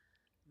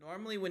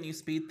Normally, when you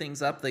speed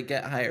things up, they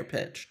get higher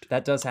pitched.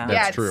 That does happen.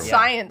 Yeah, That's it's true.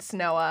 science,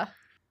 Noah.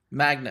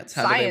 Magnets,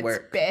 how do they Science,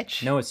 work?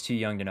 bitch. Noah's too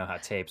young to know how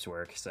tapes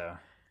work, so.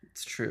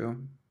 It's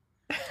true.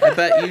 I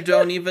bet you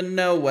don't even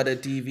know what a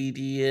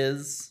DVD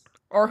is.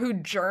 Or who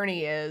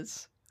Journey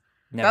is.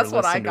 Never That's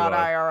what I listened to got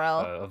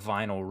IRL. a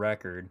vinyl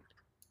record.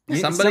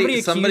 Somebody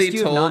accused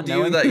you of not told you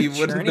knowing that who you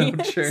wouldn't Journey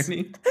know is?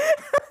 Journey.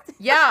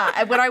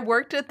 Yeah, when I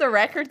worked at the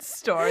record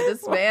store,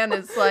 this man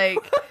is like,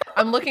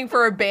 I'm looking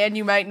for a band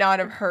you might not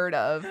have heard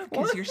of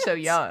because you're so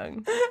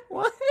young.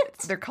 What?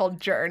 They're called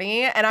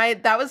Journey,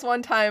 and that was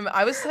one time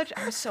I was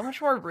so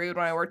much more rude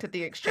when I worked at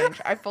the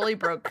Exchange. I fully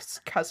broke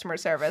customer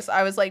service.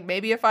 I was like,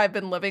 maybe if I've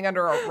been living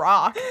under a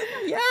rock.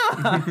 Yeah.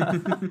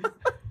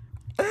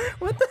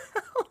 What the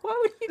hell? Why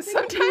would you?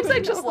 Sometimes I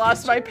just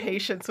lost my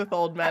patience with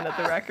old men at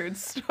the record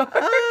store.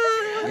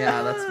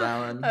 Yeah, that's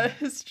valid. I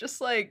was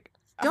just like,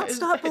 Don't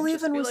Stop I'd just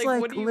Believing be was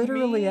 "What like do you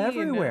literally mean?"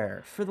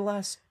 everywhere for the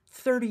last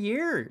 30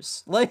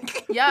 years.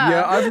 Like,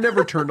 Yeah, I've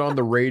never turned on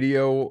the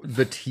radio,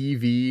 the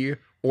TV,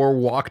 or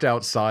walked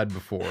outside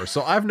before,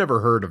 so I've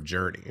never heard of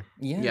Journey.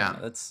 Yeah.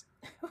 That's.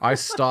 I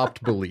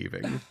stopped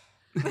believing.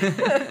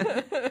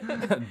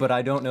 But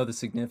I don't know the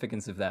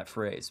significance of that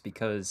phrase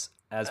because,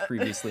 as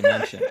previously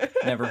mentioned,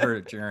 never heard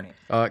of Journey.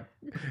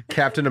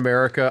 Captain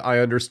America, I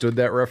understood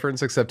that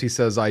reference, except he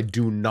says I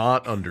do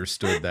not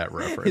understood that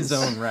reference. His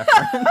own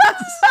reference.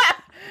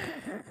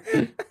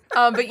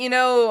 But you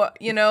know,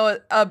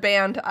 a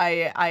band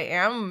I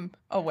am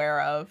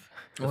aware of.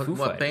 What, Foo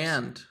what Fighters.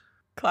 band?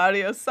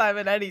 Claudio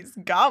Simonetti's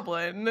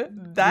Goblin.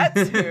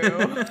 That's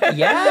who.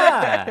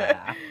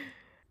 Yeah.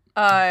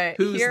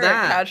 Who's Here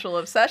that? at Casual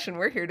Obsession,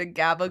 we're here to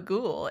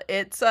gabaghool.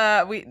 It's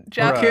I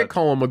can't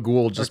call him a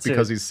ghoul just That's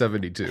because it. he's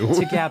 72. To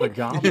Gabba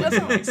Goblin, I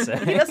might he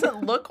say.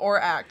 doesn't look or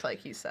act like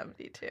he's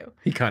 72.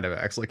 He kind of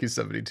acts like he's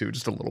 72,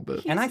 just a little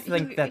bit. And I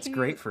think He- that's he-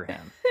 great for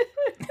him.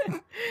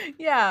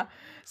 Yeah.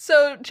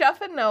 So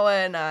Jeff and Noah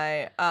and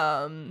I,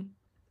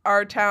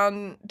 our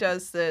town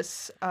does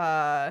this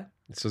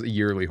It's a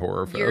yearly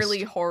horror fest.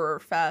 yearly horror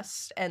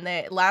fest, and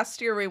last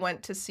year we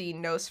went to see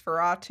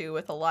Nosferatu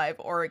with a live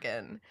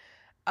organ,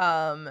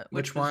 which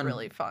Which was one?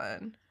 really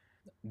fun.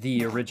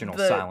 The original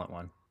The- silent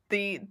one.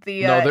 The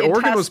No, the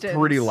organ was intestines-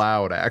 pretty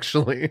loud,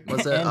 actually.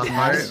 Was it a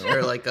heart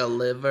or like a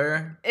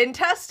liver?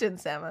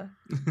 Intestines, Emma.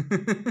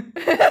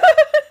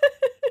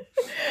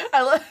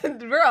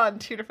 We're on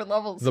two different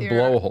levels The here.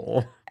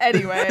 blowhole.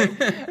 Anyway.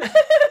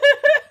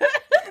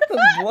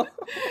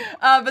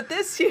 But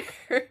this year,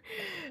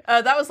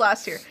 that was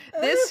last year.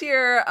 This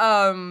year,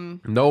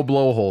 No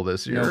blowhole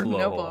this year. No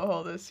no blowhole.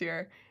 blowhole this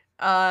year.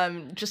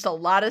 Just a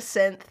lot of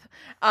synth.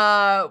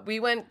 We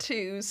went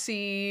to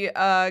see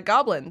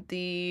Goblin, one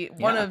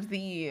Yeah. of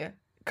the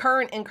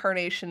current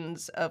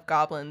incarnations of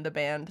Goblin, the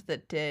band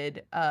that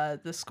did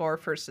the score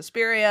for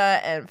Suspiria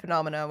and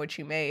Phenomena, which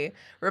you may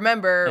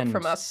remember And-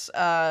 from us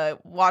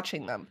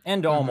watching them.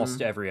 And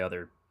almost every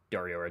other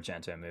Dario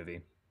Argento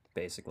movie,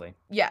 basically.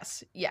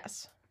 Yes.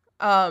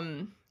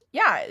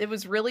 Yeah, it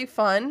was really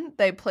fun.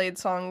 They played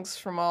songs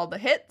from all the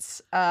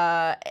hits,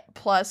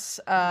 plus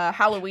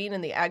Halloween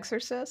and The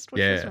Exorcist,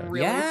 which was Yeah.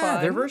 really yeah,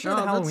 fun. their version of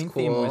the Oh, that's Halloween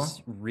theme cool.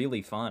 was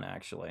really fun,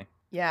 actually.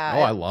 Yeah.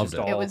 Oh, I loved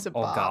Just it. all, was a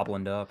all bop.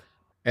 goblined up.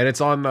 And it's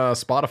on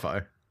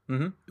Spotify.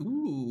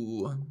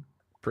 Ooh.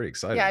 Pretty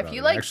excited Yeah, about if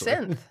you it, like actually.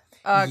 synth,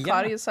 Yeah.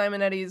 Claudia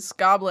Simonetti's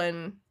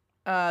Goblin,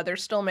 they're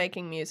still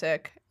making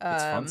music.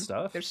 It's fun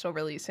stuff. They're still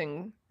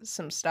releasing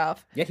some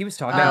stuff. Yeah, he was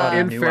talking Now, about a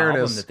in new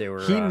fairness, album that they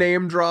were... he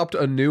name-dropped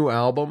a new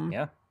album.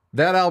 Yeah.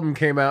 That album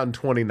came out in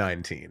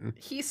 2019.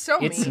 He's so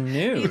It's mean.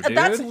 new, dude.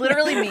 That's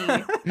literally me.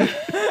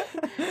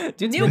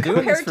 Dude's New been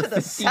doing this compared for to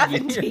the 50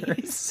 70s.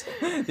 years.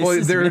 This Well,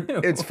 is new.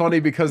 it's funny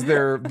because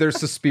their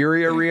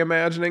Suspiria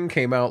reimagining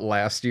came out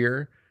last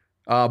year,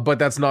 but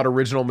that's not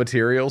original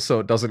material, so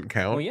it doesn't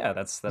count. Oh yeah,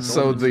 that's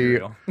So old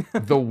material.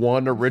 the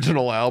one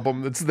original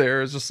album that's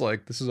there is just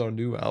like, this is our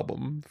new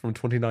album from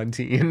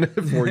 2019,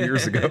 4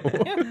 years ago.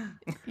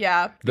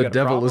 Yeah. The got a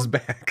devil is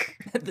problem? back.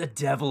 The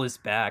devil is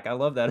back. I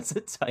love that as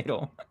a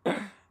title.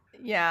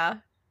 Yeah.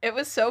 It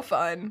was so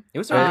fun. It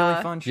was a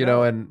really fun show. You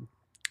know, and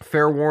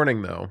fair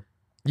warning though,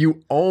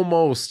 you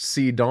almost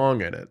see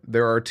Dong in it.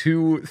 There are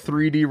two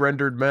 3D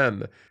rendered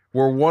men.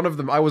 Where one of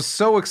them, I was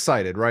so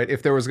excited, right?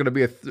 If there was going to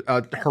be a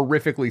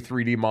horrifically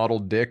 3D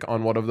modeled dick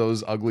on one of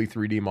those ugly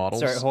 3D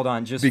models. Sorry, hold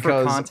on. Just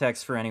Because- for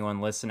context for anyone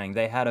listening,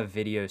 they had a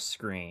video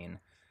screen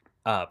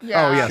up.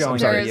 Yeah, Oh, yes, I'm showing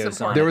sorry.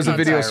 videos on There was a the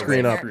video entire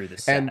screen way up, through the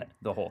set and-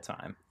 the whole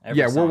time. Every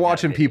Yeah, song we're had a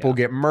watching people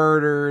video. get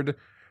murdered.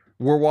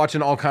 We're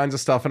watching all kinds of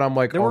stuff, and I'm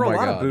like, There oh were a my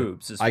lot god, of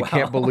boobs as I well.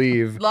 can't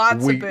believe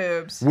Lots we, of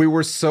boobs. We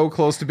were so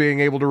close to being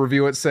able to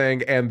review it,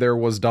 saying, and there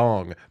was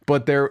Dong,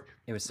 but there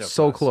It was so,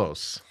 so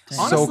close. close.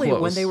 Honestly, so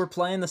close. when they were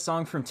playing the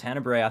song from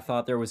Tenebrae, I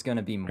thought there was going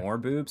to be more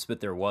boobs, but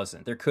there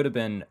wasn't. There could have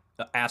been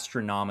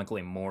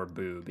astronomically more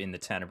boob in the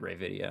Tenebrae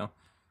video.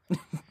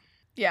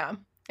 Yeah.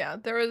 Yeah.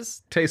 There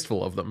was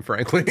tasteful of them,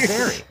 frankly.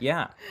 Very,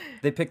 yeah.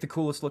 They picked the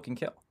coolest looking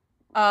kill.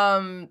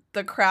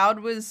 the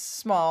crowd was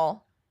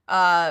small. When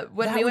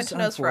That we was went to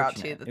Nosferatu,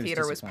 unfortunate. the It was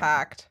theater was disappointing.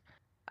 packed.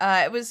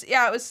 It was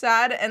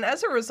sad, and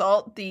as a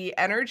result, the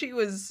energy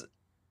was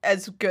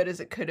as good as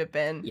it could have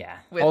been. Yeah.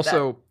 With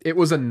Also, it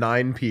was a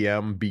 9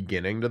 p.m.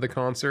 beginning to the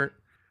concert,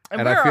 that.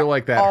 and I feel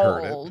like that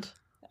hurt it. old.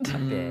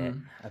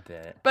 A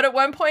bit. But at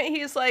one point,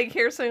 he's like,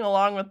 "Here, sing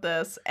along with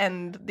this,"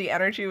 and the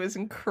energy was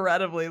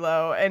incredibly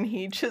low, and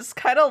he just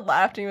kind of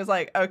laughed, and he was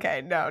like,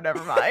 "Okay, no,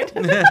 never mind."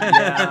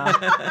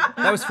 Yeah.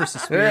 That was for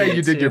Suspiria. Yeah,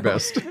 you did too. your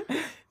best.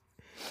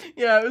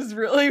 Yeah, it was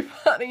really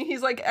funny.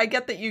 He's like, "I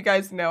get that you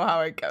guys know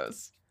how it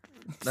goes.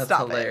 That's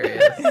Stop it."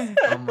 hilarious.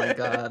 Oh my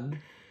god.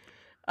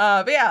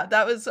 But yeah,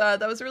 that was a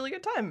really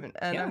good time,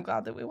 and Yeah. I'm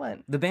glad that we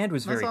went. The band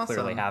was That's very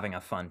clearly awesome. having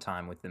a fun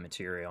time with the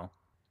material.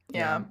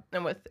 Yeah,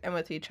 and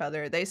with each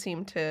other, they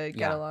seem to get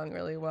Yeah. along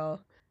really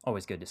well.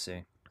 Always good to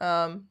see.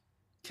 What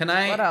Can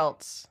I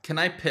else?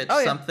 pitch Oh,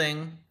 yeah.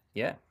 something?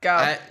 Yeah.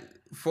 Go.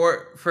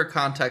 For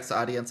context,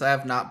 audience, I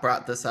have not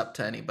brought this up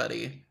to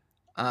anybody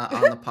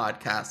on the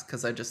podcast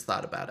because I just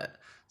thought about it.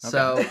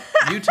 So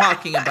you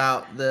talking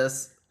about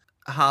this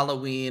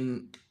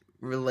Halloween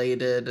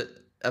related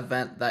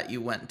event that you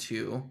went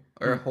to,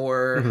 or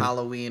horror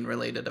Halloween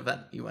related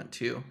event you went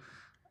to,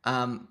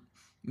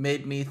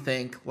 made me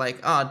think like,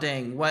 oh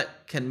dang, what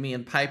can me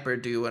and Piper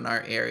do in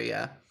our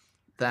area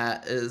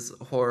that is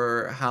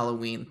horror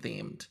Halloween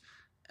themed?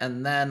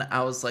 And then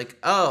I was like,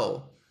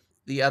 oh,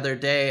 the other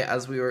day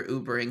as we were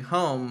Ubering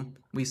home,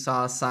 we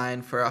saw a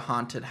sign for a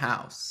haunted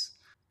house.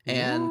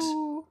 And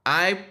Ooh.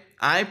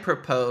 I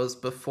propose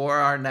before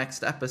our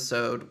next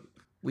episode,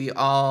 we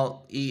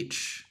all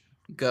each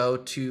go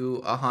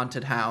to a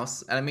haunted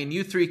house. And I mean,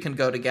 you three can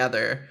go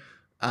together.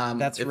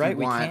 That's if right, you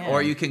we want, can.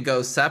 or you can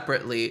go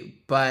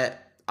separately. But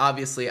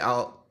obviously,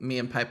 me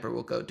and Piper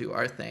will go do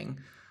our thing.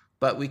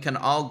 But we can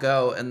all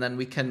go, and then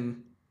we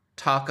can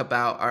talk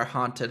about our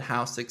haunted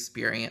house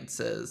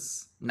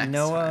experiences next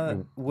Noah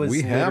time. was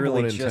We have one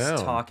literally in just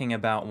town. talking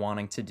about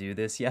wanting to do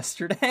this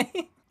yesterday.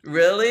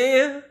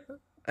 Really?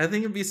 I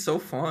think it'd be so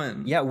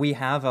fun. Yeah, we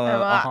have a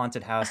Noah.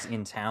 haunted house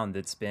in town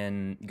that's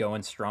been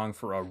going strong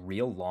for a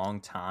real long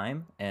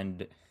time,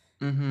 and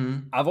Mm-hmm.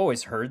 I've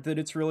always heard that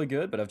it's really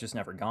good, but I've just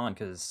never gone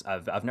because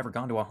I've never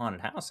gone to a haunted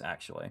house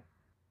actually.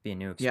 Be a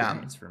new Yeah.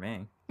 experience for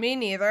me. Me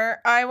neither.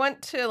 I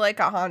went to like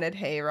a haunted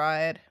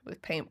hayride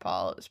with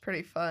paintball. It was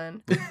pretty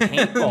fun.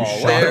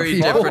 Paintball, Very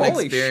wow. different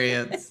Holy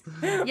experience.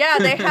 Yeah,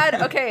 they had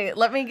okay,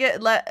 let me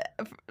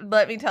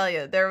tell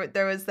you. There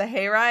was the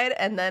hayride,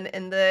 and then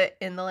in the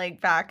like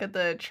back of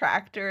the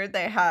tractor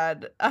they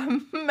had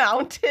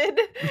mounted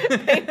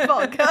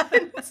paintball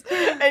guns,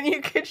 and you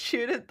could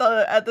shoot at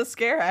the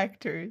scare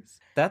actors.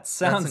 That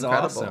sounds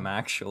incredible. awesome,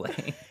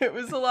 actually. It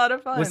was a lot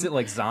of fun. Was it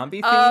like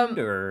zombie themed Um,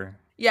 or?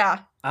 Yeah,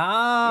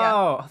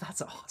 Oh,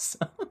 that's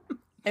awesome.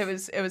 it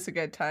was a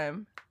good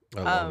time.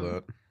 I love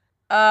Um,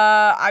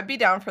 that. I'd be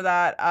down for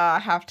that. I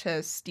have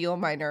to steel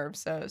my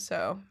nerves though,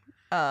 so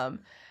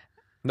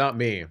Not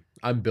me.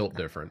 I'm built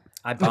different.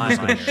 I I'm buy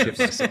just my gonna shit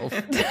nerves. myself. I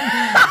think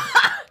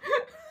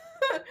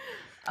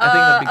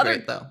that'd be other,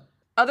 great, though.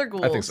 Other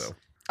ghouls. I think so.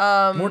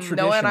 More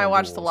Noah and I traditional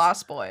watched The ghouls.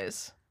 Lost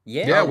Boys.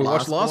 Yeah, Oh, we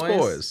watched Lost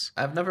Boys.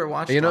 I've never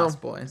watched You know-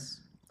 Lost Boys.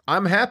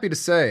 I'm happy to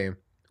say,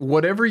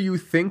 whatever you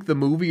think the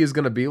movie is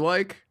going to be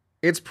like,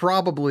 it's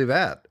probably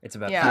that. It's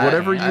about Yeah.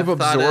 Whatever I've you've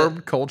thought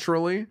absorbed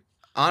culturally.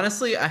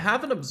 Honestly, I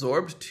haven't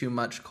absorbed too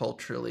much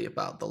culturally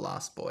about The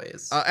Lost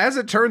Boys. As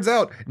it turns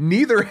out,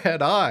 neither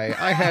had I.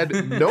 I had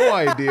no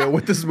idea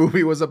what this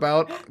movie was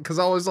about because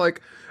I was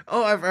like,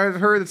 oh, I've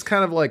heard it's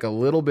kind of like a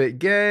little bit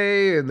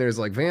gay and there's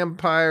like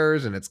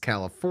vampires and it's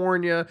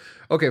California.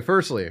 Okay,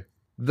 firstly,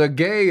 the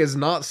gay is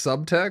not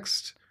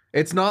subtext.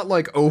 It's not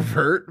like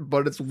overt,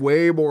 but it's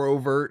way more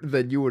overt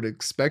than you would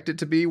expect it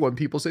to be when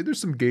people say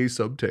there's some gay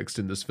subtext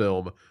in this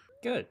film.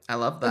 good. I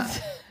love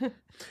that.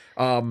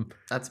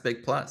 That's a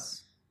big plus.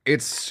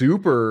 It's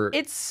super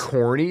It's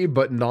corny,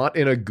 but not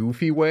in a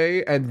goofy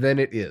way, and then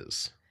it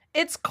is.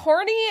 It's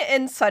corny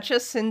in such a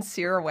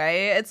sincere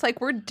way. It's like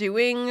we're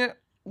doing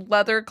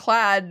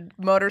leather-clad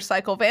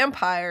motorcycle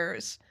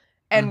vampires,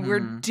 and we're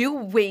Mhm.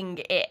 doing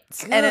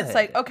it. And it's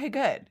like, Good. okay,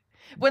 good.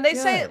 When they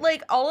say, Good.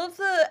 like, all of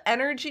the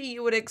energy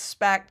you would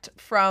expect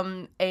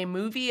from a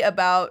movie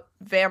about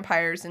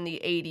vampires in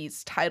the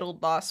 80s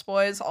titled Lost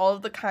Boys, all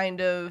of the kind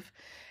of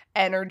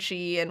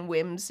energy and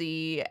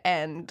whimsy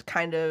and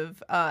kind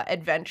of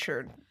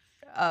adventure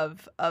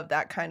of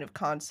that kind of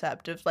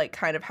concept of like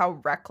kind of how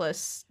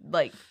reckless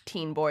like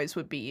teen boys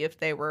would be if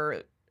they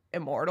were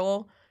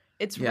immortal.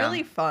 It's Yeah.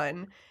 really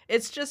fun.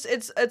 It's just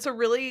it's a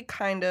really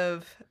kind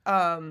of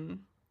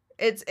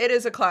it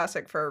is a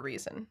classic for a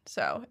reason.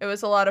 So it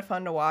was a lot of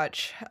fun to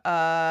watch.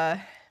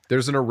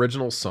 There's an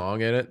original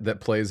song in it that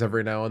plays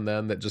every now and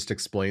then that just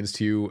explains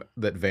to you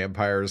that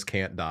vampires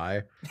can't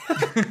die.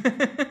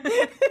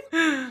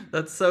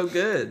 That's so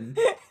good.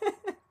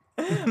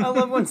 I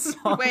love when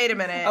songs. Wait a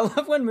minute. I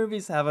love when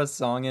movies have a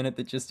song in it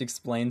that just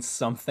explains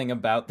something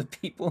about the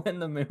people in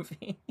the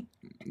movie.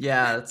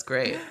 Yeah, that's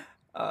great.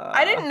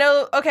 I didn't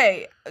know.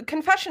 Okay,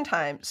 confession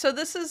time. So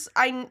this is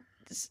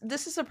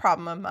a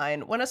problem of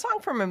mine. When a song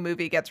from a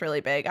movie gets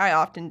really big, I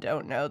often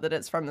don't know that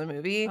it's from the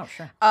movie. Oh,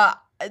 sure.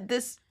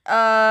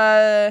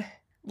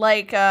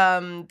 like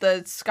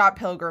the Scott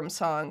Pilgrim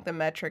song, the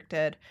Metric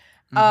did.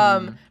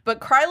 Mhm. But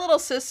Cry Little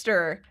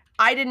Sister,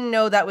 I didn't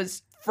know that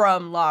was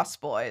from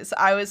Lost Boys.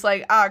 I was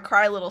like,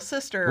 Cry Little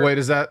Sister, Wait,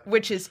 is that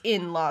which is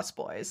in Lost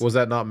Boys. was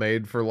that not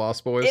made for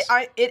Lost Boys?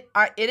 It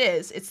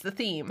is. It's the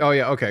theme. Oh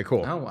yeah, okay,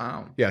 cool. Oh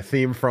wow. Yeah,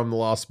 theme from the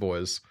Lost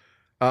Boys.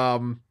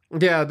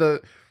 Yeah,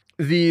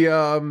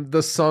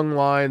 the sung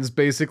lines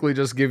basically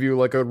just give you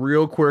like a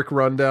real quick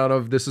rundown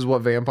of this is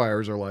what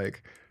vampires are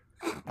like.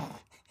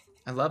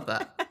 I love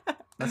that.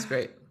 That's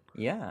great.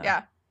 Yeah.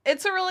 Yeah.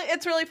 It's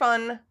really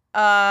fun.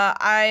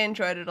 I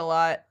enjoyed it a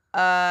lot.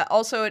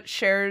 Also, it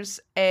shares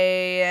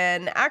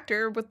an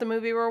actor with the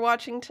movie we're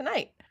watching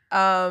tonight.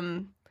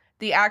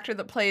 The actor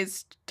that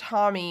plays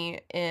Tommy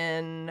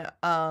in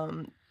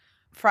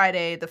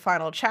Friday, the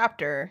Final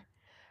Chapter.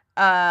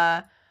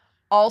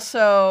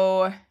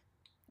 Also,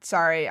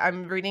 sorry,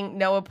 I'm reading.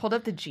 Noah pulled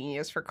up the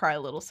Genius for Cry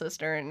Little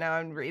Sister, and now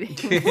I'm reading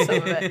some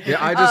of it. Yeah,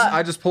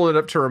 I just pulled it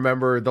up to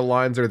remember the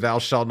lines are "Thou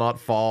shalt not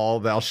fall,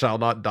 thou shalt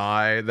not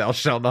die, thou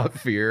shalt not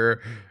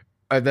fear,"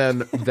 and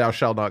then "Thou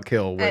shalt not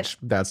kill," which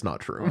that's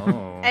not true.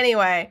 Oh.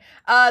 Anyway,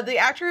 the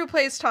actor who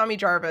plays Tommy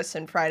Jarvis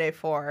in Friday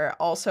 4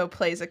 also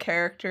plays a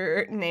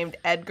character named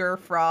Edgar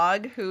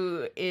Frog,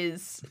 who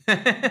is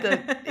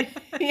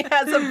he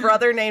has a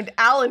brother named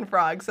Alan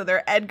Frog, so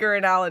they're Edgar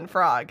and Alan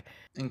Frog,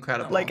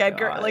 Incredible. like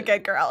Edgar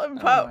Allan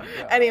Oh Poe. my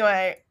God.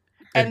 Anyway,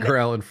 Edgar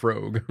Allan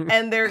Frog.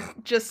 and they're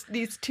just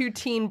these two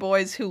teen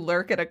boys who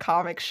lurk at a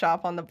comic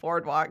shop on the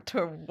boardwalk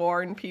to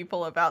warn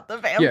people about the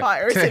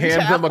vampires to in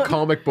hand them a town.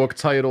 comic book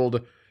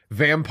titled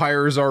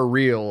 "Vampires Are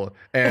Real"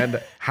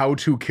 and "How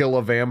to Kill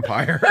a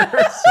Vampire."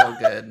 So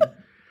good.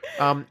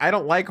 I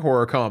don't like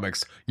horror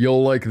comics.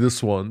 You'll like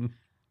this one.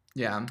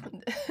 Yeah.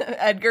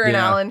 Edgar and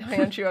Yeah. Alan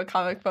hand you a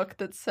comic book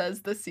that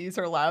says the seas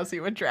are lousy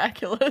with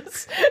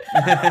Draculas.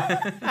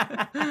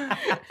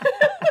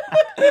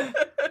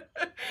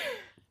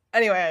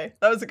 Anyway,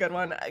 that was a good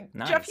one.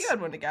 Jeff, you Nice. had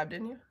one to Gab,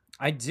 didn't you?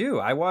 I do.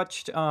 I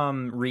watched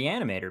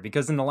Reanimator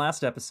because in the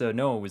last episode,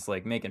 Noah was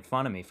like making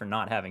fun of me for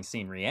not having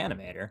seen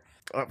Reanimator.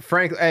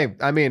 Frankly, hey,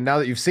 I mean, now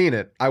that you've seen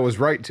it, I was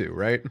right to,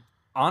 right?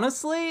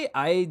 Honestly,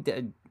 I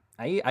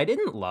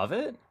didn't love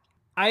it.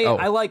 I Oh.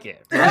 I like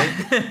it.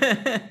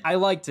 Right? I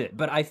liked it,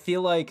 but I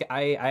feel like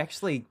I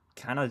actually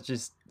kind of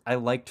just I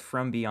liked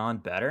From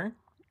Beyond better.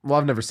 Well,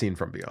 I've never seen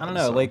From Beyond. I don't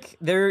know, so- like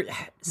there.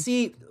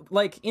 See,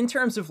 like in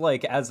terms of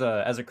like as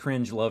a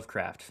cringe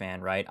Lovecraft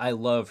fan, right? I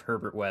love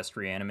Herbert West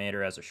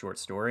Reanimator as a short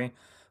story.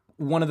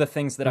 One of the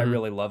things that I Mhm.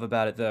 really love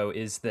about it, though,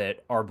 is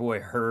that our boy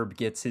Herb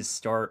gets his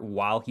start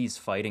while he's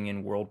fighting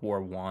in World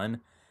War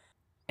One,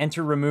 and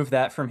to remove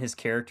that from his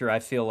character, I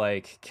feel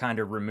like kind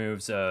of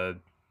removes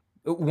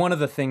one of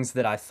the things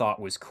that I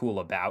thought was cool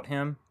about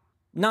him.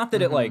 Not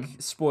that it like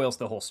spoils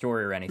the whole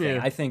story or anything.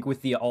 Yeah. I think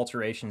with the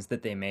alterations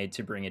that they made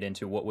to bring it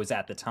into what was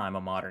at the time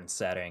a modern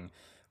setting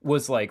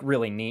was like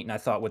really neat, and I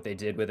thought what they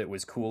did with it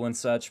was cool and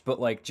such, but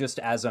like just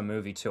as a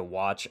movie to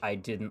watch, I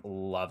didn't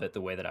love it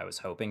the way that I was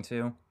hoping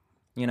to,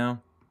 you know?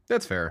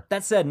 That's fair.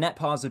 That said, net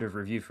positive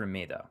review from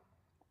me though.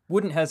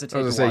 Wouldn't hesitate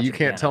I was to gonna watch say you it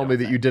can't again, I tell me don't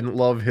that you think. didn't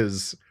love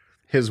his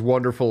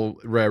wonderful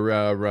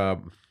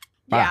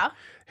Yeah.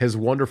 his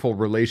wonderful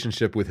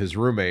relationship with his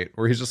roommate,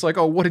 where he's just like,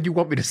 "Oh, what did you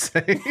want me to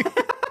say?"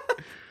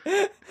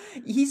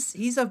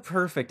 He's a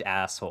perfect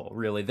asshole,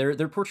 really.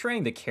 They're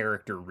portraying the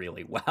character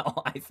really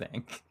well, I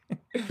think.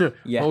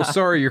 Yeah. Oh,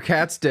 sorry, your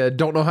cat's dead.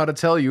 Don't know how to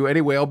tell you.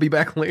 Anyway, I'll be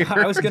back later.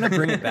 I was gonna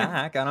bring it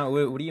back. I don't.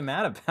 What are you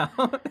mad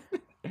about?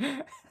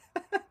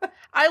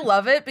 I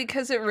love it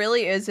because it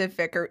really is if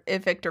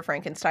Victor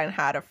Frankenstein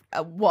had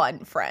a one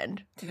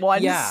friend,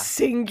 one Yeah.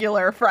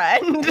 singular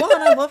friend. Well,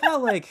 and I love how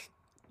like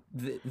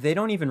they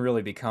don't even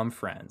really become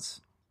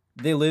friends.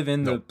 They live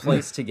in the Nope.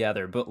 place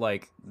together, but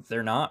like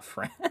they're not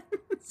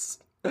friends.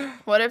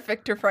 What if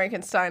Victor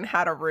Frankenstein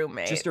had a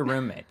roommate Just a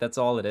roommate. That's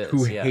all it is.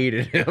 Who yeah.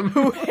 hated him.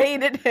 who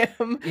hated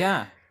him?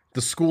 Yeah.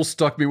 The school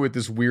stuck me with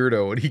this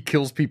weirdo, and he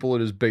kills people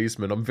in his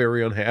basement. I'm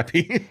very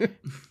unhappy.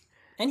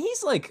 And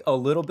he's like a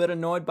little bit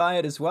annoyed by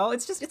it as well.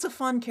 It's a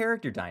fun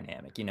character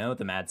dynamic, you know,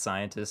 the mad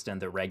scientist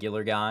and the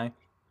regular guy.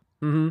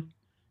 hmm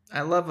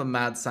I love a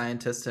mad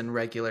scientist and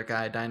regular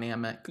guy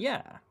dynamic.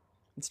 Yeah.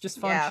 It's just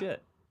fun Yeah.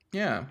 shit.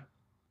 Yeah.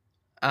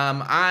 I I'm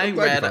glad you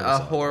read found a this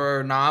out.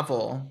 horror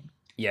novel.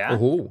 Yeah.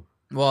 Oh,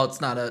 Well,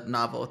 it's not a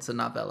novel, it's a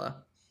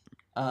novella.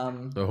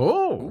 oh,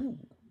 Ooh,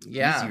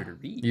 Yeah. easier to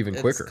read. even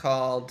It's quicker.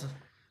 called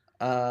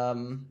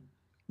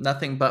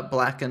Nothing But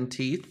Blackened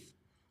Teeth.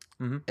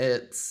 Mhm.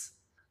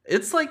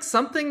 It's like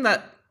something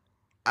that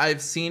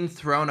I've seen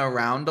thrown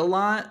around a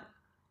lot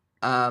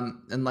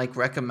and like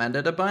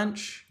recommended a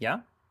bunch. Yeah.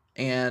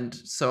 And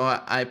so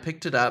I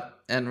picked it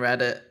up and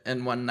read it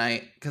in one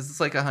night because it's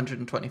like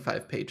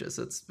 125 pages.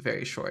 It's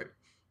very short.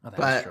 Oh, that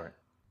But- was short.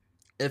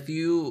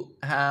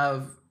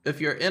 If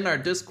you're in our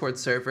Discord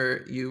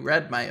server, you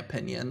read my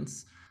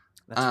opinions.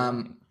 That's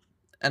right.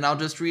 And I'll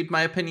just read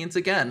my opinions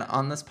again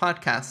on this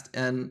podcast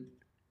and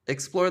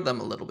explore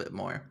them a little bit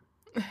more.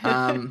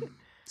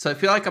 So I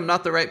feel like I'm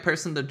not the right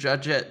person to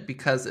judge it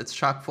because it's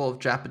chock full of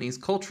Japanese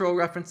cultural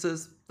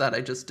references that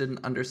I just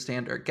didn't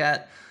understand or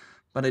get.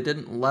 but I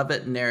didn't love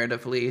it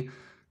narratively.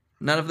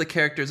 None of the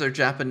characters are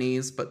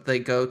Japanese, but they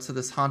go to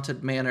this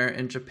haunted manor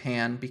in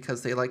Japan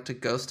because they like to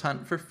ghost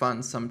hunt for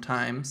fun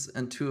sometimes,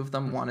 and 2 of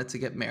them wanted to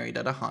get married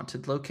at a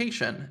haunted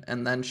location,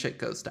 and then shit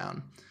goes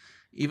down.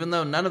 Even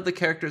though none of the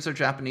characters are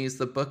Japanese,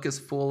 the book is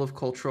full of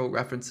cultural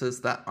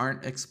references that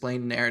aren't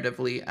explained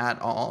narratively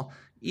at all,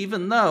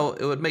 even though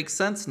it would make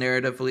sense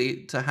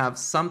narratively to have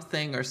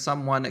something or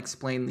someone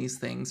explain these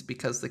things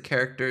because the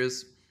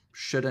characters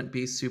shouldn't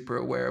be super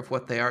aware of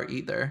what they are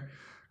either.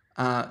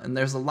 And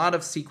there's a lot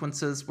of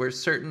sequences where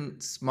certain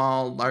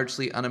small,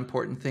 largely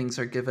unimportant things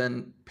are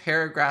given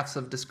paragraphs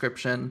of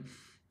description,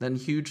 then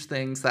huge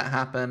things that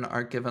happen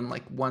are given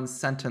like 1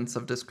 sentence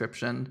of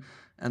description,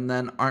 and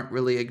then aren't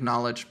really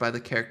acknowledged by the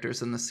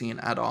characters in the scene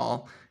at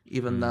all,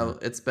 even though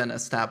it's been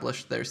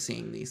established they're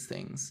seeing these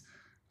things.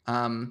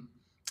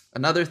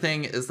 Another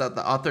thing is that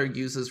the author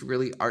uses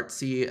really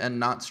artsy and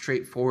not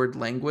straightforward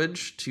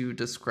language to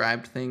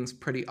describe things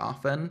pretty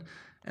often,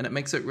 and it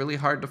makes it really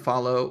hard to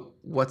follow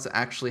what's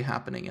actually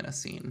happening in a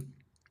scene.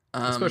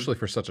 Especially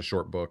for such a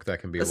short book, that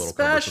can be a little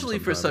especially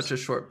for sometimes. such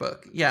a short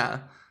book, yeah.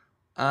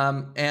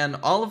 And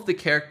all of the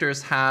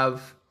characters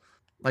have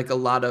like a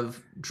lot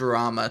of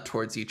drama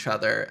towards each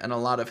other and a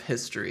lot of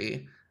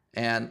history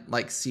and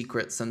like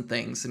secrets and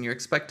things, and you're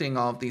expecting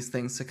all of these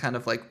things to kind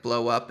of like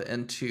blow up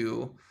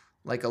into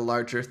like a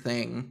larger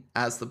thing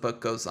as the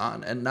book goes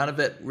on, and none of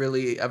it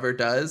really ever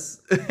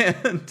does.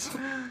 And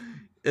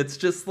it's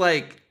just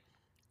like,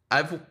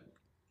 I've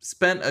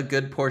spent a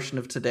good portion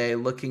of today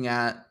looking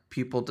at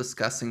people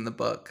discussing the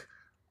book.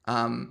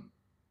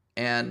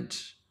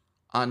 And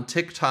on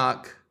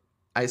TikTok,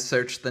 I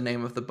searched the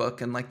name of the book,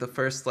 and like the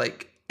first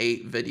like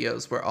 8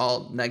 videos were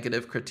all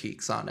negative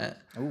critiques on it.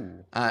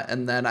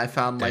 And then I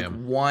found like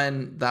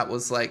one that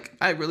was like,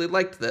 I really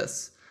liked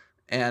this.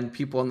 And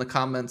people in the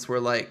comments were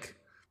like,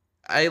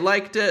 I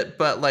liked it,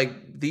 but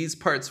like these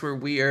parts were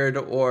weird,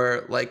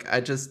 or like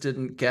I just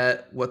didn't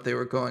get what they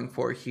were going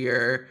for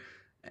here.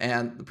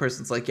 And the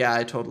person's like, yeah,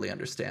 I totally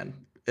understand.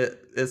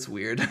 It's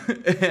weird.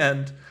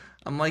 And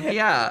I'm like,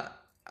 yeah,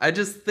 I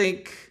just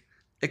think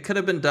it could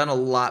have been done a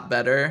lot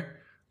better.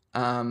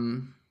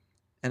 And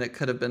it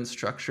could have been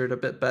structured a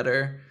bit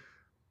better.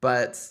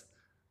 But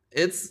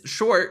it's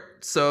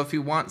short, so if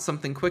you want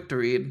something quick to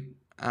read,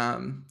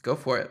 go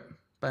for it,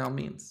 by all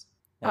means.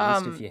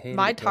 At least if you hate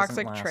my it, it doesn't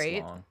toxic last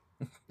trait long.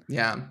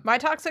 Yeah. My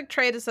toxic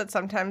trait is that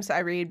sometimes I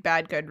read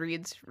bad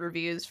Goodreads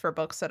reviews for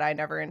books that I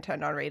never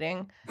intend on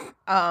reading.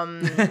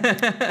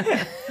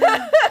 I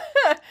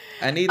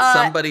need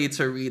somebody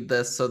to read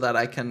this so that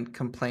I can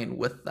complain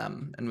with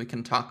them and we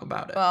can talk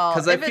about it. Well,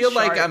 Because I if it's feel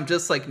like short- I'm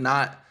just like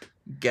not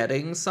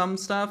getting some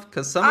stuff.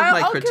 Because some of my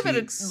I'll critiques, give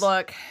it a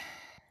look.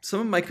 some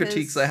of my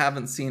critiques, 'cause- I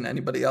haven't seen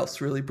anybody else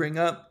really bring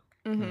up.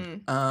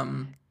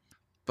 Mm-hmm.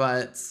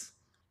 But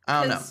I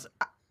don't know. 'Cause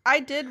I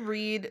did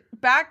read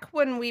back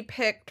when we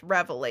picked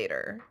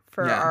Revelator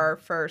for Yeah. our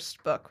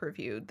first book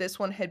review. This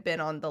one had been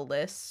on the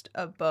list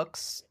of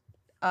books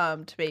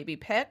to maybe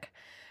pick.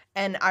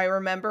 And I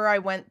remember I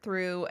went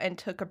through and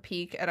took a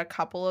peek at a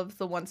couple of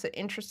the ones that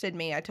interested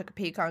me. I took a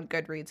peek on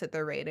Goodreads at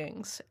their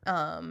ratings.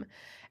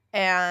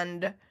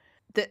 And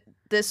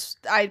this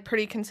I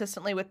pretty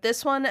consistently with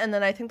this one, and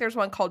then I think there's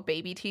one called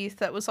Baby Teeth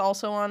that was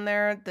also on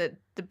there. That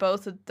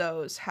both of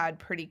those had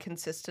pretty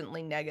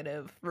consistently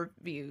negative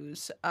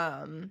reviews.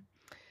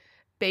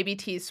 Baby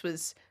Teeth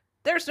was,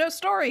 there's no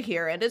story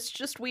here and it's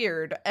just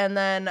weird. And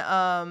then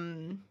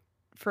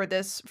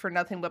for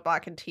Nothing But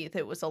Black and Teeth,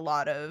 it was a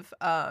lot of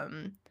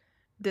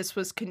this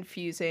was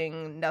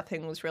confusing,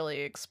 nothing was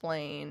really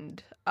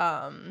explained,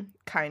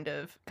 kind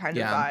of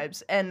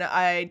vibes. And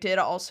I did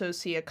also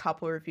see a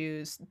couple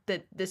reviews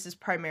that this is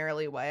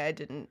primarily why I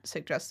didn't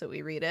suggest that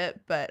we read it,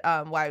 but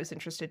why I was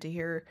interested to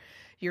hear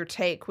your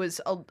take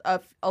was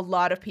a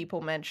lot of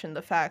people mentioned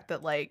the fact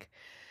that like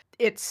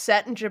it's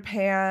set in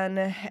Japan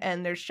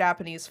and there's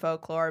Japanese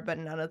folklore, but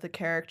none of the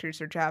characters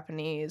are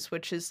Japanese,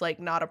 which is like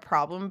not a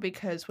problem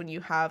because when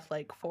you have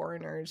like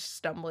foreigners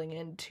stumbling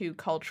into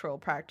cultural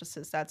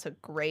practices, that's a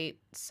great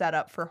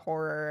setup for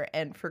horror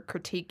and for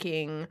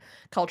critiquing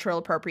cultural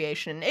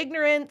appropriation and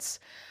ignorance.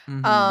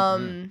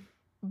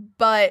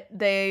 But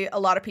a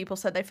lot of people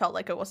said they felt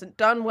like it wasn't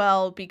done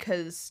well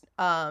because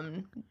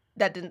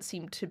that didn't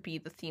seem to be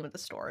the theme of the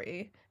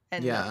story.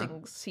 And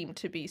nothing seemed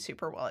to be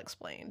super well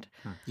explained.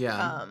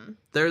 Yeah.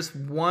 There's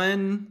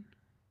one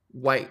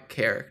white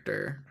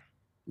character,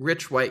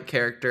 rich white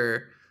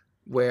character,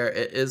 where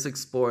it is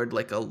explored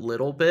like a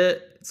little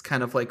bit. It's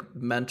kind of like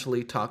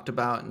mentally talked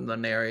about in the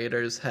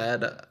narrator's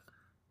head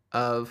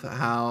of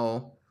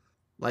how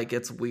like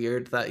it's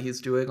weird that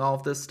he's doing all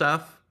of this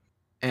stuff.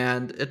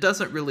 And it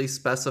doesn't really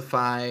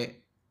specify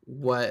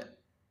what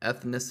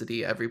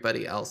ethnicity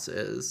everybody else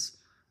is.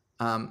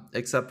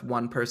 Except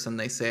one person,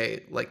 they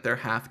say like they're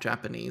half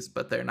Japanese,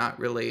 but they're not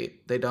really,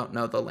 they don't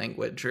know the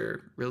language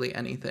or really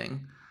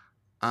anything.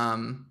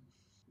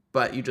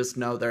 But you just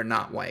know they're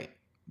not white.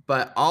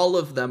 But all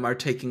of them are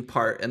taking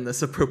part in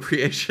this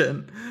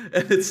appropriation.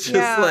 And it's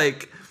just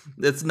like,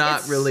 It's not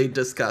It's- really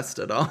discussed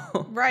at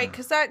all. Right,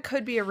 because that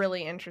could be a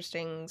really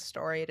interesting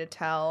story to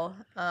tell.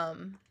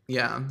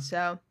 Yeah.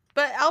 So,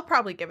 but I'll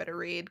probably give it a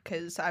read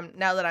because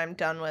now that I'm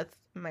done with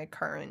my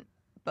current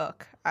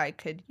book, I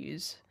could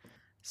use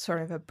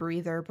sort of a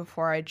breather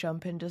before I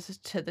jump into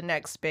to the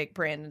next big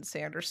Brandon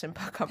Sanderson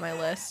book on my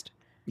list.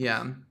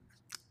 Yeah.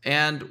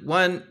 And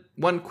one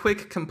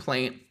quick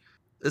complaint.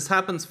 This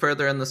happens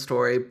further in the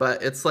story,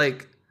 but it's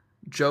like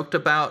joked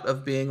about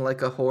of being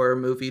like a horror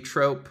movie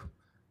trope.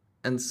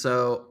 And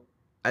so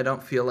I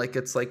don't feel like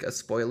it's like a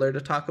spoiler to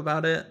talk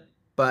about it,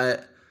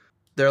 but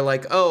they're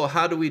like, "Oh,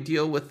 how do we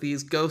deal with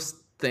these ghost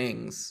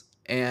things?"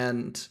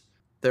 And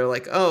they're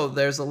like, "Oh,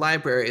 there's a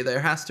library.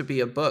 There has to be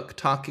a book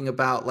talking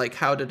about like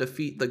how to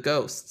defeat the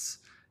ghosts."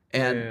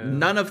 And Yeah.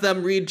 none of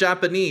them read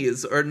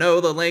Japanese or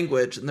know the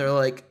language. And they're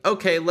like,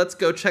 "Okay, let's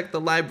go check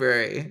the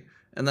library."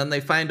 And then they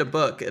find a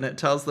book and it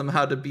tells them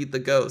how to beat the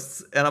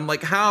ghosts. And I'm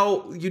like,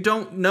 how? You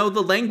don't know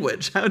the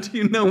language. How do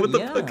you know what the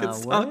book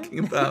is what? talking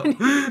about?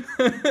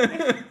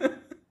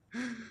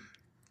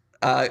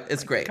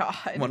 It's great. God.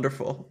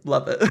 Wonderful.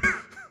 Love it.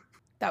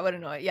 That would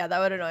annoy. Yeah, that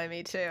would annoy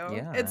me too.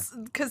 Yeah. It's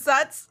because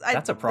that's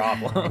That's a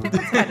problem.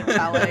 That's kind of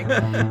telling.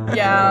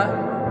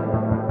 Yeah.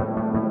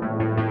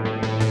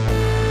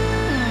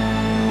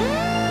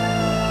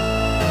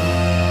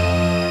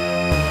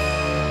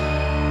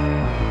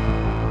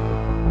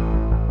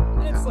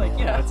 It's like,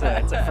 you know, it's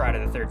a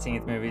Friday the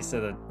 13th movie,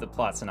 so the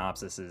plot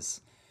synopsis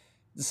is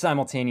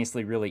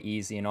simultaneously really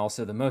easy and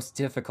also the most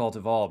difficult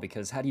of all,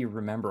 because how do you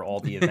remember all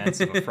the events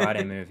of a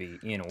Friday movie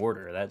in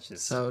order? That's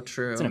just So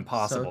true. it's an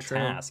impossible So true.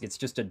 task. It's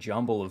just a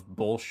jumble of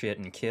bullshit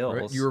and kills.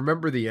 Right? You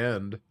remember the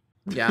end.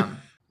 Yeah.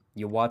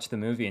 You watch the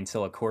movie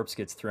until a corpse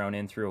gets thrown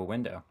in through a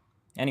window.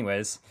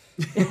 Anyways,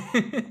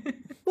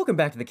 welcome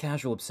back to the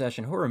Casual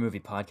Obsession Horror Movie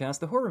Podcast,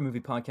 the horror movie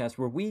podcast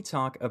where we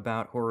talk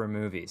about horror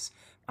movies.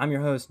 I'm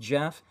your host,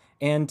 Jeff,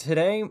 and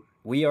today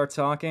we are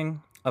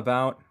talking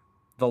about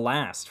the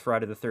last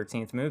Friday the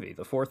 13th movie,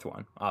 the fourth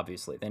one,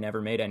 obviously. They never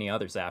made any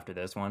others after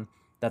this one.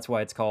 That's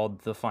why it's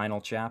called The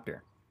Final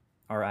Chapter,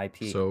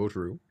 R.I.P. So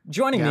true.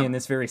 Joining Yeah. me in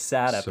this very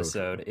sad So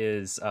episode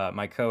is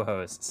my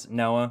co-hosts,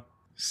 Noah,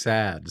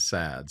 Sad,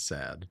 sad,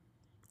 sad.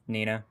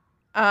 Nina,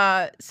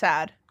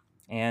 Sad.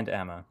 and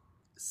Emma.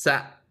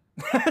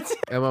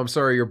 Emma, I'm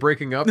sorry, you're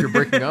breaking up. You're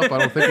breaking up. I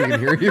don't think we can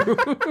hear you.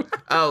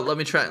 Oh, let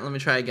me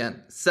try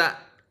again.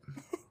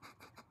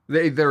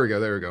 There we go.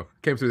 There we go.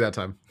 Came through that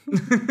time.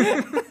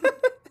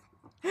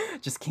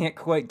 Just can't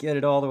quite get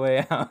it all the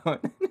way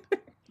out.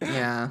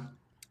 Yeah.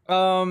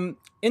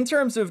 In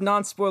terms of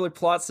non-spoiler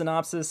plot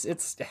synopsis,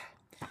 it's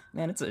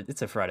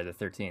a Friday the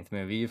 13th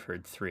movie. You've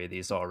heard 3 of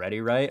these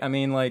already, right? I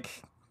mean,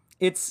 like,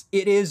 it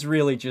is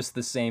really just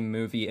the same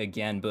movie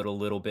again, but a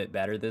little bit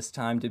better this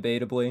time,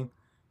 debatably.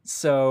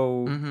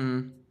 So,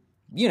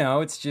 you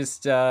know, it's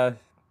just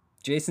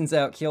Jason's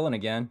out killing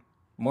again,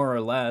 more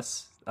or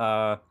less.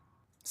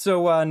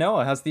 So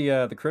Noah, how's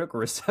the critical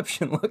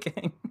reception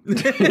looking?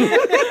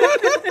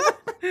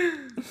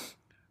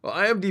 Well,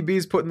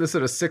 IMDb's putting this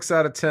at a 6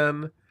 out of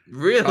 10.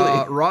 Really?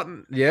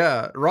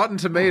 Rotten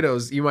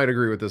Tomatoes, you might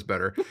agree with this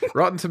better.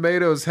 Rotten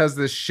Tomatoes has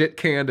this shit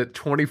canned at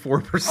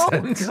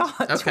 24%.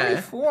 God, Okay.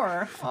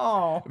 24.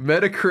 Oh,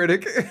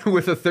 Metacritic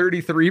with a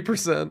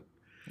 33%.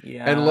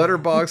 yeah. And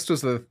Letterboxd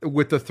was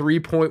with the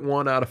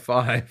 3.1 out of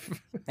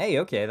 5. Hey,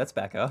 okay, that's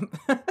back up.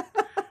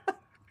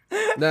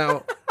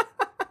 Now,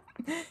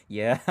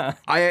 Yeah.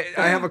 I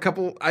have a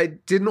couple. I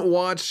didn't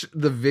watch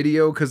the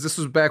video because this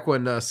was back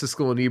when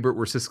Siskel and Ebert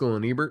were Siskel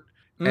and Ebert,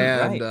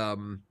 and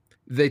right.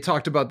 They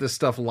talked about this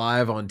stuff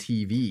live on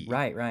TV.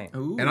 Right.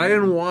 Ooh. And I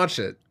didn't watch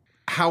it.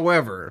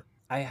 However,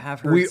 I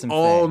have heard we some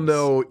all things.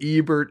 know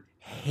Ebert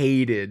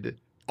hated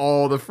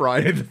all the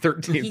Friday the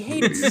 13th He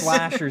hated movies.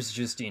 slashers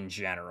just in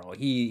general.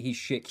 He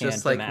shit canned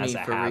Just them like as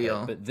me, a for habit.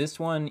 real. But this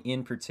one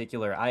in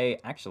particular,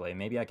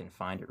 maybe I can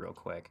find it real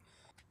quick,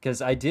 because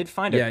I did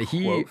find Yeah, a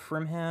he- quote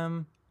from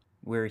him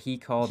where he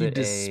called He it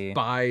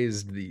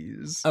despised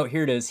these. Oh,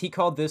 here it is. He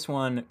called this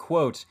one,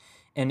 quote,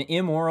 an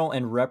immoral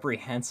and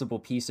reprehensible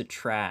piece of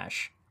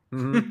trash.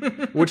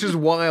 Mhm. Which is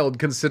wild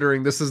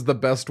considering this is the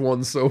best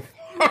one so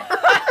far.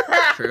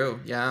 True.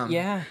 Yeah.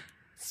 Yeah.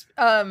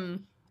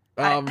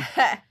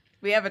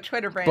 We have a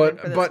Twitter Brandon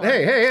for this But one.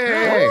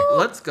 hey.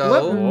 Let's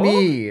go. Let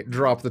me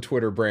drop the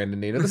Twitter Brandon,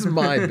 Nina. This is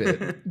my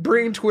bit.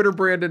 Bring Twitter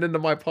Brandon into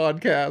my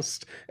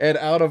podcast and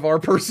out of our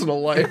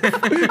personal life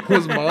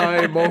was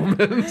my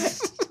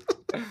moment.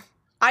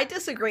 I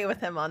disagree with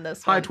him on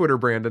this one. Hi, Twitter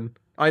Brandon.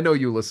 I know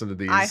you listen to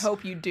these. I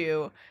hope you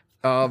do.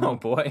 Oh,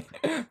 boy.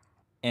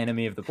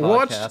 Enemy of the podcast.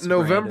 Watched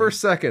November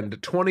Brandon.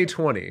 2nd,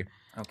 2020.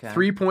 Okay.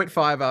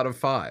 3.5 out of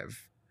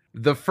 5.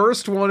 The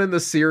first one in the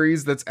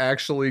series that's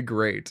actually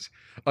great.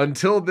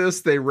 Until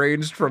this, they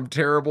ranged from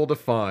terrible to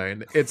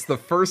fine. It's the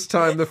first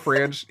time in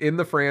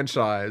the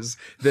franchise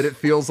that it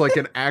feels like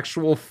an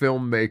actual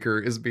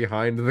filmmaker is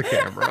behind the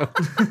camera.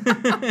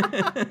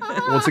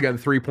 Once again,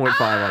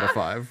 3.5 out of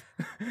 5.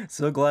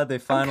 So glad they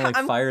finally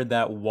I'm- fired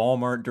that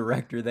Walmart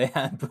director they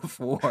had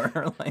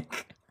before.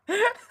 Like,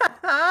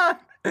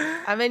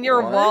 I'm in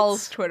your What?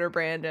 walls, Twitter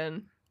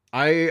Brandon.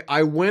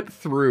 I went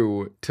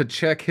through to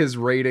check his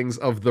ratings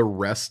of the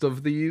rest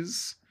of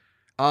these.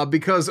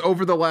 Because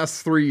over the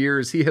last 3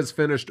 years, he has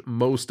finished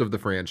most of the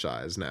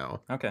franchise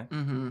now. Okay.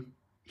 Mm-hmm.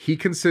 He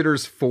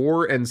considers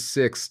 4 and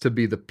 6 to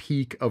be the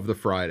peak of the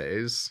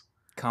Fridays.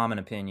 Common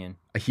opinion.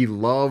 He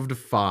loved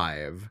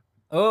 5.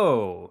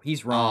 Oh,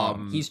 he's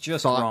wrong. He's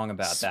just wrong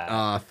about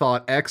that.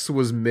 Thought X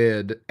was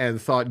mid, and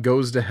thought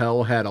Goes to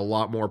Hell had a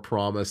lot more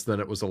promise than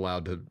it was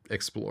allowed to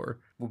explore.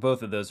 Well,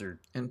 both of those are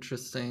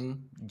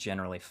Interesting.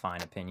 generally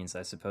fine opinions,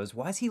 I suppose.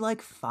 Why is he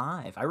like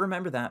 5? I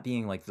remember that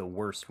being like the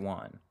worst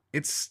one.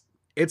 It's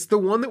the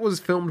one that was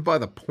filmed by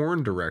the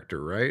porn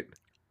director, right?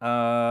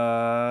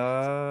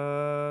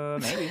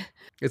 Maybe.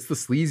 It's the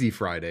Sleazy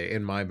Friday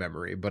in my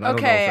memory, but I don't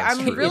know Okay, if that's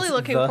I'm true. really It's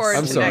looking the forward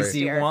I'm to sorry. next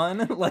sleazy year.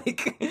 one.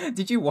 Like,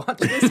 did you watch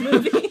this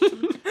movie?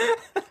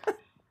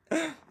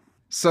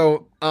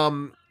 So,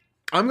 I'm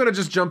gonna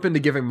just jump into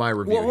giving my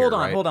review. Well, hold here, on,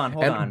 right? hold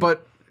on.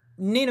 But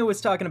Nina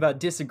was talking about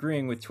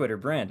disagreeing with Twitter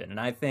Brandon, and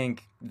I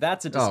think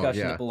that's a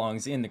discussion yeah. that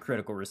belongs in the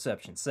critical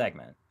reception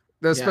segment.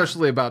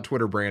 especially about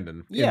Twitter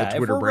Brandon. in Yeah, the if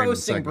Twitter we're Brandon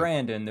roasting segment.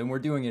 Brandon, then we're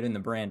doing it in the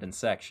Brandon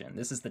section.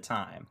 This is the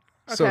time.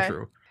 So Okay.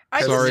 true.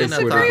 I Sorry, just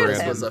Twitter disagree with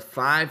Brandon. him. was a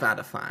 5 out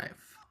of 5.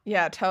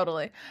 Yeah,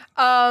 totally.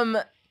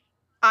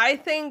 I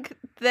think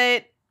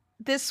that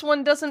this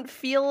one doesn't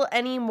feel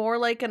any more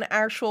like an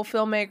actual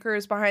filmmaker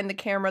is behind the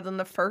camera than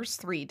the first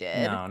 3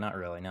 did. No, not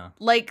really, no.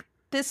 Like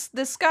this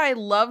guy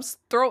loves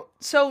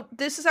so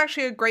this is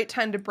actually a great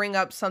time to bring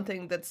up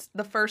something that's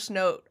the first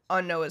note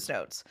on Noah's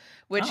notes,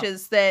 which Oh.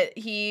 is that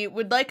he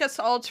would like us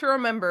all to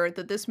remember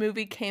that this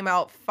movie came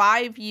out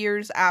 5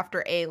 years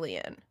after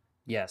Alien.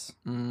 Yes.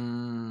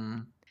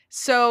 Mm.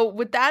 So,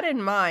 with that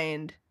in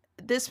mind,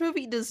 this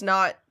movie does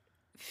not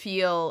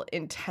feel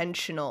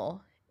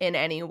intentional in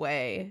any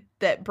way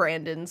that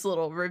Brandon's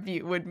little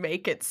review would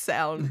make it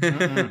sound.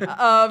 Mm-mm.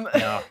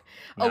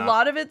 A No.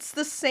 lot of it's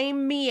the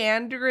same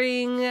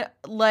meandering,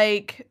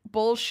 like,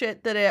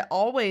 bullshit that it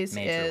always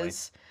Majorly.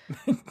 is.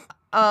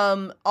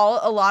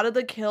 A lot of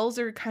the kills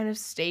are kind of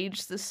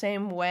staged the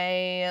same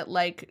way.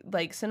 Like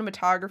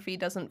cinematography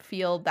doesn't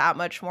feel that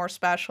much more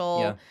special.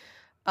 Yeah.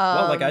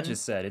 Well, like I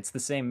just said, it's the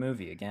same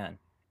movie again.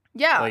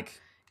 yeah. Like,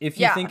 if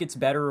you Yeah. think it's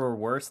better or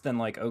worse, then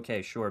like,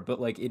 okay, sure. But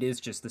like, it is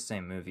just the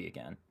same movie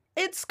again.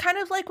 It's kind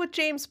of like with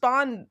James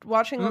Bond,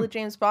 watching all the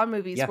James Bond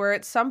movies, Yeah. where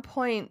at some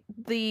point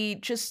the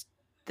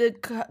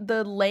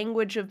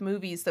language of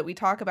movies that we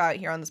talk about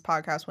here on this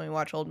podcast when we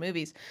watch old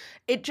movies,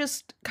 it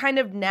just kind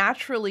of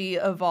naturally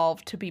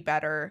evolved to be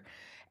better.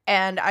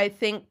 And I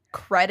think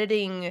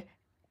crediting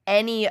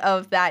any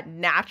of that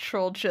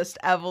natural just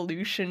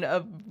evolution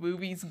of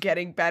movies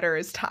getting better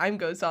as time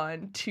goes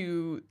on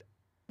to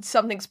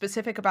something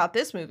specific about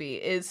this movie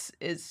is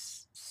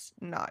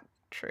not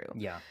true.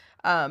 Yeah.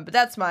 But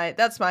that's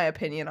my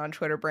opinion on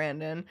Twitter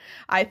Brandon.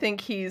 I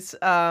think he's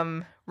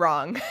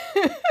wrong.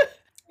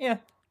 Yeah.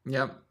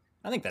 Yep.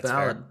 I think that's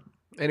Valid.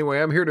 Anyway,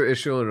 I'm here to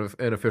issue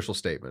an official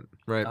statement,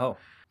 right? fair. Oh.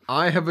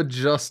 I have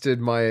adjusted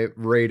my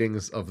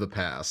ratings of the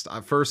past.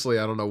 Firstly,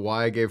 I don't know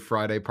why I gave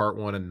Friday Part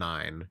 1 a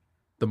 9.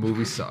 The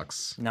movie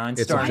sucks.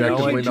 9-star It's Noah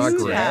objectively not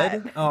great.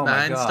 instead? Oh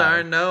my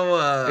 9-star god.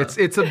 Noah.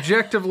 It's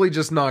objectively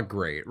just not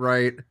great,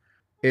 right?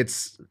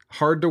 It's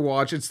hard to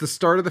watch. It's the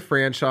start of the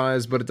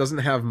franchise, but it doesn't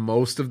have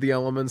most of the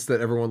elements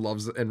that everyone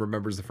loves and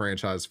remembers the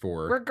franchise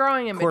for. We're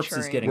growing and Corpse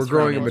maturing. is getting We're thrown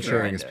growing and into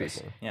maturing as windows.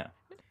 people. Yeah.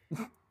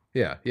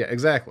 Yeah,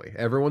 exactly.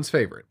 Everyone's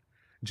favorite.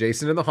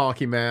 Jason in the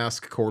hockey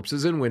mask,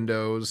 corpses in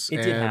windows, It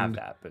and did have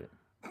that, but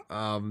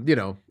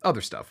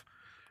other stuff.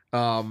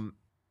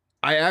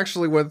 I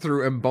actually went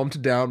through and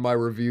bumped down my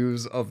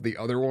reviews of the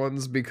other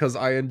ones because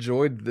I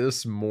enjoyed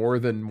this more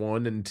than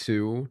 1 and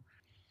 2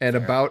 and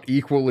Fair. about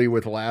equally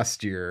with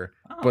last year.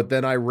 Oh. But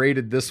then I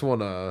rated this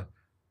one a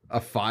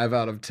 5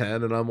 out of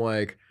 10 and I'm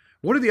like,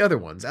 what are the other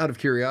ones? Out of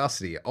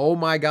curiosity. Oh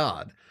my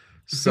god.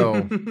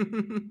 So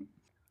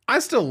I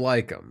still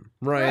like them,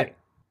 right?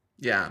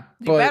 yeah.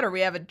 You but- better.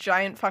 We have a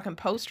giant fucking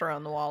poster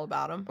on the wall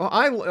about him.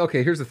 Well,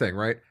 okay, here's the thing,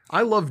 right?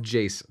 I love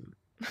Jason.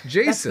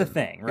 Jason That's the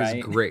thing, right?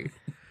 is great.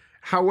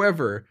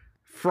 However,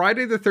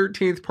 Friday the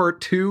 13th Part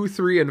 2,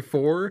 3, and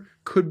 4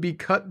 could be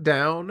cut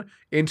down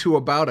into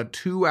about a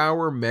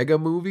 2-hour mega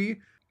movie,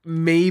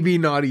 maybe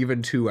not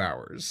even 2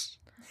 hours.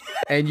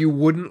 And you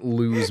wouldn't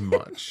lose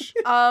much.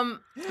 I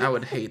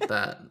would hate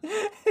that.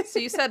 So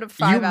you said a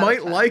 5 You out might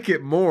of 10. like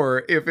it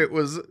more if it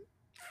was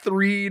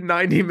 3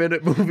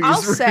 90-minute movies.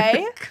 I'll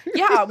say, Rick.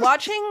 yeah,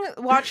 watching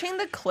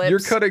the clips. You're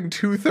cutting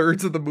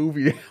 2/3 of the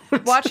movie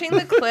out. Watching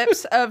the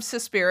clips of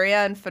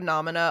Suspiria and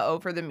Phenomena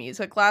over the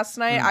music last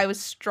night, I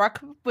was struck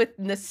with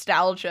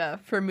nostalgia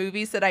for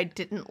movies that I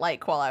didn't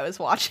like while I was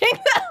watching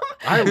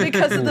them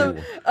because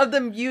of the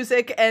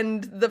music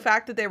and the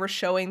fact that they were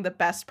showing the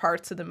best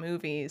parts of the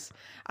movies.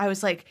 I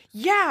was like,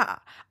 yeah,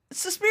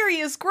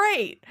 Suspiria is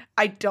great.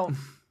 I don't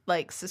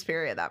like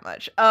Suspiria that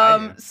much. I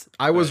do.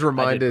 I was But I did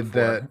reminded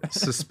before. that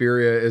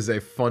Suspiria is a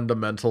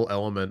fundamental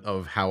element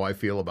of how I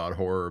feel about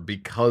horror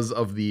because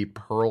of the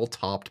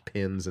pearl-topped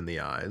pins in the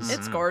eyes.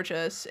 It's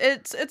gorgeous.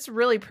 It's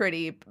really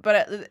pretty,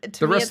 but to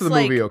The me, rest it's of the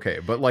like, movie, okay,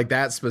 but like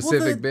that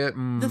specific bit.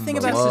 The thing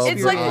the about love,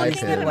 It's the like eye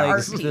looking at an pins.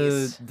 art like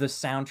piece. the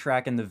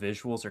soundtrack and the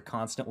visuals are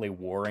constantly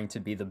warring to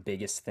be the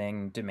biggest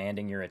thing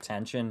demanding your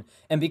attention,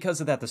 and because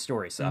of that, the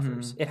story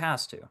suffers. It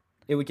has to.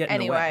 It would get in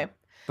the way. Anyway.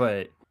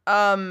 But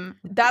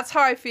that's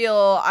how I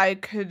feel I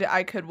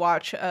could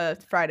watch a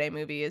Friday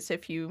movie, is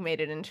if you made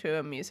it into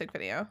a music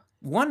video.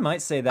 one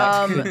might say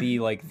that could be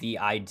like the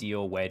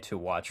ideal way to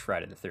watch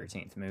Friday the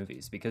 13th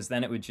movies, because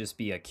then it would just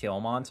be a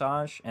kill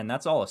montage, and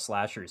that's all a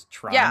slasher is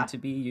trying to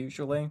be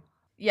usually.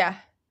 Yeah.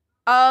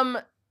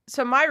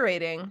 So my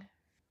rating,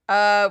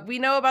 we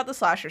know about the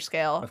slasher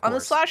scale. Of On the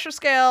course. slasher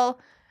scale,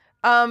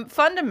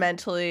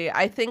 fundamentally,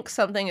 I think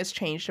something has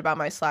changed about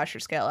my slasher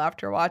scale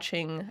after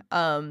watching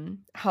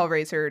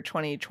Hellraiser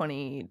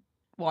 2021.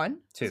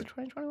 Two. Is it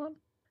 2021?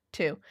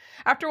 2.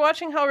 After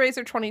watching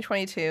Hellraiser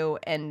 2022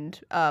 and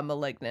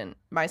Malignant,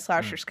 my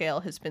slasher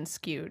scale has been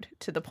skewed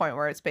to the point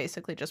where it's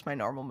basically just my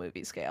normal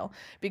movie scale,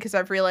 because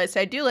I've realized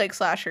I do like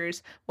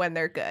slashers when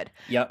they're good.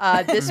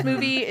 Yep. This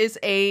movie is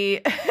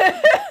a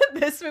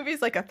this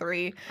movie's like a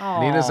 3.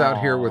 Nina's out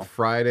here with Aw.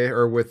 Friday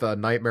or with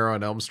Nightmare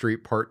on Elm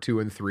Street Part 2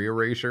 and 3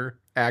 erasure,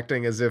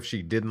 acting as if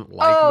she didn't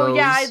like those.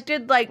 Yeah, I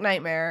did like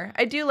Nightmare.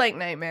 I do like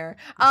Nightmare.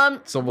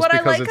 It's almost what I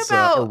because like it's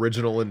about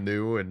original and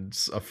new and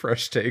a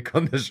fresh take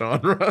on the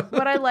genre.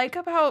 what I like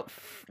about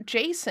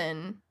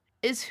Jason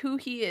is who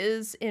he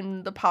is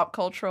in the pop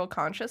cultural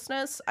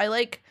consciousness. I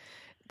like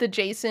the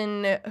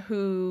Jason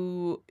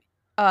who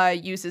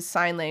uses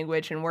sign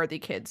language in Worthy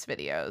Kids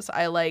videos.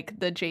 I like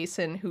the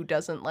Jason who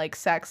doesn't like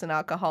sex and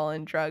alcohol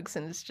and drugs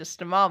and is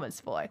just a mama's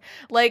boy.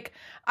 Like,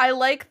 I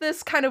like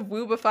this kind of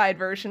woobified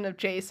version of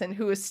Jason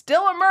who is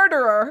still a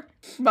murderer,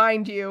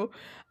 mind you,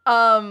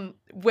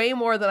 way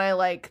more than I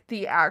like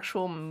the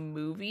actual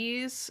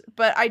movies.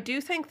 But I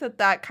do think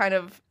that kind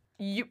of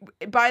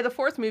by the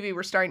 4th movie,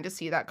 we're starting to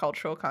see that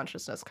cultural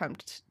consciousness come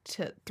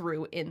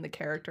through in the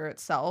character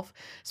itself,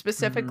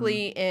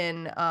 specifically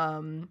in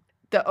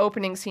the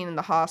opening scene in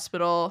the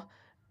hospital.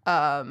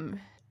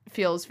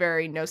 Feels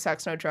very no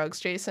sex, no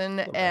drugs, Jason,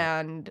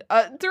 and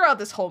throughout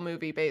this whole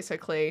movie,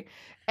 basically.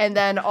 And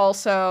then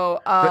also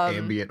The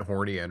ambient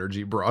horny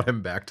energy brought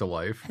him back to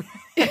life.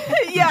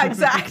 yeah,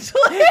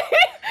 exactly.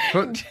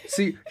 But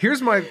see,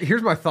 here's my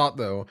thought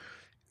though,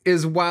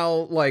 is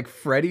while like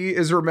Freddy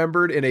is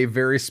remembered in a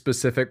very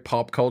specific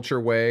pop culture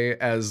way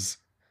as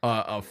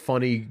a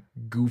funny,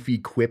 goofy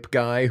quip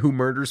guy who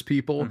murders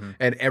people,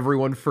 and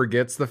everyone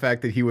forgets the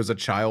fact that he was a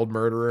child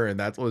murderer and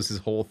that was his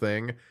whole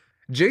thing.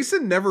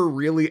 Jason never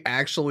really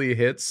actually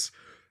hits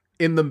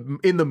in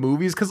the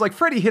movies, because like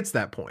Freddy hits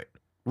that point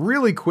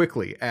really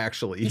quickly.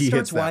 Actually, He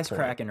hits starts that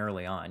point. wisecracking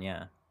early on,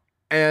 yeah.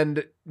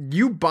 And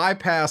you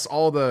bypass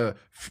all the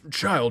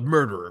child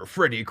murderer,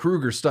 Freddy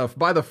Krueger stuff.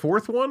 By the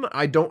 4th one,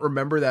 I don't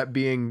remember that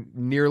being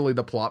nearly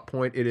the plot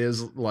point it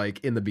is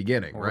like in the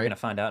beginning, We're right? gonna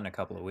find out in a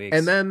couple of weeks.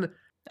 And then,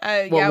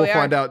 Yeah, we'll we are.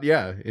 find out,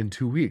 in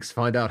 2 weeks,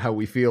 find out how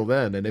we feel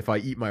then and if I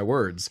eat my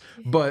words.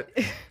 But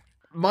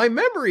my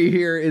memory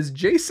here is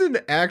Jason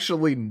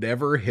actually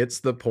never hits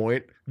the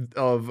point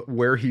of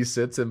where he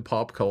sits in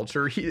pop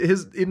culture.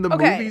 In the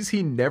Okay. movies,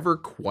 he never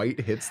quite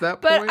hits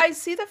that But point. I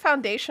see the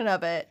foundation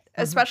of it,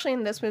 especially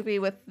in this movie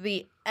with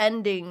the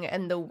ending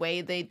and the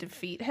way they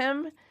defeat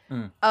him.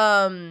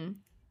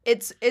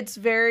 It's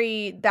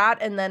very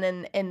that, and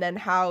then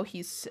how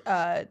he's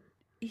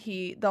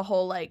the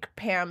whole like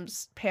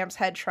Pam's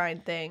head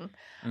shrine thing,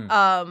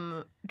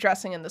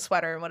 dressing in the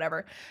sweater and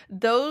whatever.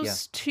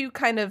 Those two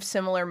kind of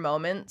similar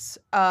moments,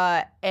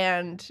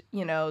 and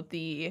you know,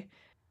 the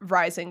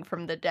rising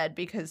from the dead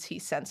because he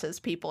senses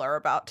people are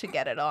about to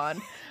get it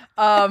on.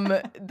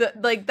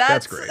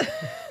 That's great.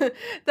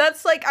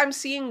 That's like, I'm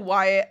seeing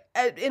why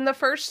in the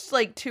first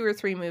like 2 or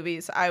 3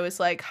 movies I was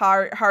like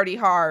hardy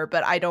har,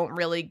 but I don't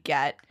really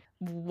get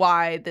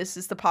why this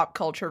is the pop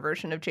culture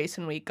version of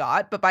Jason we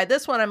got. But by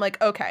this one I'm like,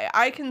 okay,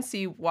 I can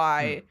see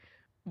why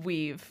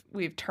we've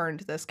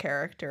turned this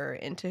character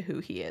into who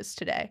he is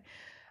today.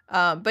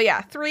 But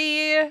yeah,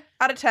 3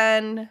 out of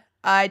 10.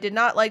 I did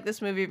not like this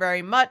movie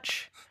very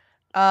much.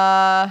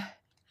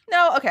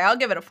 No, okay, I'll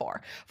give it a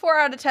 4. 4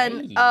 out of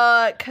 10.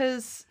 Hey.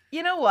 Cause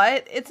you know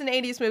what? It's an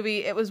 80s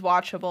movie. It was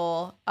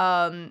watchable.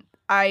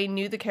 I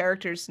knew the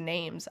characters'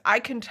 names. I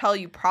can tell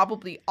you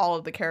probably all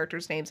of the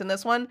characters' names in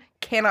this one.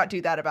 Cannot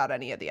do that about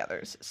any of the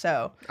others.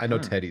 So I know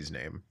Teddy's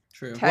name.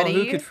 True. Ted- well, who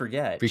Teddy, could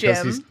forget? Because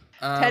Jim, he's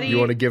Teddy, you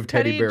wanna give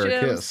Teddy Bear a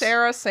Jim, kiss.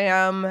 Sarah,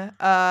 Sam,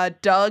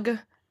 Doug,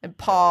 and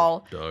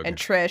Paul, Doug. and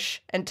Trish,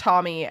 and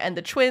Tommy, and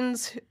the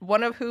twins,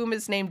 one of whom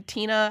is named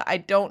Tina. I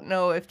don't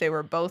know if they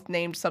were both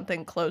named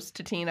something close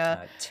to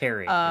Tina.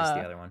 Terry is the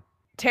other one.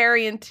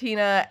 Terry and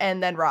Tina,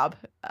 and then Rob.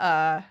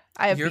 I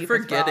have You're beef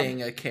with Rob.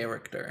 forgetting a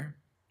character.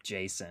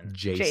 Jason.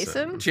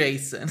 Jason?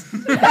 Jason.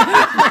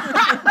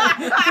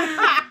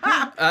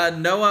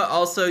 Noah,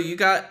 also, you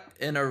got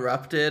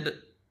interrupted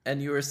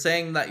and you were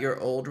saying that your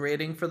old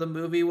rating for the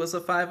movie was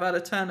a 5 out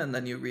of 10, and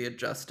then you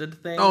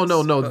readjusted things. Oh,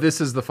 no, but- this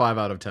is the 5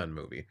 out of 10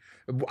 movie.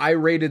 I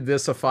rated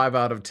this a 5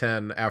 out of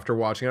 10 after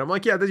watching it. I'm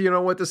like, yeah, you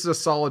know what? This is a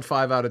solid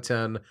 5 out of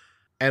 10.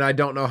 And I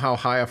don't know how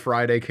high a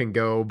Friday can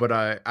go, but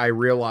I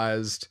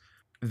realized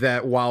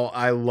that while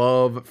I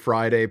love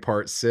Friday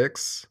Part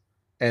 6,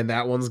 and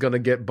that one's going to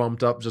get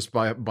bumped up just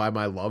by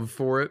my love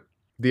for it,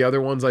 the other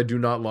ones I do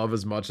not love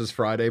as much as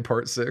Friday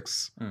Part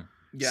 6.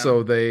 Yeah.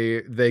 So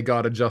they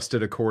got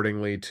adjusted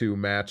accordingly to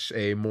match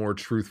a more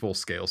truthful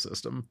scale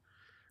system.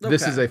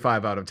 This is Okay. a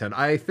 5 out of 10.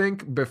 I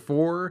think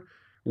before,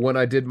 when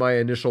I did my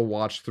initial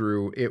watch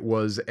through, it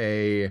was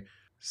a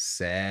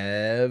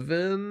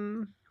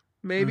 7,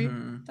 maybe.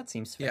 Mhm. That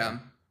seems fair. Yeah.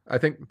 I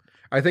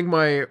think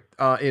my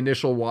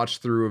initial watch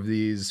through of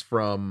these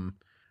from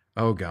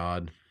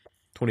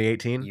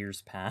 2018,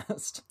 Years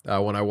past.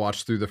 when I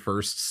watched through the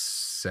first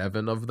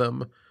 7 of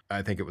them,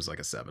 I think it was like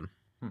a 7.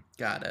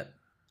 Got it.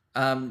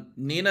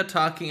 Nina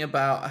talking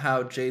about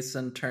how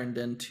Jason turned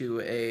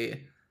into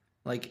a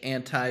like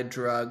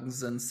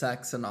anti-drugs and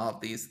sex and all of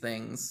these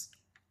things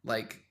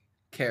like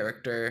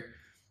character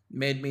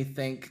made me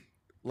think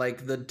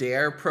like the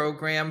Dare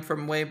program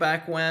from way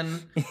back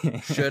when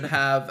should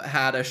have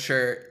had a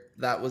shirt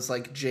that was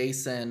like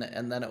Jason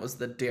and then it was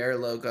the Dare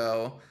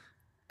logo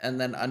and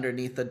then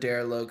underneath the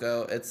Dare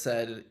logo it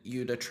said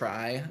you to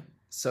try.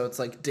 So it's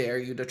like dare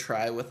you to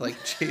try with like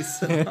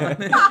Jason on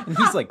it. And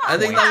he's like, I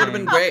think that would have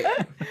been pointing.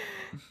 great.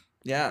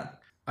 Yeah.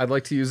 I'd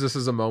like to use this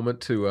as a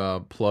moment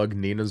to plug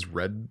Nina's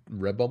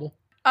Redbubble.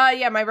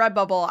 Yeah, my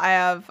Redbubble. I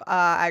have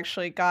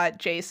actually got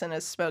Jason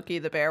as Smokey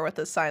the Bear with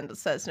a sign that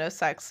says no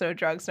sex, no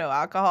drugs, no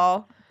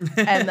alcohol.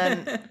 And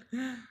then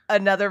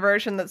another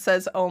version that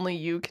says only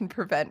you can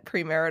prevent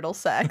premarital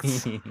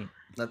sex.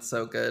 That's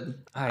so good.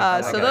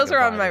 I So gotta those go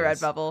are on buy my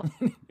those. Redbubble.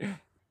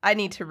 I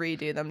need to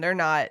redo them. They're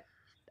not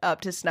up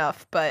to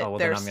snuff, but Oh, well,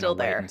 then they're I'm gonna still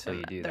wait there. until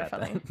you do They're that,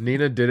 funny. then.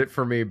 Nina did it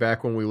for me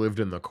back when we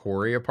lived in the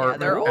Corey apartment,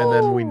 they're- and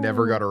then we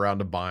never Ooh. got around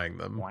to buying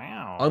them.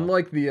 Wow.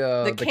 Unlike the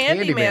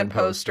Candyman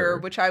poster,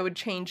 which I would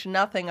change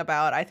nothing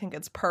about. I think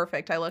it's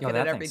perfect. I look Yo, at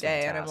that it every thing's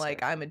day, and I'm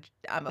like, I'm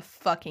a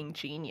fucking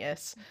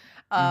genius.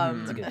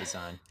 Mhm. It's a good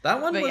design.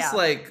 That one But was yeah.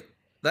 like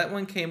that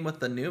one came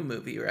with the new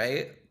movie,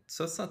 right?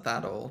 So it's not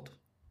that old.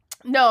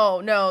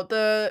 No.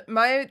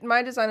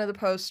 My design of the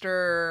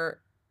poster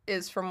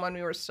is from when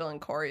we were still in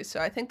Corey, so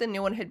I think the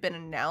new one had been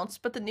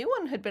announced, but the new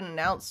one had been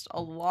announced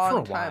a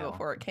long time while.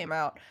 before it came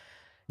out.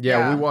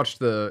 Yeah, we Yeah.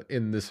 watched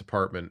in this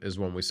apartment is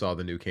when we saw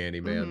the new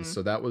Candyman. Mhm.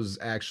 So that was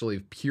actually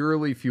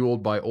purely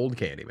fueled by old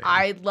Candyman.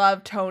 I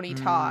love Tony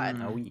Todd.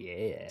 Mm. Oh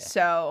yeah.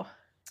 So,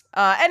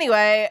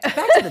 anyway, Back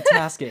to the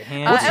task at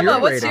hand. What's Emma, your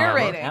what's rating, your Emma?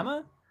 rating?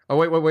 Emma?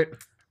 Oh wait.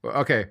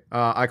 Okay,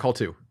 I call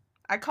 2.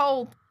 I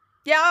call.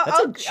 Yeah, That's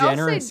I'll, a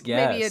generous I'll say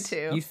guess. maybe a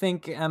 2. You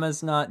think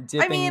Emma's not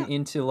dipping mean,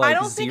 into like I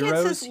don't think zeros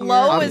it's as here?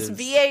 low as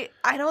Because- VA.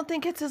 I don't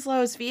think it's as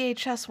low as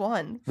VHS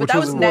 1. But Which that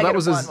was that negative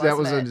was one, that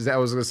was wasn't it? I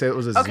was gonna say it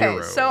was a Okay,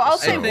 0. so I'll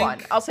say I think- 1.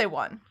 I'll say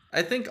 1.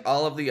 I think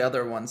all of the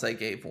other ones I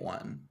gave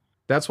 1.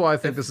 That's why I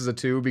think this is a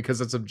 2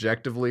 because it's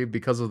objectively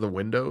because of the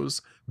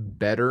windows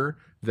better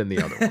than the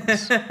other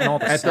ones. And all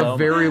the At the slow-mo.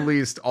 very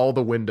least, all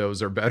the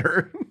windows are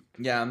better.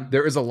 Yeah.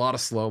 There is a lot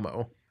of slow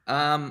mo.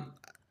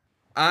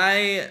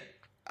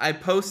 I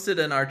posted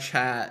in our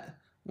chat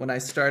when I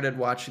started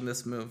watching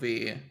this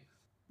movie,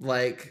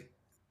 like,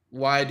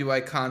 why do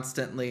I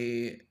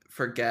constantly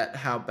forget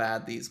how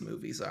bad these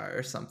movies are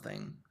or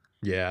something?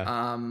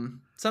 Yeah.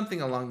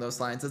 Something along those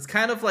lines. It's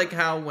kind of like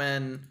how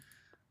when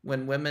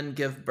women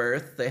give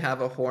birth, they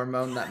have a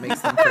hormone that makes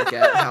them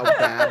forget how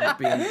bad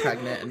being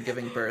pregnant and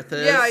giving birth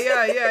is. Yeah.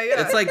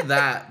 It's like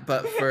that,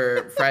 but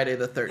for Friday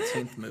the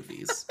 13th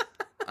movies.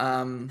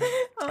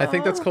 I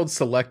think that's called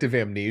selective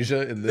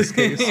amnesia in this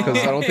case because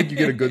I don't think you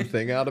get a good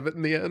thing out of it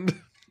in the end.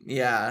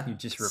 Yeah. You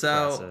just repress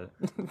So,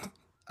 it.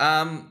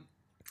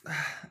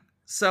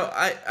 So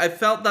I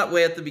felt that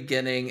way at the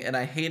beginning, and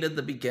I hated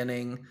the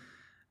beginning.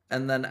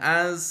 And then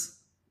as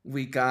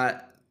we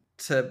got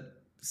to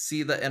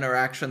see the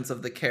interactions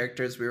of the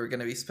characters we were going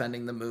to be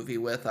spending the movie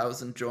with, I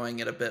was enjoying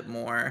it a bit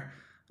more.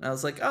 And I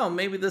was like, oh,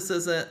 maybe this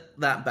isn't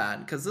that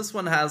bad, because this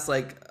one has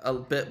like a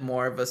bit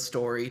more of a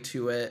story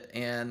to it,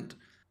 and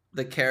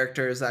the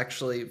characters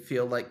actually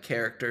feel like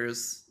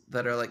characters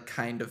that are like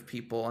kind of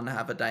people and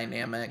have a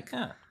dynamic.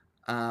 Yeah.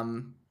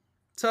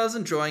 So I was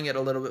enjoying it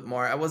a little bit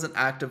more. I wasn't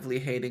actively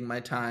hating my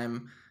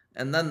time.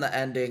 And then the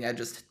ending I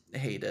just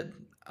hated.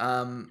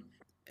 And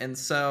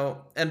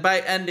by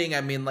ending,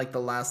 I mean like the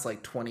last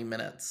like 20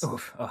 minutes.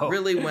 Oof. Oh.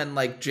 Really when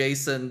like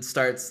Jason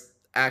starts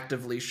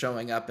actively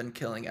showing up and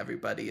killing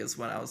everybody is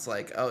when I was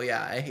like, oh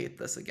yeah, I hate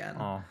this again.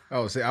 Oh.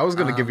 Oh, see, I was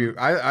going to give you.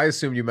 I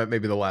assumed you meant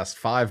maybe the last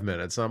 5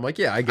 minutes. And I'm like,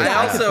 yeah, I get I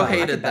that. also I could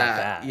hated back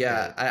that. that,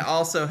 Yeah, but- I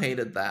also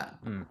hated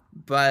that. Mm.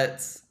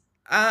 But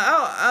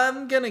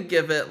I'm going to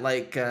give it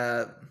like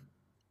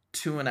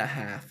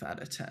 2.5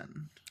 out of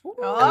 10.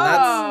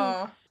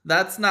 Oh.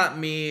 That's not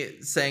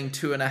me saying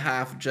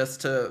 2.5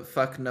 just to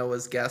fuck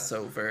Noah's guess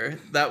over.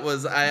 That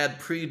was, I had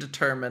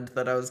predetermined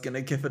that I was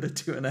gonna give it a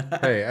 2.5.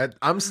 Hey,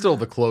 I'm still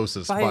the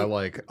closest by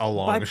like a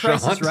long by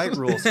shot. Price is Right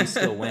rules, he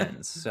still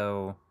wins.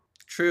 So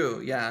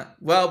True, yeah.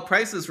 Well,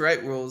 Price is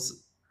Right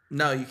rules.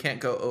 No, you can't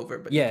go over,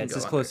 but you yeah, can it's go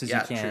as under. close as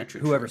Yeah, you can.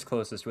 true, Whoever's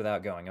closest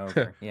without going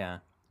over. Yeah.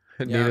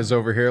 Nina's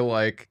over here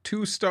like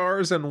 2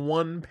 stars and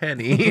 1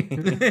 penny.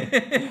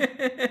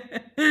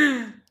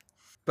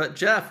 But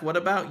Jeff, what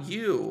about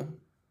you?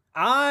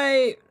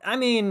 I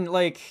mean,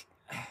 like,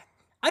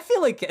 I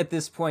feel like at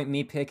this point,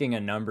 me picking a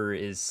number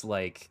is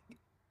like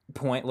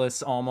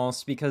pointless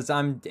almost, because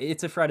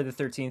it's a Friday the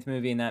 13th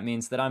movie, and that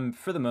means that I'm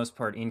for the most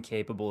part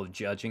incapable of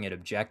judging it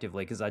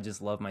objectively because I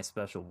just love my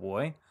special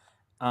boy.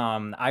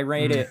 I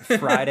rate it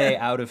Friday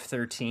out of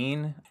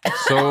 13.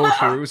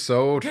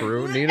 So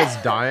true. Nina's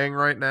dying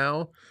right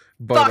now,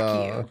 but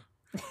Fuck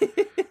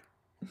you.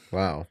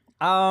 Wow.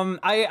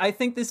 I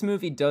think this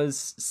movie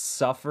does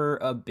suffer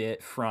a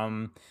bit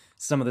from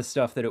some of the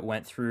stuff that it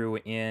went through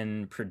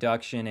in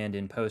production and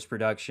in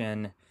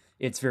post-production.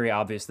 It's very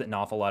obvious that an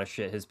awful lot of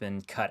shit has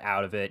been cut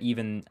out of it.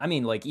 Even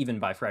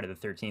by Friday the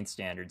 13th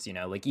standards, you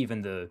know, like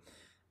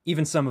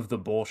even some of the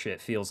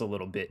bullshit feels a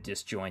little bit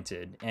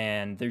disjointed,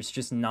 and there's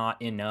just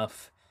not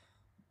enough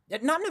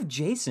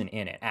Jason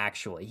in it,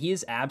 actually. He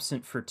is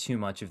absent for too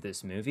much of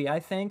this movie, I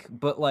think,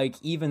 but like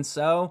even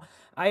so,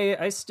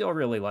 I still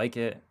really like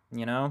it,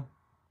 you know?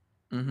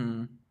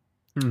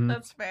 Mm-hmm.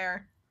 That's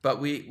fair. But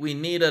we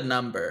need a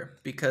number,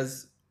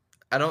 because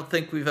I don't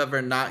think we've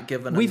ever not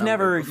given a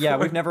number before.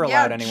 We've never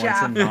allowed anyone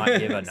Jack. to not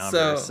give a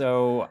number.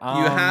 So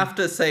you have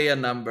to say a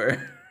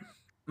number.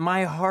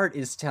 My heart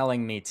is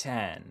telling me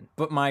 10,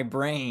 but my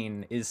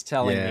brain is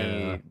telling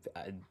me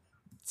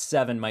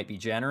 7 might be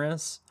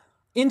generous.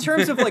 In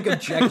terms of like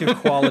objective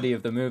quality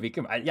of the movie,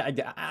 come on,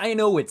 I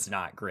know it's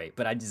not great,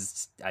 but I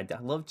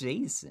love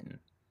Jason.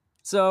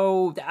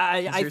 So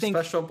I think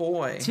special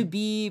boy. To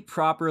be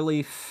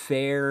properly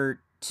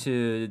fair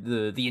to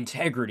the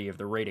integrity of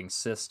the rating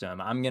system,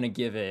 I'm gonna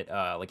give it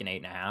like an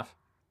 8.5.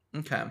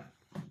 Okay.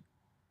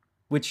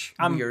 Which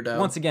I'm Weirdo.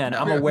 once again, No.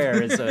 I'm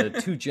aware is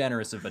too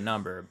generous of a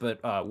number,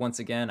 but once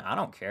again, I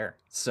don't care.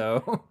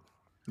 So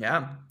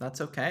Yeah,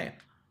 that's okay.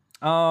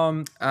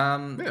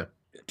 Yeah.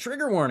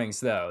 Trigger warnings,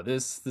 though.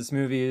 This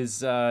movie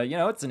is,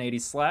 it's an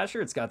 80s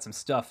slasher. It's got some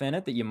stuff in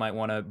it that you might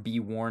want to be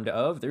warned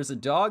of. There's a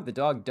dog. The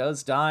dog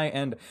does die.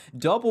 And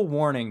double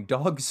warning,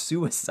 dog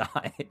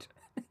suicide.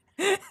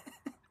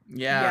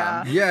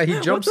 Yeah. Yeah, he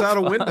jumps out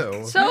a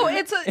window. So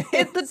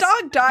the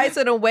dog dies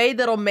in a way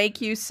that'll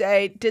make you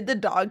say, "Did the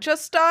dog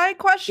just die?"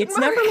 It's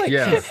never like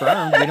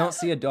confirmed. We don't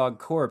see a dog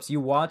corpse. You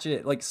watch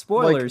it like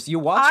spoilers. You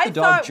watch the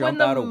dog jump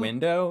out a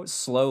window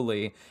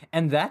slowly,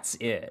 and that's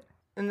it.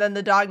 And then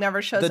the dog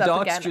never shows The up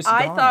dog's again. just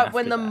I gone thought after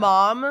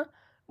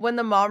when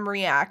the mom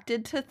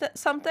reacted to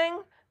something,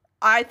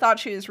 I thought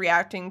she was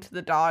reacting to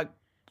the dog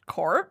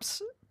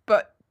corpse,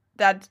 but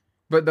that.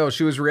 But no,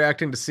 she was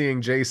reacting to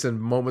seeing Jason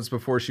moments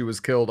before she was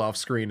killed off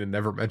screen and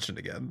never mentioned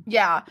again.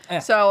 Yeah.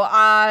 So,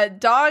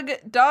 dog.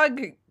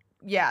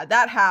 Yeah,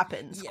 that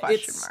happens.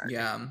 Question mark.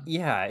 Yeah.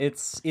 Yeah,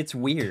 it's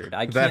weird.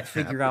 I can't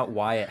figure out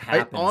why it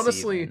happens.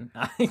 Honestly,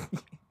 even.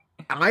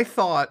 I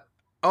thought,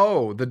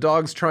 oh, the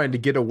dog's trying to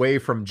get away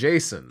from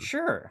Jason.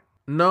 Sure.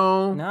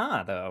 No.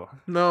 Nah, though.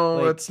 No,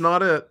 Like- that's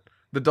not it.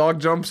 The dog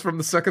jumps from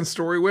the second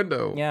story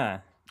window.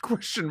 Yeah.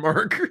 Question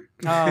mark.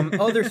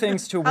 Other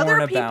things to warn Other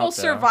about. people though.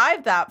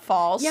 survived that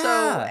fall. So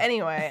Yeah.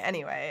 anyway.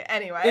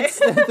 It's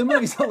the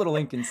movie's a little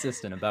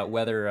inconsistent about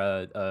whether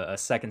a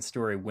second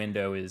story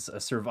window is a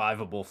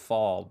survivable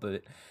fall,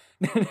 but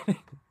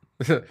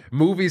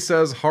Movie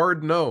says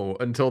hard no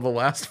until the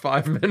last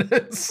 5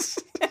 minutes.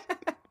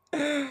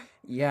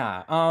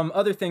 yeah.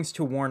 Other things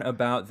to warn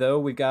about, though,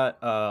 we've got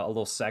a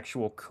little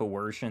sexual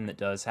coercion that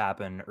does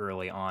happen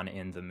early on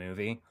in the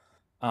movie,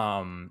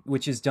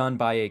 which is done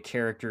by a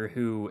character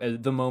who,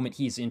 the moment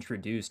he's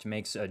introduced,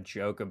 makes a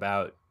joke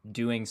about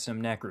doing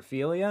some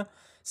necrophilia.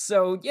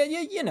 So, yeah,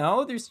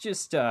 there's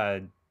just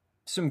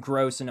some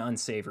gross and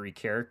unsavory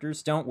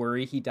characters. Don't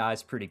worry, he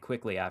dies pretty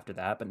quickly after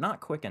that, but not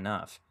quick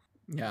enough.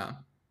 Yeah.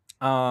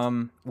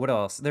 What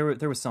else? There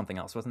was something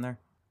else, wasn't there?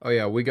 Oh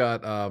yeah, we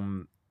got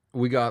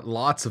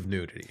lots of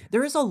nudity.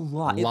 There is a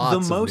lot. Lots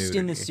of the most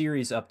in the nudity.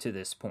 series up to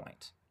this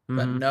point.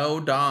 But Mhm. no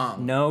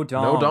dong. No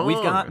dong. No dong.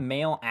 We've got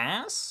male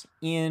ass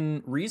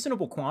in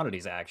reasonable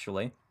quantities,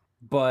 actually,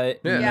 but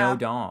Yeah. Yeah. no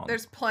dong.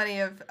 There's plenty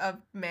of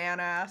man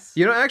ass.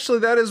 You know, actually,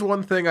 that is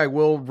one thing I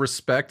will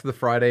respect the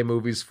Friday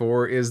movies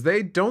for, is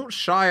they don't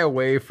shy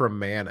away from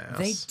man ass.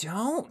 They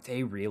don't.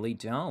 They really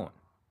don't.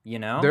 You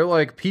know? They're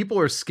like, people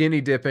are skinny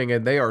dipping,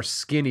 and they are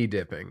skinny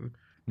dipping.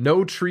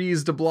 No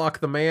trees to block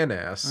the man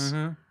ass.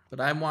 Mhm.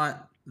 But I want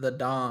the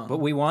dong. But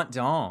we want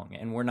dong,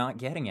 and we're not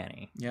getting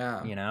any.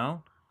 Yeah. You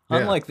know? Yeah.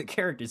 Unlike the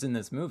characters in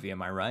this movie,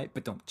 am I right?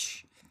 But don't.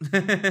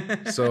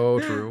 So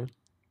true.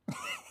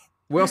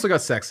 We also got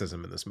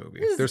sexism in this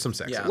movie. There's some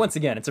sexism. Yeah. Once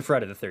again, it's a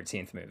Friday the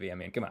 13th movie. I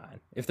mean, come on.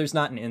 If there's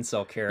not an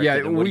incel character, Yeah,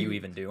 then what are we- you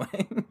even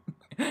doing?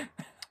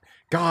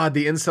 God,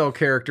 the incel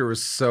character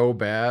was so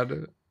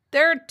bad.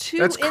 There are two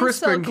That's incel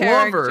Crispin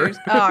Glover. characters.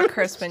 Oh,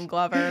 Crispin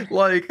Glover.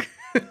 Like,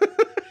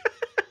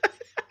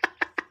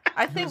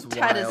 I It think was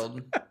Ted is.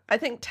 wild. I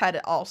think Ted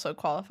also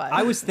qualifies.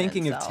 I was as an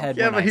thinking of incel. Ted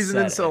yeah, when but I he's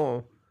an said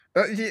it.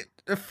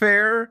 incel.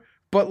 Fair,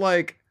 but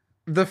like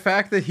the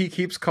fact that he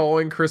keeps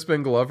calling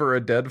Crispin Glover a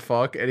dead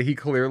fuck, and he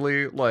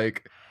clearly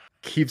like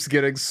keeps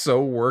getting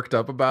so worked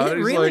up about It it.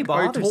 He's really like,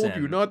 I bothers told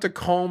you him. not to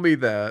call me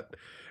that.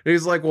 And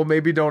he's like, well,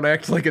 maybe don't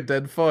act like a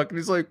dead fuck. And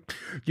he's like,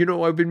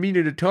 I've been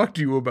meaning to talk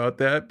to you about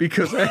that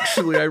because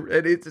actually,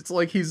 and it's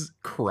like he's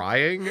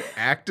crying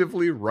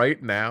actively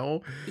right now.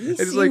 He And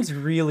he's seems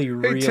like, really, hey,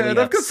 really Ted, I've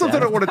got upset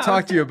something I want to about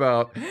talk to you it.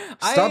 about.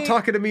 Stop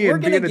talking to me We're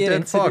and gonna being a get dead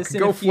into fuck. this in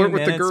Go a few flirt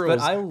with the minutes, girls. But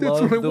I That's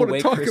love what I the want way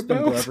to talk Crispin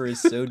about. Glover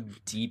is so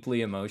deeply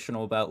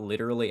emotional about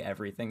literally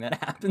everything that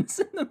happens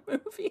in the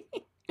movie.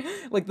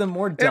 Like the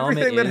more dumb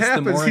Everything it that is,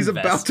 happens, the more he's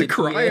about to invested he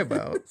cry is.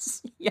 about.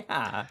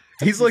 Yeah,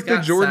 He's like the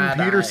got Jordan sad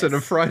Peterson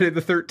of eyes. Friday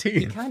the he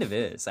 13th. kind of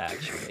is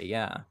actually.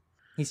 Yeah,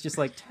 he's just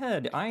like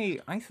Ted. I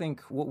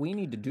think what we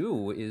need to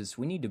do is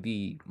we need to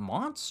be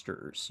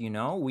monsters.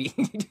 We.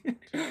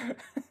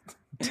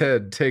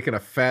 Ted taking a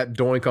fat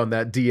doink on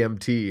that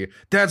DMT.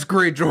 That's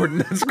great, Jordan.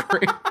 That's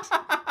great.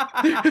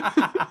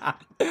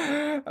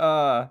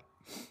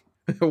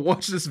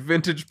 Watch this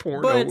vintage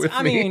porno But with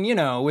I me.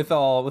 mean, with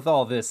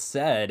all this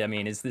said, I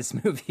mean, is this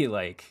movie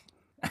like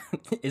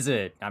is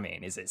it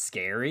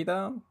scary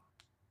though?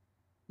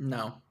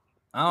 No,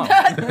 Oh,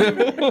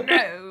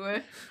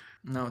 No.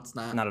 no, it's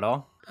not. not at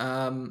all.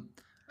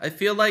 I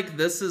feel like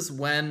this is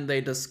when they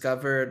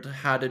discovered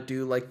how to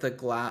do like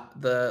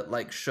the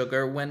like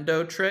sugar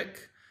window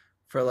trick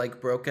for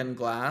like broken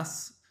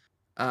glass.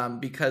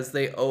 Because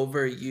they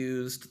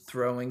overused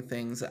throwing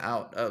things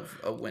out of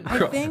a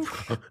window. I think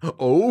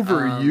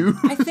Overused.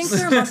 I think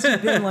there must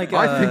have been like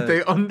I think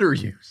they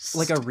underused.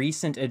 like a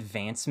recent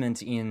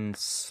advancement in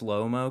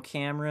slow-mo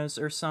cameras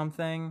or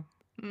something.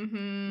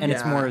 Mm-hmm. And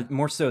it's Yeah.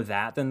 more so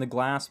that than the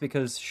glass,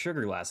 because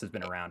sugar glass has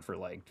been around for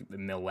like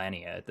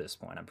millennia at this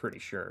point, I'm pretty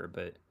sure.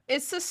 But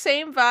It's the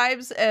same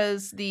vibes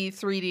as the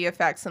 3D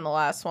effects in the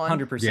last one.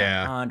 100%,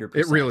 Yeah, 100%.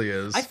 it really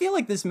is. I feel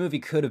like this movie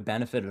could have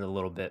benefited a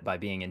little bit by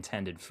being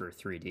intended for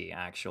 3D,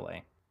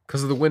 actually,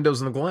 Because of the windows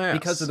and the glass.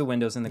 because of the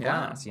windows in the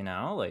Yeah. glass.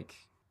 Like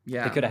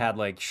Yeah. they could have had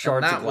like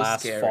shards that of was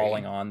glass scary.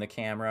 falling on the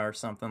camera or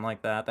something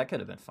like that. That could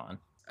have been fun.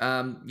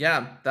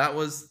 Yeah, that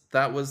was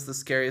the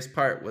scariest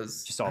part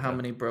was Just all how the-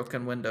 many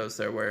broken windows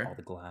there All were.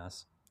 the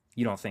glass.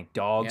 You don't think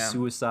dog Yeah.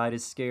 suicide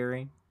is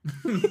scary?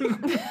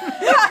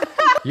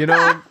 You know,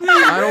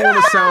 I don't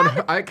want to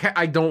sound.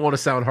 I don't want to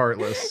sound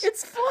heartless.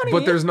 It's funny,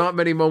 But there's not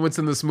many moments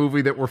in this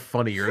movie that were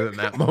funnier than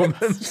that moment.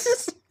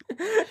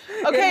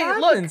 Okay, it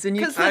look, happens, and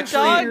you 'cause can't the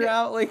dog- figure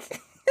out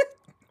like.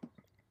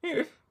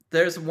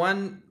 There's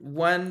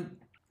one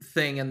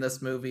thing in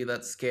this movie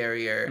that's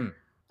scarier,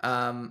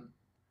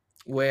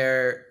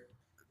 where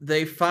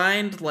they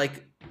find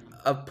like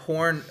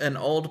an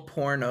old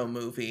porno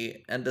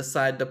movie and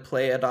decide to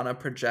play it on a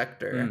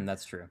projector,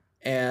 That's true.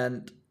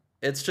 and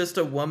it's just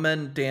a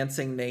woman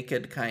dancing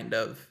naked, kind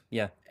of.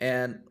 Yeah.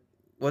 And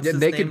what's Yeah,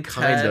 his naked name?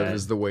 kind Ted? of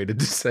is the way to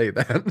say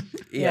that.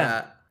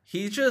 Yeah.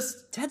 He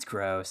just Ted's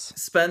gross.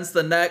 spends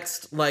the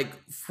next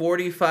like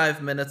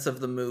 45 minutes of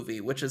the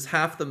movie, which is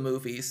half the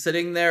movie,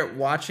 sitting there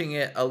watching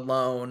it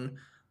alone,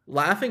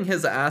 laughing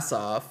his ass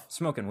off.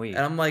 Smoking weed.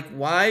 And I'm like,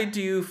 why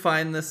do you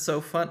find this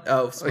so fun?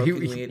 Oh, smoking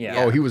weed. yeah.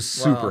 Yeah. Oh, he was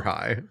super Well,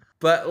 high.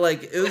 But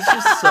like, it was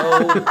just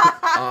so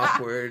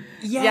awkward.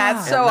 Yeah,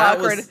 it's so And that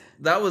awkward.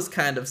 that was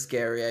kind of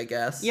scary, I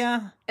guess.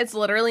 Yeah, It's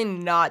literally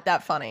not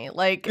that funny.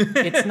 Like,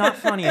 it's not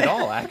funny at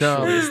all. Actually,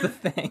 No. is the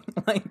thing.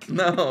 Like,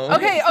 No.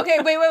 okay,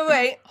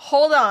 wait.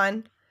 Hold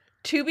on.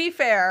 To be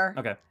fair,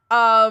 okay.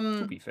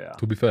 To be fair,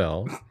 To be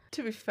fair.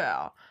 to be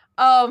fair,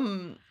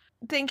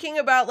 thinking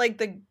about like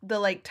the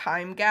like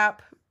time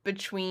gap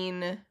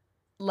between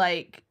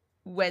like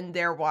when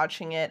they're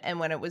watching it and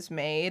when it was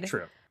made.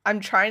 true. I'm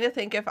trying to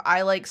think if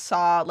I like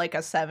saw like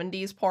a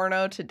 70s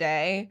porno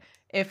today,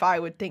 if I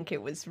would think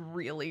it was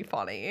really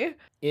funny.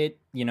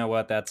 You know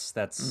what? That's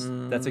a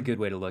Mm. good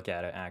way to look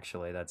at it.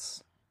 Actually,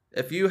 that's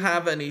If you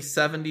have any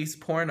 70s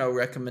porno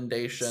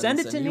recommendations Send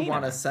it to and you Nina.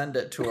 want to send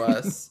it to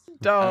us,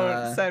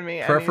 Don't send me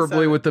any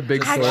Preferably with the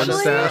big Just porn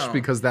Actually- stash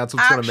because that's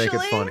what's going to make it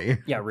Actually- funny.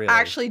 yeah, really.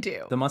 Actually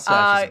do. The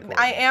mustache is important.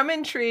 I am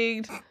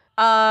intrigued.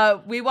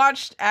 We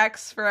watched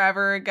X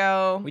forever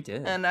ago. We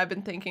did. And I've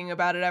been thinking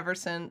about it ever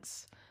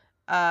since.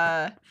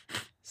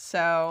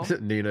 So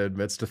Nina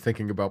admits to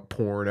thinking about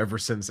porn ever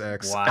since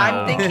X. Wow.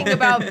 I'm thinking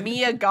about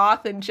Mia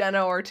Goth and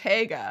Jenna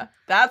Ortega.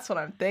 That's what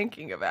I'm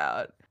thinking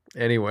about.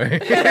 Anyway,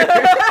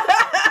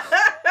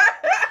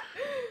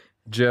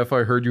 Jeff,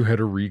 I heard you had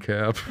a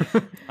recap.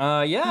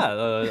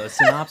 A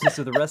synopsis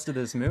of the rest of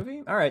this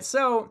movie. All right,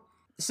 so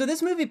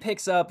this movie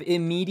picks up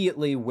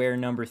immediately where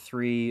number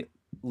 3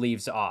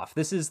 leaves off.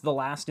 This is the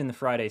last in the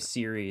Friday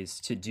series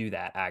to do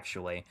that,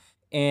 actually.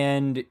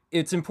 And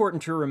it's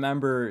important to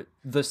remember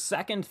the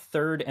second,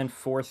 third, and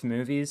fourth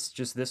movies,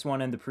 just this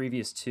one and the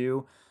previous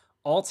 2,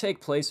 all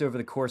take place over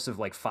the course of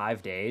like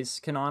 5 days,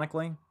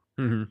 canonically.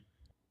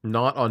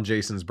 Not on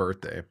Jason's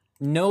birthday.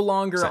 No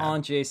longer Sad.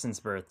 on Jason's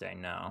birthday,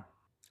 no.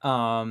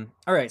 All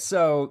right,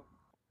 so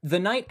the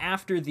night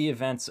after the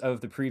events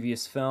of the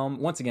previous film,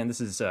 once again,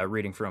 this is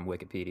reading from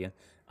Wikipedia.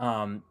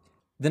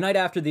 The night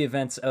after the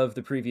events of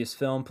the previous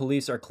film,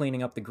 police are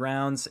cleaning up the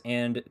grounds,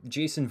 and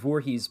Jason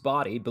Voorhees'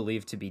 body,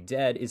 believed to be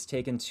dead, is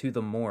taken to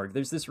the morgue.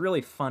 There's this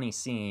really funny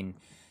scene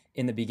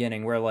in the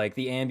beginning where, like,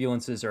 the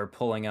ambulances are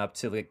pulling up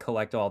to, like,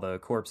 collect all the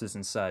corpses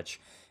and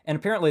such. And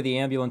apparently the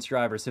ambulance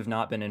drivers have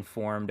not been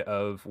informed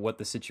of what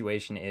the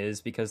situation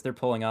is because they're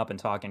pulling up and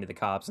talking to the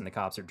cops, and the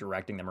cops are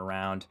directing them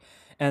around.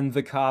 And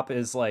the cop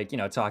is, like, you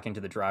know, talking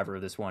to the driver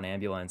of this one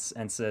ambulance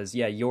and says,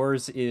 yeah,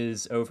 yours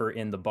is over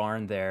in the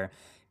barn there.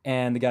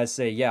 And the guys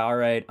say, yeah, all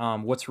right,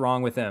 what's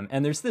wrong with him?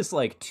 And there's this,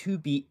 like,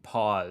 2-beat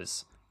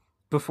pause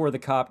before the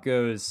cop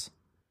goes,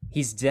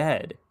 he's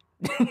dead.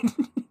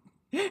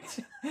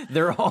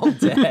 They're all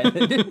dead.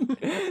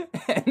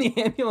 And the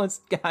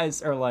ambulance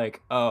guys are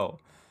like, oh,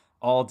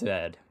 all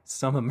dead.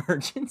 Some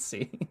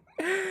emergency.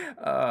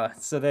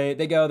 So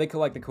they go, they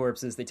collect the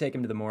corpses, they take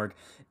him to the morgue.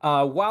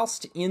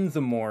 Whilst in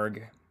the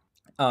morgue,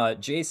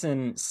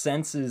 Jason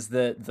senses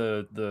that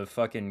the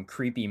fucking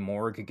creepy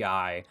morgue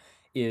guy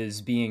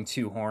is being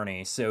too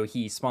horny, so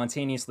he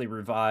spontaneously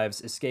revives,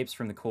 escapes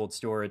from the cold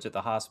storage at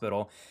the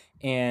hospital,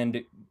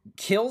 and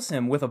kills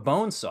him with a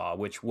bone saw,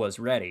 which was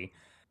ready.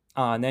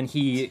 And then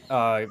he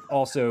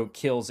also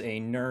kills a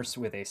nurse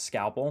with a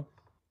scalpel.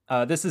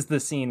 This is the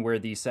scene where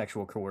the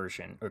sexual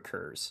coercion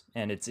occurs,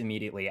 and it's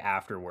immediately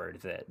afterward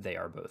that they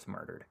are both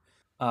murdered.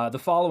 The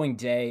following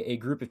day, a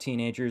group of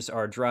teenagers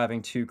are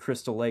driving to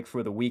Crystal Lake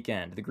for the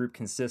weekend. The group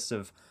consists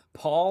of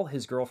Paul,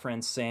 his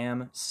girlfriend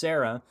Sam,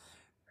 Sarah,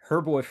 her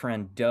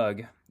boyfriend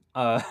Doug,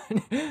 a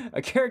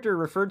character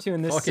referred to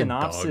in this Fucking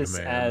synopsis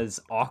Doug, man.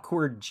 as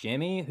Awkward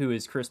Jimmy, who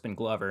is Crispin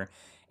Glover,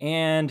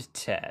 and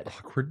Ted.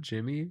 Awkward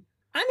Jimmy?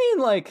 I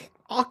mean, like,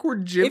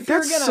 Awkward Jimmy? If you're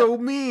That's gonna- so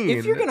mean.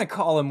 if you're gonna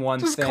call him one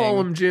Just thing, call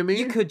him Jimmy.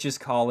 you could just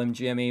call him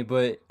Jimmy,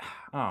 but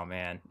oh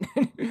man.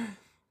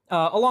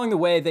 Along the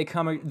way,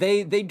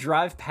 they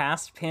drive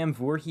past Pam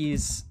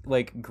Voorhees'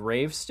 like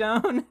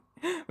gravestone,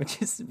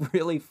 which is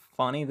really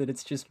funny that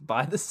it's just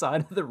by the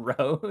side of the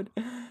road.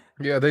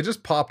 Yeah, they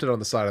just popped it on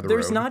the side of the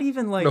There's road. not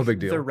even like No big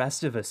deal. the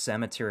rest of a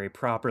cemetery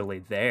properly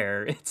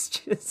there. It's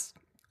just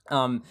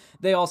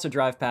they also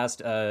drive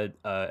past a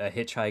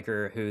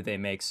hitchhiker who they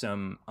make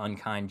some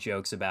unkind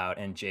jokes about,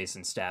 and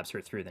Jason stabs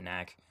her through the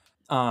neck.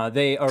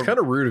 They are It's kind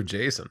of rude of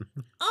Jason.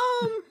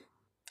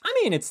 I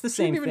mean, it's the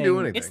same even thing. do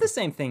anything. It's the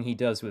same thing he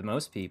does with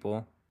most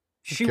people.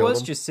 She kill was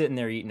them. just sitting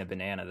there eating a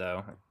banana,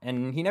 though,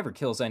 and he never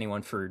kills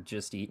anyone for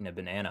just eating a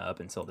banana up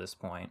until this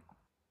point.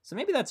 So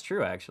maybe that's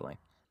true, actually.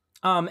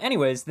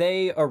 Anyways,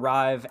 they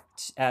arrive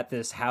at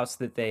this house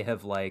that they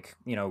have, like,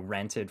 you know,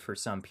 rented for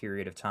some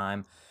period of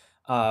time,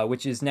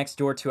 which is next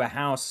door to a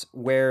house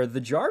where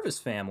the Jarvis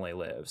family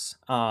lives.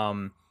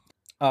 What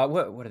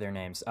are their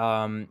names?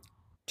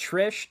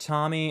 Trish,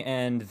 Tommy,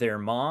 and their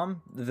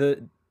mom.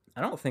 I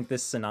don't think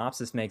this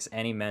synopsis makes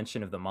any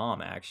mention of the mom,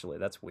 actually.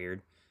 That's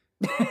weird.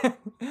 They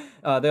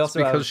also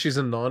Because have, she's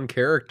a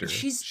non-character.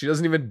 She's- She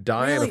doesn't even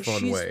die in a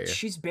fun she's, way.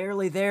 She's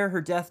barely there. Her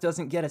death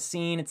doesn't get a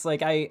scene. It's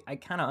like, I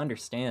kind of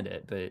understand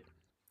it, but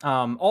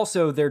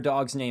also their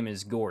dog's name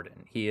is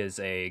Gordon. He is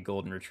a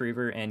golden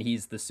retriever, and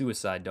he's the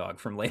suicide dog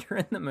from later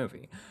in the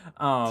movie.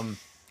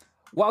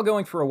 While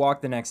going for a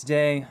walk the next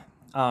day,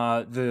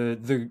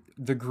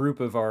 the group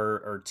of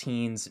our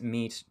teens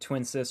meet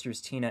twin sisters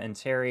Tina and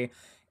Terry,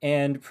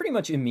 and pretty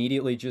much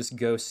immediately just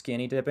go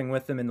skinny dipping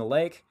with them in the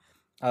lake.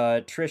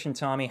 Trish and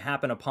Tommy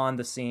happen upon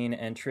the scene,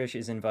 and Trish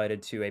is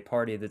invited to a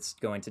party that's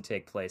going to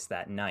take place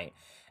that night.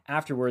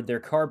 Afterward,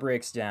 their car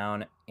breaks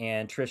down,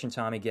 and Trish and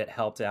Tommy get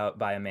helped out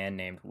by a man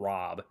named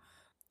Rob,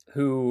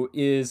 who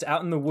is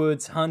out in the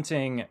woods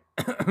hunting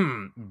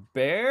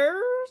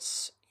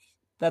bears?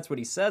 That's what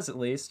he says, at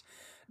least.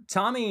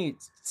 Tommy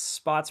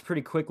spots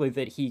pretty quickly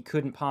that he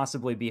couldn't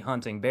possibly be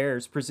hunting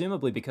bears,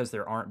 presumably because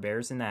there aren't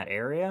bears in that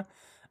area.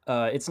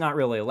 It's not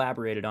really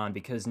elaborated on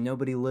because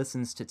nobody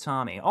listens to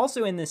Tommy.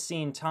 Also in this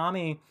scene,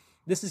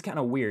 this is kind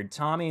of weird.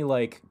 Tommy,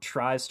 like,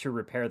 tries to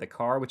repair the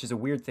car, which is a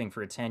weird thing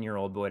for a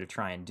 10-year-old boy to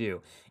try and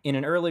do. In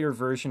an earlier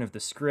version of the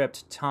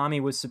script,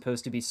 Tommy was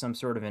supposed to be some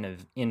sort of an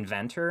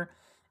inventor,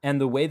 and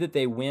the way that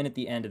they win at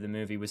the end of the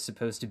movie was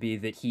supposed to be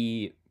that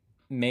he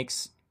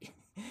was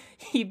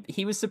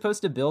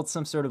supposed to build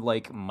some sort of,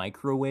 like,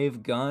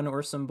 microwave gun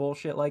or some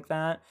bullshit like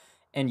that,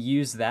 and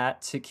use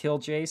that to kill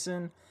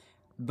Jason.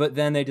 But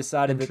then they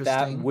decided that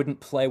Interesting. wouldn't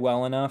play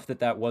well enough,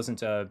 that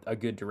wasn't a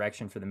good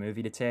direction for the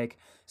movie to take.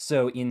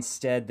 So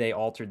instead, they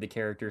altered the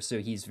character so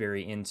he's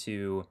very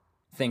into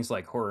things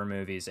like horror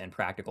movies and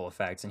practical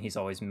effects, and he's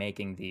always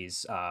making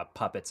these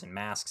puppets and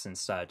masks and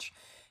such.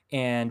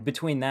 And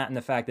between that and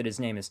the fact that his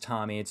name is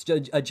Tommy, it's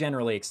a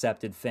generally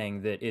accepted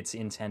thing that it's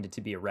intended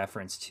to be a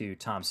reference to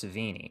Tom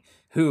Savini,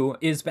 who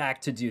is back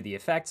to do the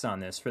effects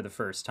on this for the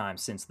first time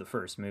since the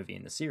first movie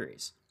in the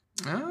series.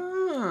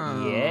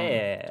 Oh.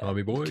 Yeah.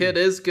 Tommy boy. Kid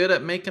is good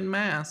at making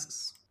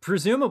masks.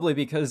 Presumably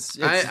because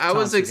it's I Tom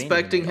was Savini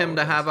expecting made him all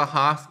to of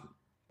have those.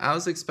 I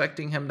was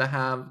expecting him to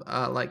have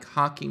like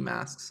hockey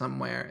mask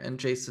somewhere and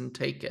Jason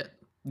take it.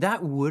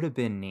 That would have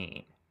been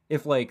neat.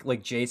 If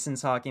like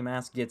Jason's hockey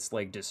mask gets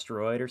like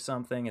destroyed or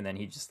something, and then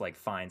he just like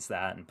finds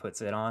that and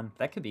puts it on.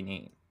 That could be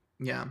neat.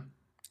 Yeah.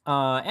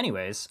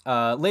 Anyways,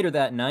 later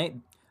that night,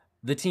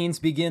 the teens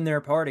begin their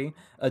party.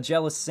 A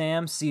jealous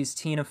Sam sees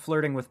Tina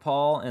flirting with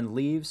Paul and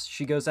leaves.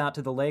 She goes out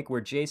to the lake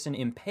where Jason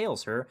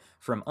impales her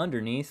from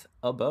underneath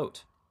a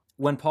boat.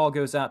 When Paul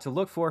goes out to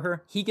look for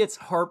her, he gets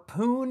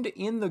harpooned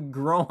in the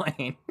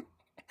groin.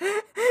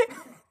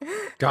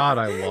 God,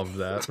 I love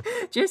that.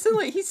 Jason,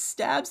 like, he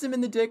stabs him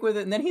in the dick with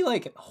it, and then he,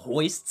 like,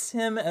 hoists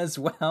him as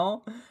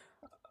well.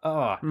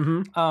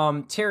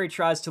 Terry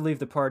tries to leave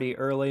the party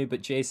early,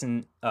 but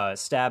Jason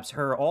stabs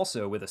her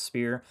also with a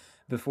spear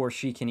before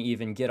she can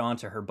even get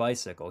onto her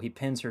bicycle. He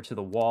pins her to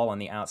the wall on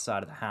the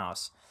outside of the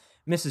house.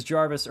 Mrs.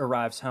 Jarvis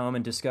arrives home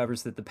and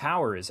discovers that the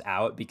power is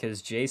out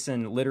because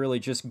Jason literally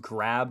just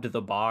grabbed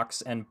the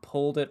box and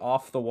pulled it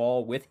off the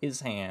wall with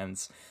his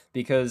hands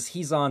because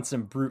he's on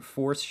some brute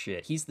force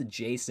shit. He's the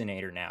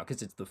Jasonator now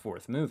because it's the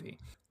fourth movie.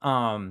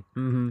 While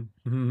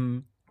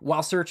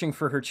searching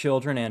for her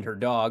children and her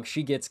dog,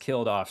 she gets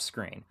killed off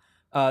screen.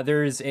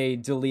 There is a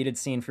deleted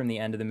scene from the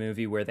end of the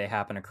movie where they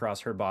happen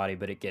across her body,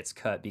 but it gets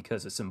cut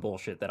because of some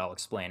bullshit that I'll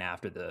explain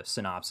after the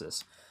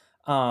synopsis.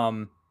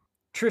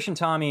 Trish and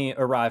Tommy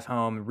arrive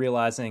home,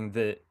 realizing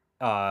that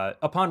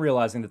upon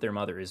realizing that their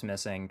mother is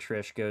missing,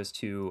 Trish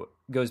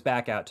goes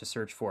back out to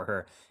search for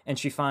her, and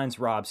she finds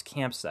Rob's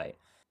campsite.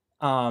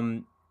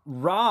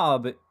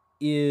 Rob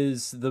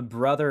is the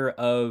brother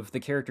of the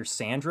character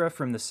Sandra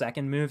from the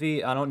second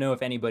movie. I don't know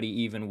if anybody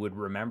even would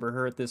remember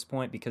her at this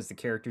point because the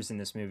characters in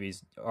these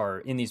movies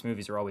are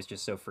always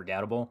just so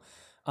forgettable.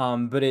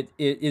 But it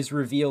is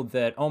revealed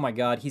that, oh my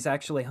God, he's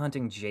actually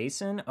hunting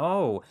Jason.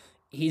 Oh,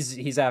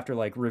 he's after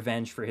like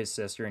revenge for his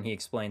sister, and he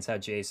explains how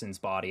Jason's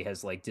body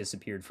has like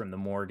disappeared from the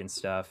morgue and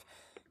stuff,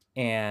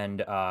 and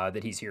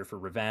that he's here for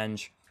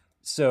revenge.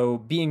 So,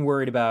 being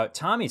worried about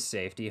Tommy's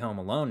safety home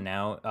alone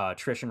now,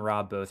 Trish and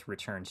Rob both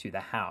return to the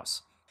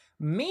house.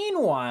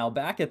 Meanwhile,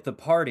 back at the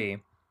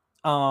party,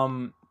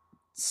 some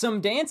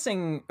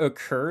dancing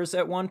occurs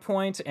at one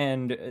point,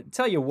 and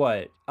tell you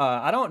what,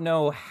 I don't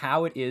know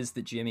how it is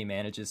that Jimmy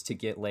manages to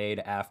get laid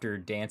after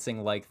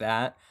dancing like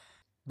that,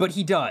 but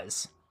he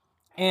does.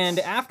 And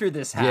after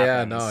this happens...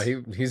 Yeah, no,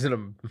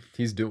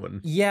 he's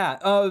doing. Yeah,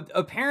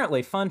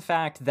 apparently, fun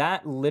fact,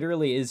 that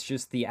literally is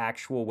just the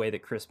actual way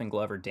that Crispin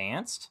Glover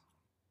danced.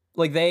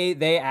 Like,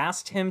 they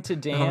asked him to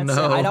dance.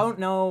 Oh,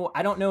 no.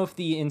 I don't know if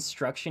the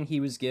instruction he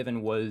was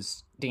given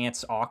was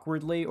dance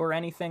awkwardly or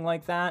anything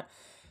like that,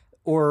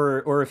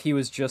 or if he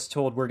was just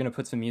told, we're gonna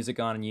put some music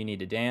on and you need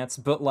to dance.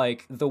 But,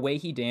 like, the way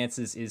he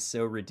dances is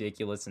so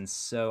ridiculous and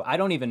so... I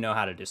don't even know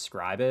how to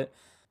describe it.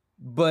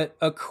 But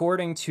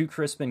according to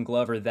Crispin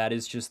Glover, that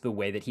is just the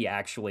way that he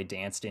actually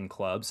danced in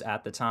clubs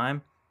at the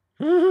time.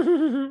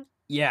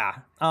 Yeah.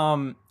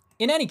 In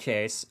any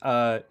case,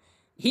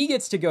 he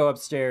gets to go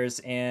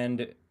upstairs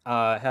and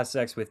has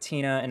sex with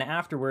Tina, and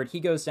afterward he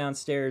goes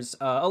downstairs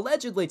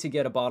allegedly to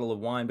get a bottle of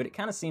wine, but it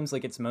kind of seems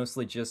like it's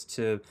mostly just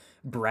to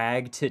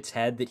brag to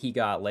Ted that he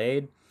got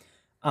laid.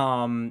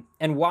 And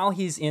while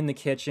he's in the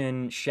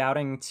kitchen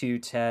shouting to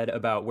Ted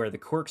about where the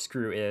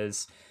corkscrew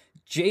is,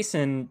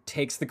 Jason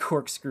takes the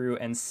corkscrew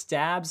and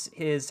stabs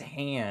his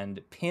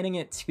hand, pinning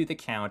it to the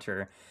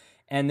counter,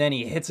 and then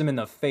he hits him in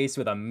the face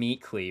with a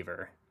meat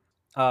cleaver.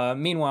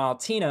 Meanwhile,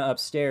 Tina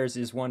upstairs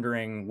is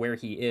wondering where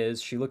he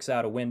is. She looks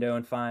out a window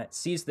and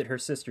sees that her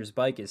sister's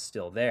bike is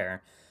still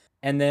there.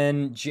 And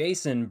then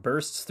Jason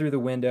bursts through the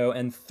window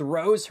and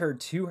throws her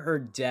to her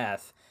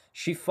death.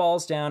 She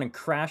falls down and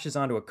crashes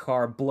onto a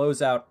car,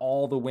 blows out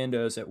all the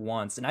windows at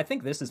once. And I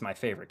think this is my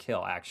favorite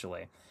kill,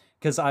 actually,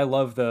 because I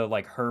love the,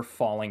 like, her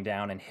falling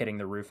down and hitting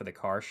the roof of the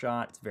car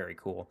shot. It's very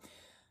cool.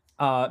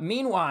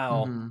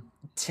 Meanwhile,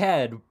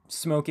 Ted,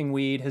 smoking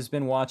weed, has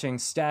been watching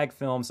Stag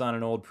films on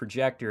an old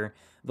projector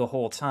the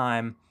whole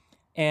time.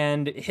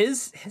 And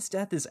his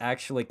death is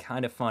actually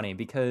kind of funny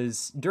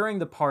because during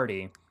the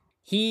party,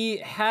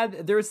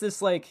 there's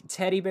this, like,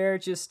 teddy bear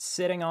just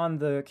sitting on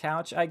the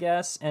couch, I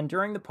guess. And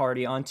during the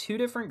party, on two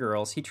different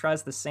girls, he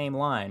tries the same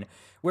line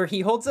where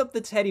he holds up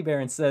the teddy bear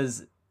and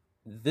says,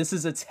 "This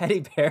is a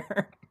teddy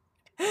bear."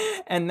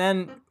 And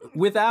then,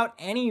 without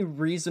any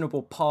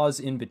reasonable pause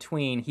in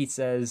between, he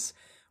says,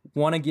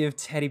 "Want to give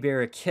Teddy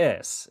Bear a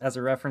kiss," as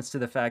a reference to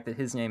the fact that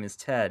his name is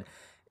Ted.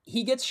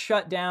 He gets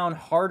shut down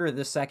harder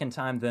the second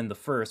time than the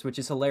first, which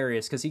is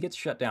hilarious because he gets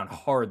shut down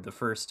hard the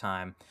first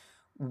time.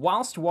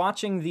 Whilst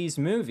watching these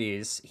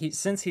movies,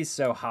 since he's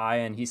so high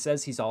and he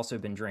says he's also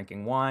been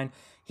drinking wine,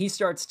 he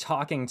starts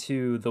talking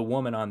to the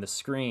woman on the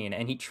screen,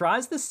 and he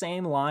tries the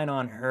same line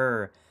on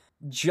her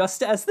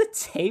just as the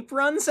tape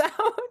runs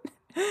out.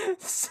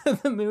 So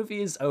the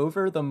movie is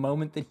over the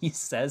moment that he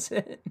says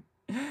it.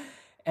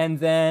 And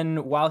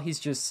then while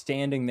he's just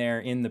standing there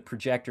in the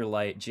projector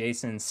light,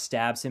 Jason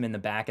stabs him in the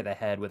back of the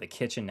head with a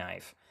kitchen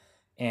knife.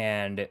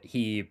 And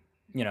he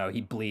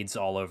bleeds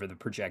all over the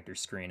projector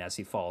screen as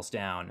he falls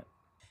down.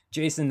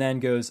 Jason then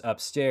goes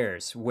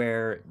upstairs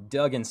where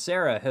Doug and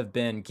Sarah have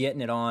been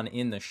getting it on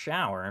in the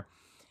shower.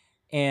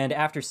 And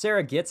after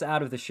Sarah gets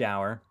out of the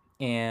shower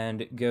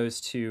and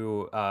goes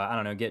to, I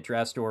don't know, get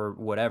dressed or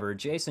whatever,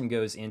 Jason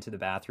goes into the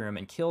bathroom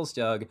and kills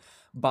Doug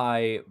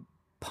by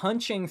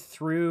punching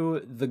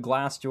through the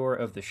glass door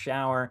of the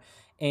shower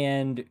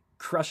and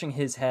crushing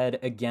his head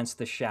against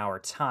the shower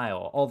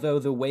tile. Although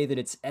the way that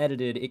it's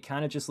edited, it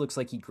kind of just looks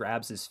like he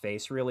grabs his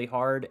face really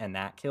hard and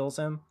that kills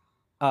him.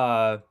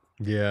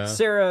 Yeah.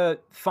 Sarah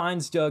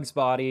finds Doug's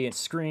body and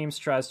screams,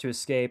 tries to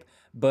escape,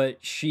 but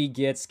she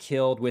gets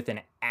killed with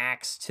an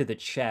axe to the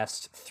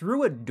chest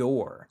through a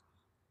door.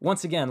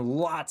 Once again,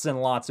 lots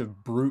and lots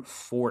of brute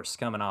force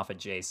coming off of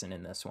Jason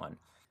in this one.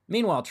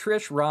 Meanwhile,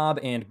 Trish, Rob,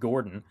 and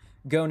Gordon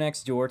go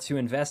next door to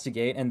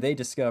investigate, and they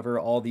discover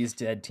all these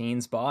dead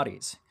teens'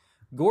 bodies.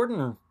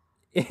 Gordon,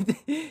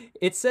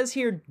 it says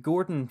here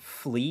Gordon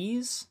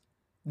flees.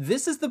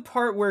 This is the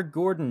part where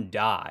Gordon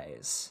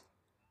dies.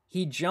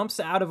 He jumps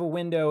out of a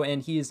window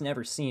and he is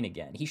never seen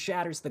again. He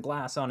shatters the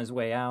glass on his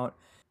way out.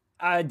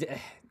 I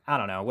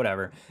don't know,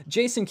 whatever.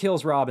 Jason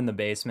kills Rob in the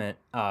basement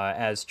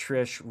as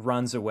Trish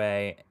runs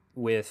away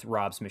with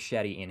Rob's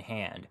machete in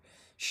hand.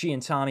 She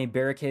and Tommy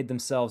barricade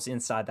themselves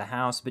inside the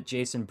house, but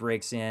Jason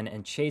breaks in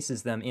and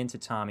chases them into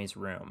Tommy's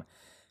room.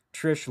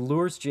 Trish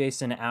lures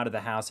Jason out of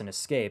the house and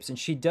escapes, and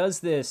she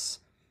does this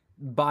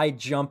by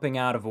jumping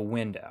out of a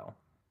window.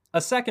 A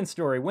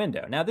second-story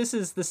window. Now, this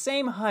is the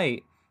same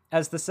height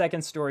as the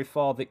second-story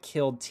fall that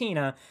killed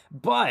Tina,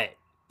 but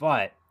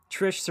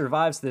Trish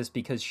survives this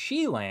because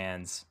she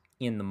lands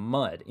in the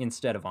mud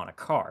instead of on a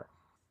car.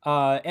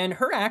 And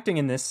her acting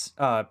in this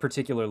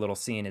particular little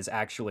scene is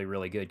actually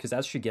really good because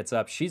as she gets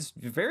up, she's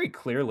very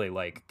clearly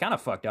like kind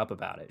of fucked up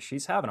about it.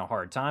 She's having a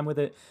hard time with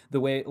it. The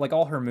way like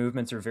all her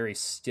movements are very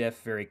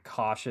stiff, very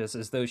cautious,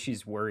 as though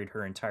she's worried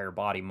her entire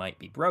body might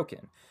be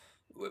broken,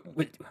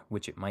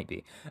 which it might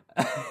be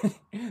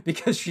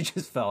because she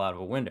just fell out of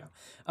a window.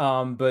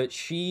 But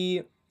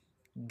she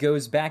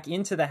goes back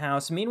into the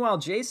house. Meanwhile,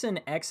 Jason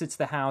exits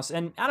the house,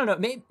 and I don't know,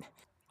 maybe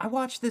I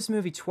watched this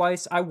movie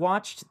twice. I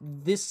watched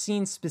this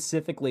scene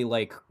specifically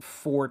like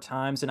 4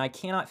 times, and I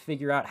cannot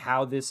figure out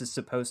how this is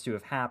supposed to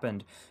have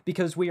happened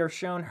because we are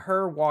shown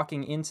her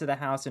walking into the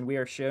house and we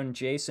are shown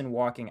Jason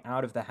walking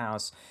out of the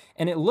house,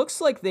 and it looks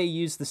like they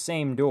use the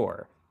same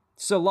door.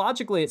 So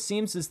logically, it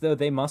seems as though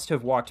they must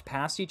have walked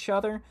past each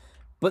other,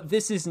 but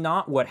this is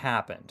not what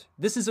happened.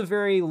 This is a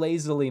very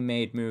lazily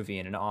made movie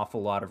in an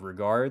awful lot of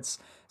regards,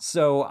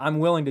 so I'm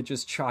willing to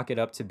just chalk it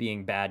up to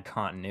being bad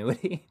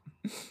continuity.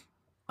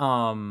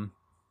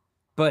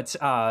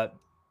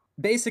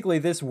 Basically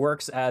this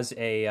works as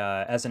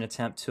an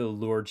attempt to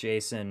lure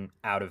Jason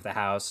out of the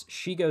house.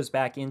 She goes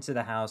back into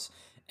the house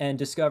and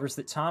discovers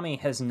that Tommy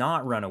has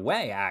not run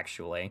away,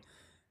 actually.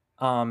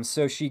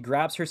 So she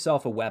grabs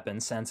herself a weapon,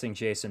 sensing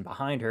Jason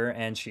behind her,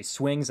 and she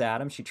swings at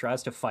him. She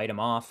tries to fight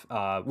him off,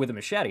 with a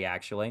machete,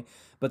 actually,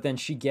 but then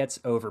she gets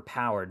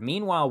overpowered.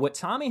 Meanwhile, what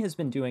Tommy has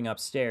been doing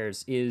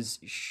upstairs is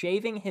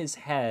shaving his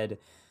head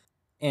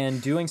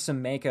and doing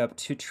some makeup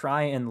to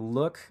try and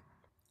look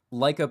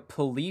like a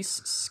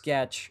police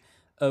sketch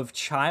of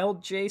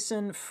child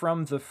Jason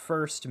from the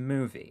first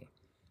movie,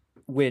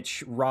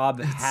 which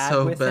Rob had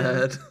so with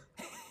bad.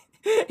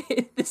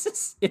 him.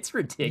 It's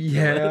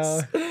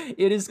ridiculous. Yeah.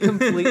 It is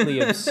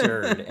completely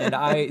absurd.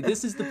 And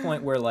this is the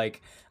point where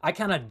like I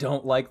kind of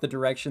don't like the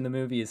direction the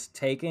movie is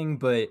taking,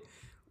 but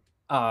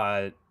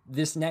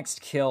this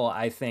next kill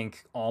I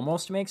think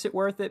almost makes it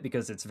worth it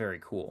because it's very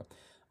cool.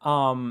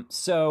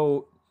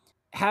 So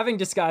having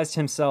disguised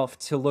himself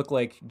to look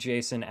like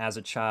Jason as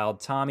a child,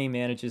 Tommy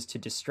manages to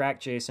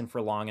distract Jason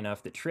for long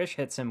enough that Trish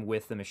hits him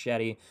with the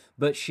machete,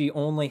 but she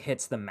only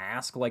hits the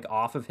mask like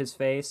off of his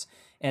face.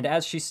 And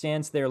as she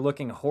stands there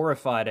looking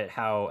horrified at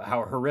how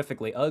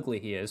horrifically ugly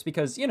he is,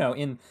 because, you know,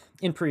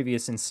 in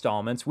previous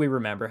installments, we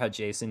remember how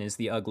Jason is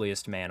the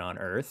ugliest man on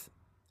earth.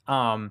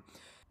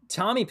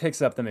 Tommy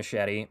picks up the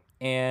machete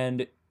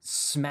and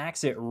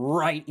smacks it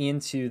right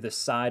into the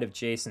side of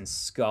Jason's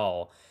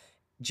skull.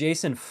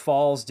 Jason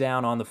falls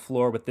down on the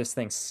floor with this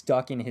thing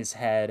stuck in his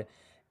head,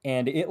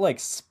 and it like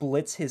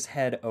splits his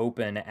head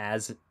open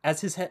as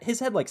his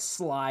head like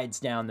slides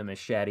down the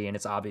machete, and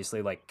it's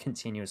obviously like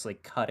continuously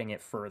cutting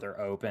it further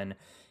open.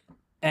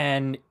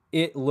 And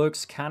it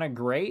looks kind of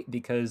great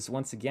because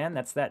once again,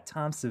 that's that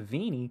Tom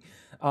Savini.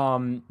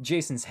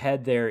 Jason's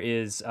head there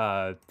is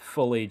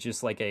fully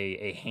just like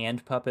a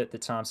hand puppet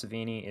that Tom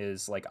Savini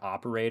is like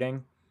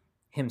operating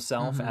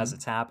himself as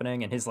it's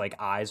happening, and his like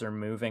eyes are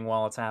moving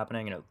while it's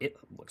happening, and it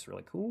looks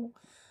really cool.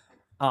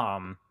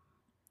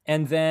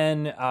 And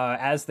then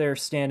as they're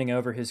standing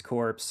over his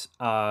corpse,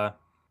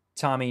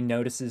 Tommy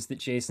notices that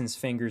Jason's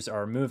fingers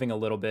are moving a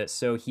little bit,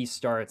 so he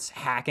starts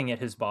hacking at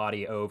his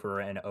body over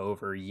and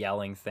over,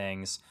 yelling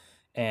things,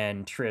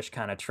 and Trish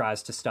kind of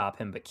tries to stop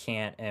him but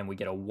can't, and we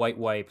get a white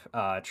wipe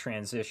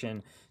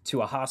transition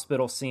to a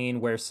hospital scene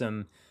where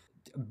some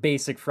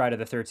basic Friday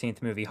the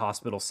 13th movie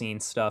hospital scene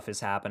stuff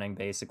is happening.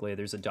 Basically,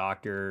 there's a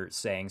doctor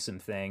saying some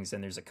things,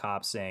 and there's a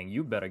cop saying,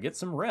 "You better get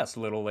some rest,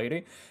 little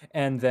lady."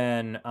 And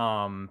then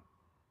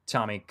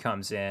Tommy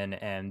comes in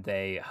and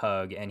they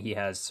hug, and he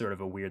has sort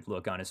of a weird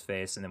look on his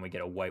face, and then we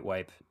get a white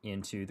wipe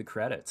into the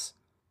credits.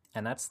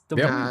 And that's the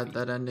movie. God,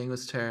 that ending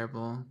was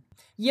terrible.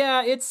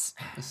 Yeah, it's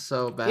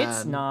so bad.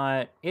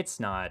 It's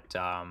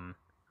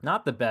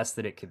not the best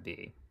that it could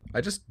be.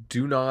 I just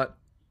do not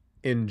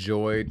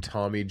enjoy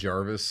Tommy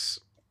Jarvis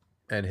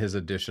and his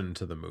addition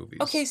to the movies.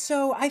 Okay,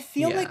 so I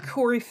feel like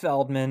Corey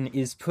Feldman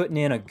is putting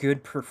in a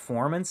good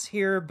performance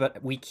here,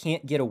 but we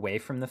can't get away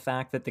from the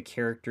fact that the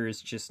character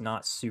is just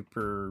not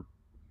super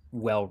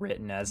well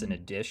written as an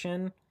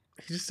addition.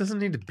 He just doesn't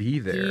need to be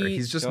there.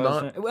 He's just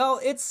not. Well,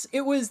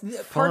 it was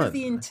part of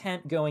the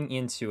intent going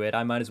into it.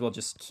 I might as well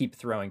just keep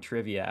throwing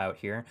trivia out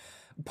here.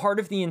 Part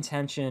of the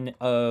intention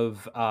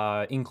of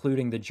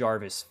including the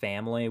Jarvis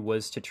family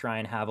was to try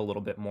and have a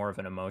little bit more of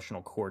an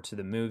emotional core to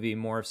the movie,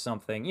 more of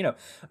something,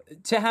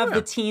 to have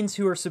the teens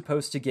who are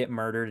supposed to get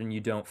murdered and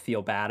you don't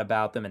feel bad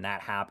about them and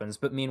that happens.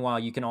 But meanwhile,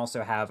 you can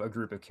also have a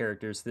group of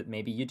characters that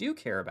maybe you do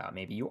care about.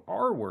 Maybe you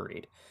are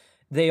worried.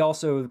 They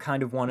also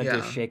kind of wanted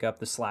to shake up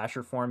the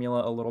slasher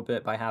formula a little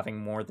bit by having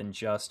more than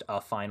just a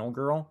final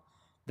girl.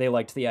 They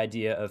liked the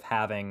idea of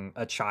having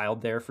a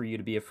child there for you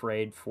to be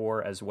afraid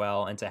for as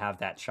well, and to have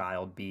that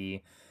child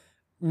be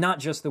not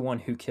just the one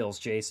who kills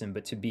Jason,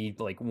 but to be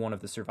like one of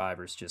the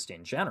survivors just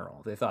in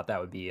general. They thought that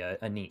would be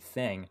a neat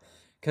thing.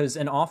 Because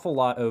an awful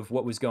lot of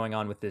what was going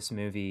on with this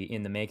movie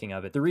in the making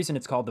of it, the reason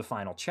it's called The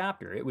Final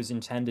Chapter, it was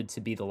intended to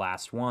be the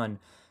last one,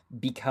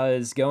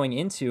 because going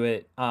into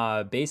it,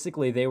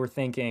 basically they were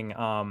thinking,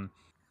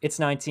 it's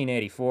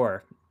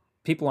 1984.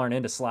 People aren't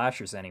into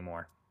slashers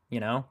anymore,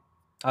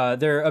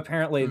 They're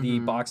apparently the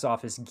box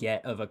office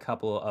get of a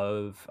couple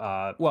of,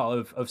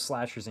 of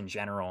slashers in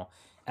general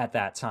at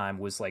that time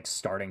was like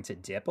starting to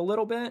dip a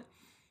little bit.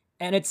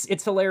 And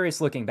it's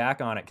hilarious looking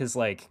back on it because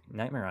like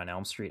Nightmare on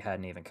Elm Street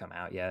hadn't even come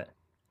out yet.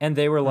 And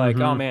they were like,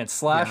 oh man,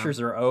 slashers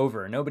are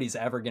over. Nobody's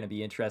ever going to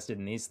be interested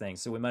in these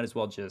things. So we might as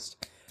well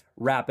just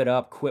wrap it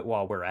up, quit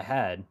while we're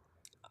ahead.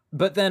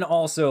 But then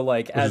also,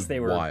 like, as they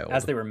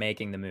were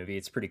making the movie,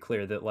 it's pretty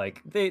clear that like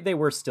they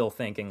were still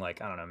thinking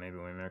like, I don't know, maybe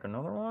we make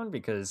another one,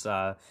 because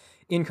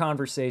in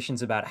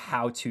conversations about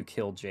how to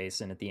kill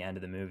Jason at the end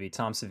of the movie,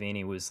 Tom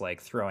Savini was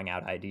like throwing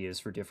out ideas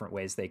for different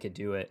ways they could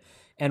do it,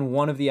 and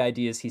one of the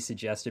ideas he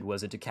suggested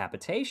was a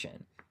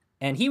decapitation,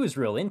 and he was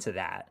real into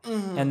that.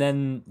 And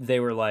then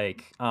they were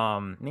like,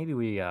 maybe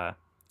we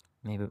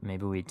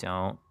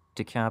don't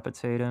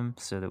decapitate him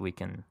so that we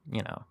can,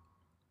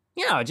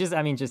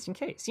 just in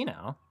case,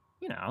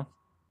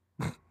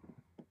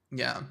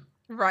 Yeah.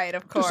 Right,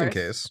 of course. Just in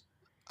case.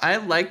 I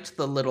liked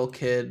the little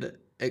kid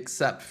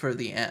except for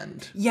the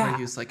end. Yeah. Where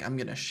he was like, I'm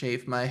going to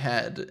shave my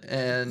head.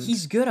 And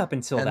he's good up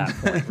until that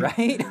point,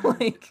 right?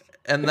 Like,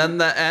 and then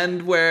the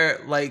end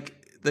where like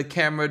the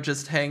camera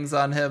just hangs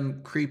on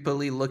him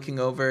creepily looking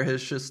over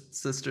his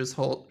sister's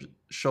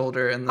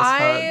shoulder in this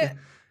hug.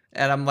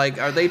 And I'm like,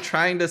 are they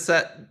trying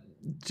to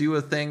do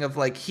a thing of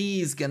like,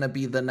 he's going to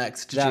be the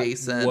next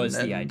Jason? That was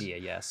the idea,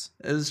 yes.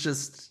 It was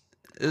just...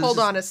 Hold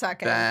on a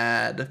second.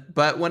 Bad.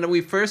 But when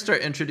we first are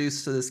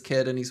introduced to this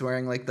kid and he's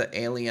wearing like the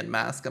alien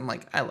mask, I'm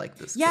like, I like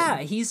this kid.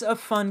 Kid. He's a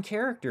fun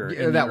character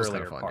in the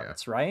earlier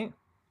parts, right?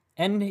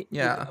 And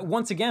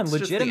once again, it's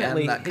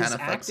legitimately, his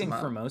acting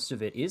for most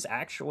of it is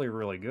actually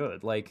really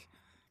good. Like,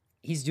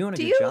 he's doing a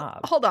good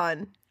job. Hold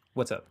on.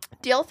 What's up?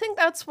 Do y'all think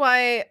that's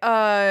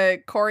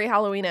why Corey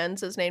Halloween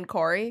Ends is named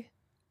Corey?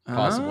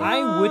 Possibly.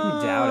 I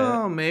wouldn't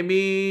doubt it.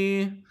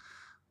 Maybe...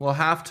 We'll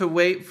have to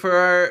wait for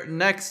our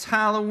next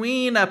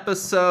Halloween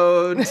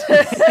episode.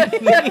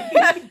 Slashtober.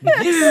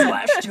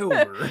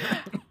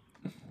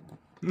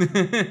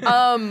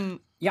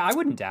 Yeah, I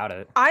wouldn't doubt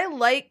it. I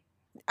like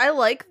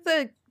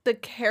the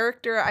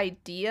character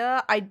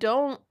idea. I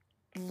don't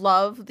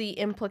love the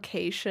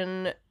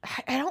implication.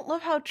 I don't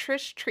love how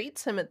Trish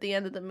treats him at the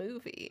end of the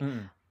movie.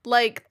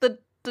 Like the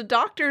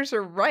doctors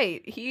are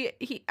right.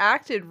 He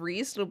acted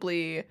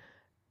reasonably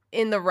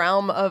in the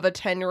realm of a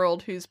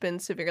 10-year-old who's been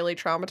severely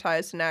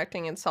traumatized and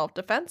acting in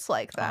self-defense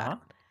like that.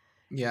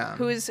 Yeah.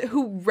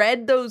 Who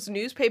read those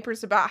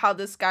newspapers about how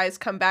this guy's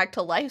come back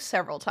to life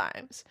several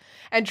times.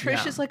 And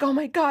Trish is like, oh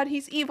my God,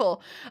 he's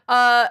evil.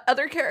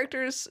 Other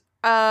characters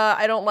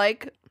I don't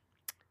like.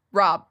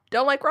 Rob.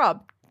 Don't like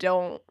Rob.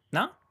 Don't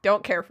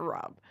care for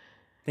Rob.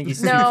 Think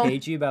he's too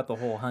cagey about the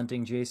whole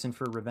hunting Jason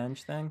for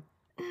revenge thing?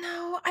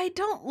 No, I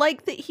don't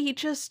like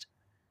that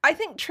I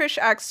think Trish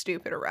acts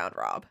stupid around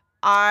Rob.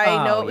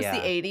 I know it was the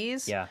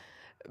 80s. Yeah.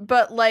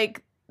 But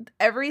like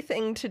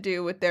everything to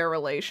do with their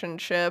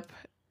relationship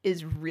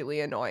is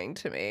really annoying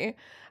to me.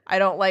 I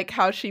don't like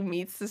how she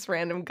meets this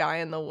random guy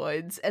in the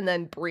woods and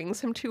then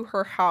brings him to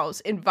her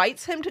house,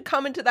 invites him to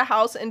come into the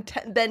house, and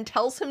then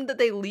tells him that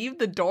they leave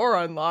the door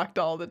unlocked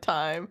all the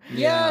time.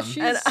 Yeah,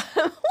 she's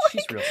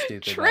real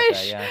stupid Trish, about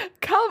that, yeah.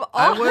 Come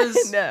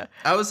on.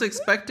 I was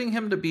expecting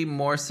him to be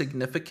more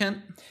significant.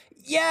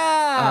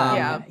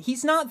 Yeah.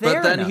 He's not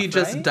there. But then enough, he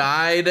just right?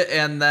 died,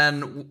 and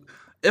then,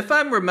 if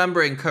I'm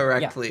remembering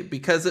correctly,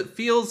 because it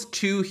feels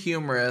too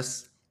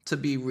humorous to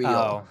be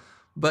real.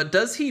 But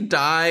does he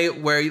die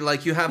where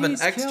you have an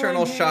He's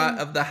external killing shot him.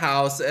 of the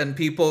house and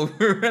people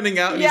running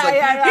out and Yeah, he's like,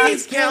 yeah.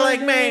 he's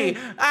killing me.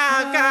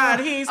 Oh God,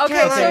 he's Okay,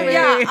 killing so me.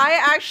 yeah, I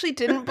actually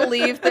didn't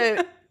believe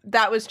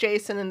that was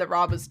Jason and that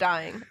Rob was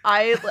dying.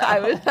 I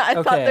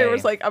thought there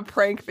was like a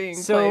prank being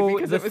played So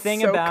because the it was thing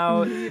so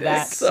about comedic.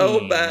 that So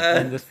scene bad.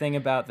 and the thing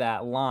about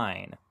that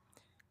line,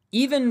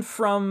 even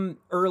from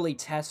early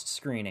test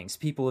screenings,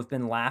 people have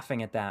been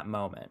laughing at that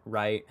moment,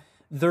 right?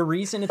 The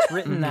reason it's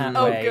written that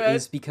Oh, way good.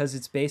 is because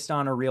it's based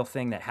on a real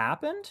thing that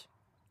happened.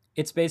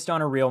 It's based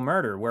on a real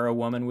murder where a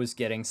woman was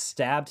getting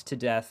stabbed to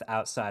death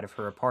outside of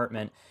her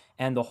apartment,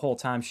 and the whole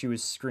time she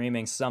was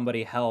screaming,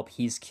 "Somebody help,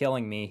 he's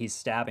killing me, he's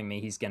stabbing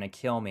me, he's gonna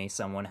kill me,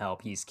 someone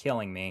help, he's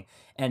killing me,"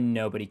 and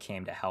nobody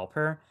came to help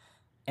her.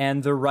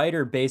 And the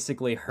writer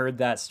basically heard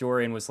that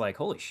story and was like,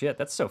 holy shit,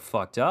 that's so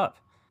fucked up.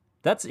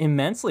 That's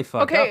immensely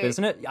fucked up, Okay.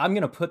 isn't it? I'm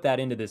going to put that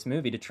into this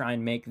movie to try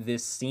and make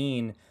this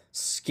scene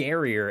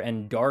scarier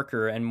and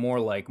darker and more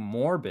like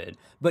morbid.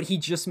 But he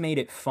just made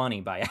it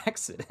funny by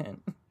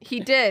accident. He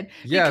did.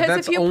 Yeah, because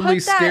that's if you only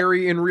put that,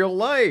 scary in real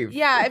life.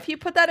 Yeah, if you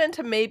put that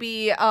into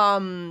maybe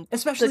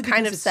Especially the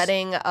kind because of it's-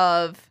 setting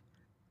of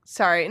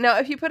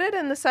if you put it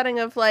in the setting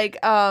of like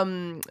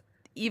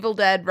Evil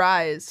Dead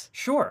Rise,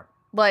 Sure.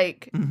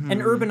 like Mhm.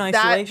 An urban That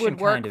isolation would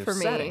work kind of for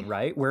me. setting,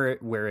 right? Where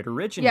it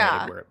originated,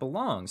 Yeah. where it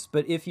belongs.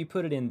 But if you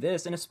put it in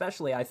this, and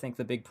especially I think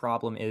the big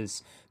problem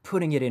is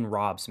putting it in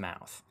Rob's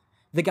mouth.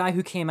 The guy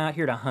who came out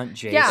here to hunt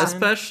Jason. Yeah.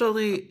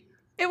 Especially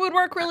it would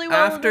work really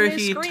well after in the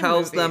he Scream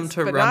tells them movies,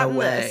 to but run not in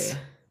away. this.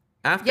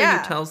 After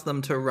Yeah. he tells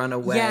them to run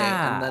away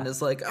Yeah. and then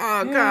is like,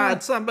 oh Yeah.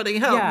 God, somebody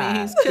help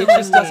me, he's it killing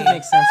just doesn't me.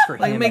 make sense for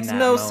Like, him. makes in that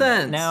no moment.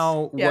 sense.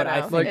 Now, Yeah, what I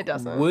no, think it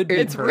doesn't. would be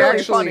It's perfect-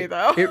 really funny,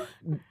 though.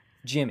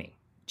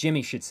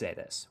 Jimmy should say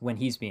this when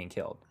he's being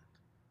killed.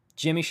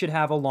 Jimmy should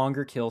have a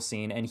longer kill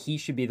scene, and he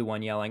should be the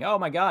one yelling, "Oh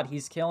my God,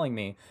 he's killing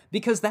me!"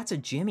 Because that's a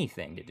Jimmy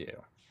thing to do.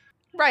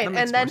 Right, That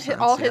makes and then more sense,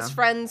 all his yeah.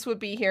 friends would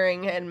be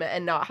hearing him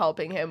and not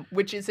helping him,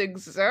 which is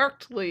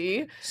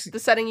exactly the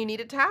setting you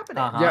needed to happen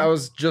in. Uh-huh. Yeah, I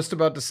was just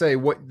about to say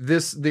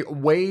the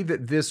way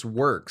that this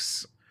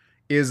works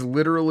is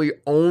literally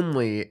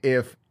only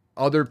if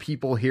other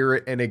people hear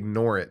it and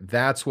ignore it.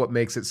 That's what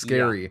makes it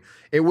scary.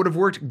 It would have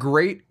worked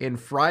great in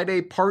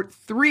Friday Part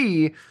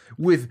 3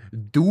 with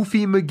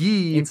Doofy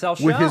McGee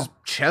Incel with Shell. his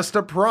chest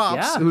of props,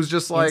 Yeah. who's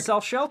just like,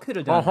 Incel Shell could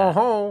have ho done ho that.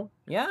 ho.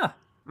 Yeah.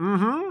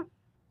 Mm-hmm.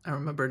 I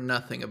remember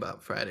nothing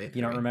about Friday.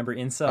 You don't 3. remember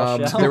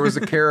Incel Shell? There was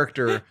a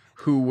character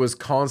who was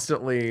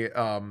constantly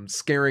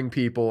scaring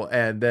people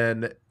and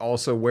then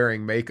also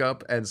wearing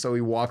makeup, and so he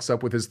walks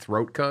up with his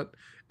throat cut,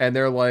 and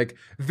they're like,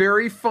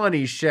 "Very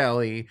funny,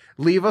 Shelley.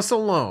 Leave us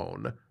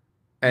alone."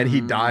 And he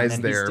dies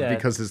and then he's there dead.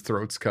 because his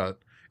throat's cut.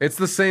 It's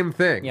the same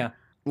thing. Yeah.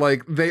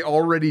 Like, they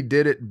already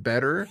did it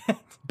better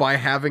by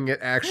having it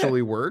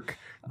actually work,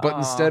 but Aw.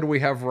 instead we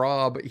have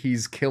Rob,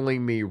 he's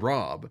killing me,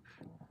 Rob.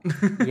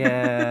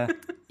 Yeah.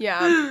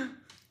 Yeah.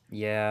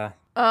 Yeah.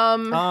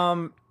 Um,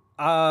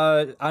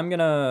 I'm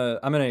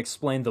gonna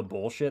explain the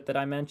bullshit that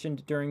I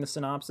mentioned during the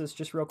synopsis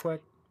just real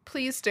quick.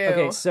 please do.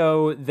 Okay,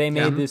 so they made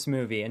Yeah. this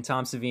movie, and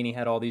Tom Savini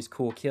had all these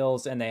cool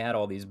kills, and they had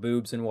all these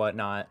boobs and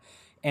whatnot.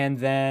 And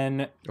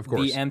then Of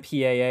course. the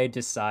MPAA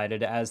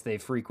decided, as they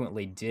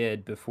frequently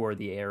did before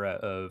the era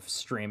of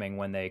streaming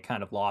when they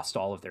kind of lost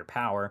all of their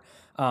power,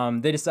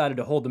 they decided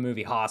to hold the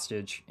movie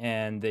hostage,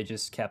 and they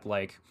just kept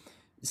like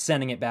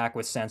sending it back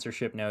with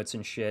censorship notes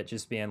and shit,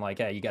 just being like,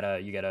 hey, you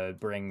gotta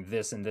bring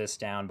this and this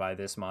down by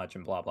this much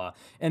and blah blah.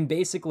 And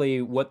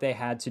basically what they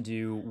had to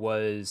do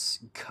was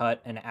cut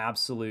an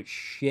absolute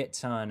shit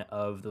ton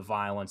of the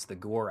violence, the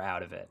gore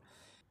out of it.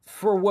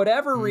 For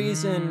whatever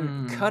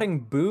reason, cutting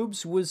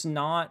boobs was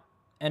not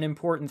an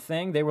important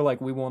thing. They were like,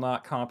 we will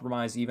not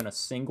compromise even a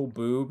single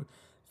boob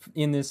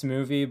in this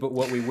movie, but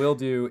what we will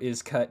do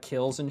is cut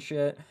kills and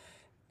shit.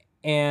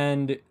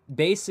 And The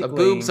basically,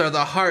 boobs are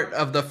the heart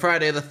of the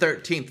Friday the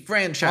 13th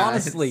franchise.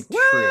 honestly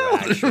true,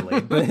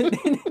 actually.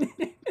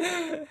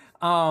 But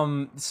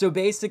so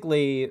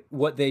basically,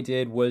 what they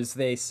did was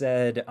they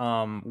said,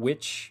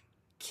 which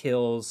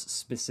kills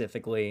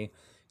specifically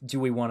do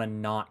we want to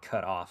not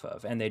cut off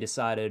of? And they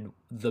decided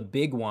the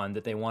big one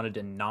that they wanted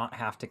to not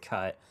have to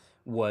cut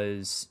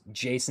was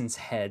Jason's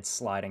head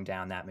sliding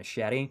down that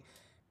machete.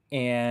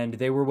 And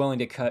they were willing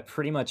to cut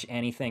pretty much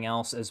anything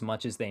else as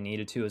much as they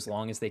needed to, as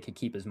long as they could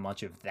keep as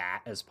much of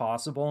that as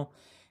possible.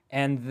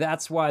 And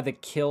that's why the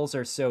kills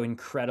are so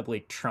incredibly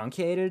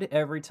truncated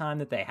every time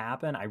that they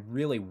happen. I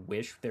really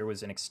wish there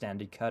was an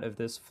extended cut of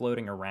this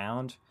floating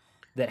around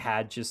that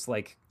had just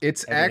like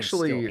It's everything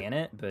actually still in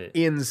it, but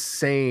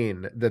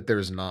insane that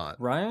there's not.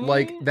 right,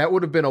 Like, that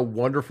would have been a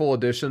wonderful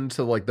addition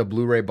to like the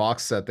Blu-ray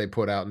box set they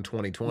put out in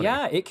 2020.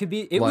 yeah, it could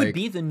be. It Like- would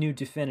be the new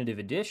definitive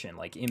edition,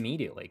 like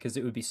immediately, because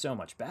it would be so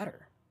much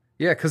better.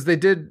 Yeah, because they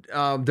did.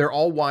 They're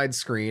all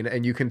widescreen,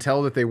 and you can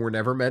tell that they were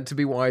never meant to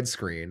be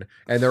widescreen,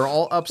 and they're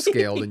all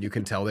upscaled, and you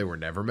can tell they were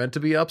never meant to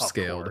be Of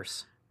upscaled.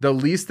 course. The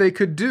least they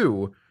could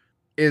do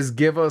is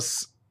give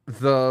us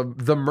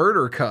the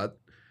murder cut,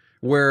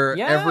 where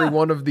Yeah. every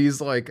one of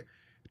these like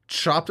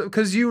chopped,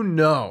 because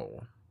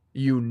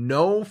you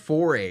know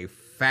for a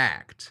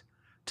fact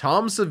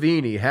Tom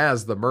Savini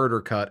has the murder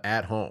cut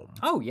at home.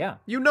 Oh, yeah.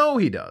 You know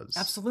he does.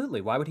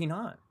 Absolutely. Why would he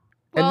not?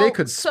 And they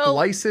could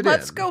splice it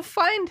let's in. go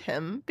find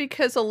him,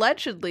 because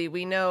allegedly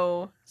we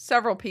know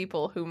several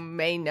people who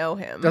may know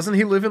him. Doesn't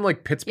he live in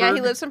like Pittsburgh? Yeah,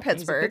 he lives in He's a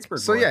Pittsburgh. Pittsburgh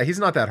So boy. yeah, he's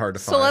not that hard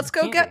to find. So let's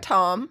go Can't get be.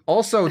 Tom.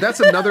 Also,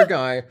 that's another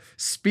guy.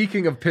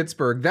 Speaking of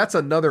Pittsburgh, that's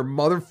another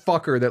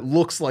motherfucker that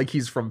looks like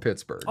he's from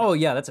Pittsburgh. Oh,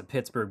 yeah, that's a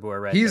Pittsburgh boy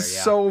right he's there.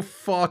 Yeah. so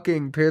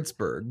fucking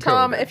Pittsburgh.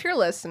 Tom, Cody. if you're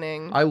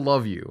listening, I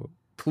love you.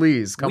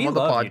 Please come We on the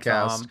love you,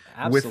 podcast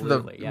Tom. with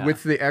Absolutely, the yeah.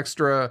 with the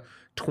extra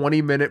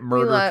 20-minute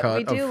murder we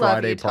cut do of love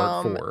Friday you,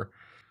 Part Tom. 4.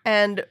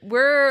 and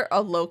we're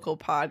a local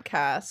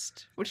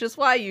podcast, which is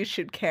why you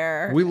should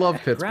care. We love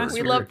Pittsburgh. Grass-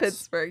 We love Grassroots.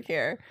 Pittsburgh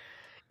here.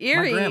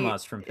 Erie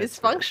grandma's from is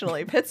Pittsburgh.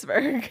 functionally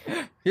Pittsburgh.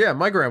 Yeah,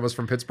 my grandma's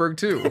from Pittsburgh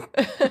too.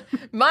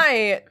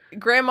 My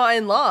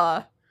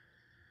grandma-in-law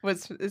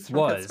is from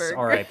Was Pittsburgh.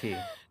 R.I.P.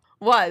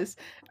 Was.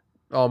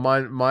 Oh,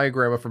 my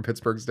grandma from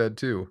Pittsburgh's dead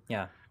too.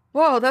 Yeah.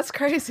 Whoa, that's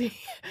crazy.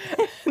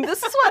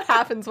 This is what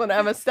happens when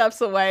Emma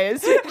steps away,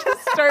 is you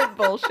just start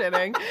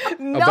bullshitting.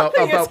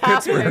 Nothing is about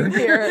happening Pittsburgh.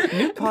 here.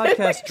 New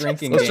podcast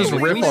drinking Let's game. just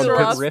where riff we on start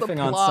Pittsburgh. riffing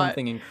on Plot.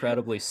 something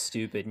incredibly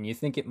stupid, and you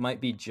think it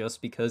might be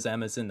just because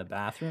Emma's in the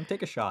bathroom.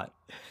 Take a shot.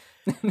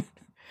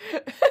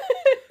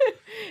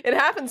 It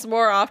happens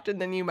more often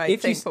than you might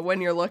If you think, but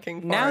when you're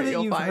looking for Now it, that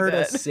you'll you've find heard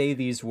it. us say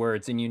these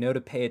words and you know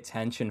to pay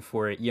attention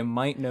for it, you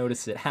might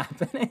notice it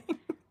happening.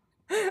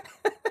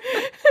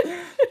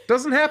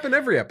 Doesn't happen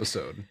every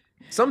episode.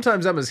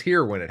 Sometimes Emma's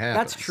here when it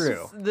happens. That's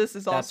true. This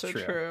is That's also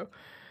true. true.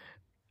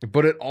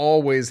 But it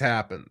always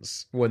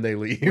happens when they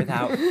leave.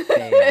 Without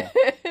fail.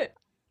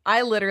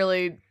 I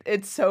literally,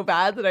 it's so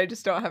bad that I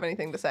just don't have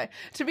anything to say.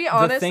 To be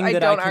honest, the thing I that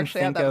don't I can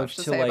actually have think that of much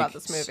to to say like about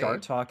this movie.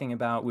 start talking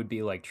about would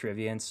be like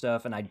trivia and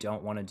stuff, and I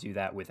don't want to do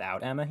that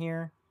without Emma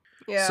here.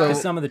 Yeah. So-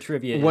 Because some of the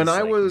trivia when is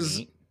I like, was-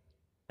 neat,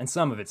 and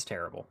some of it's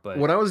terrible. But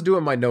When I was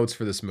doing my notes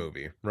for this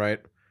movie,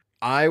 right?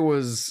 I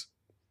was,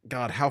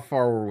 God, how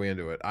far were we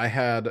into it? I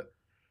had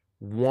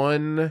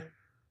 1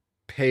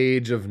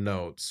 page of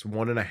notes,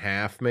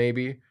 1.5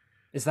 maybe.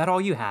 is that all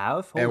you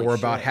have? And Holy we're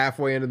about shit.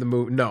 halfway into the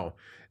movie.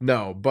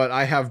 No, but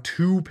I have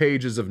 2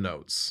 pages of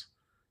notes.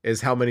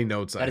 Is how many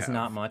notes I That have. is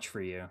not much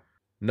for you.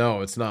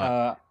 No, it's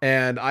not.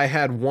 And I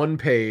had 1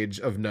 page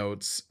of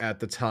notes at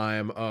the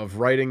time of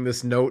writing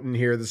this note in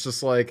here that's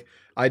just like,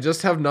 I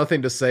just have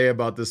nothing to say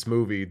about this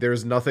movie.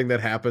 There's nothing that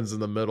happens in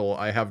the middle.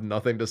 I have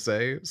nothing to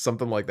say.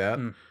 Something like that.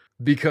 Hmm.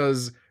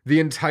 Because the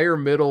entire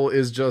middle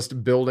is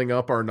just building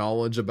up our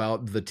knowledge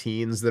about the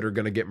teens that are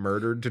going to get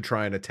murdered to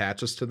try and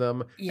attach us to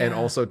them. And Yeah.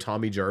 also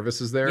Tommy Jarvis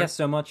is there. Yeah,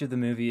 so much of the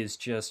movie is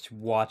just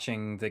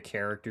watching the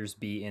characters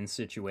be in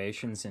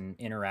situations and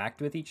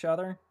interact with each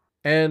other.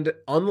 And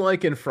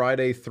unlike in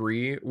Friday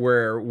 3,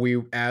 where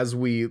as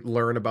we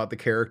learn about the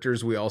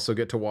characters, we also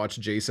get to watch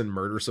Jason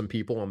murder some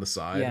people on the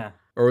side. Yeah,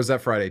 Or was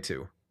that Friday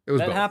 2? It was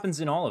that both. happens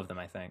in all of them,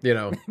 I think. You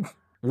know,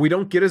 we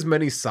don't get as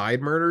many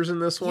side murders in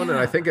this one. And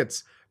I Yeah. think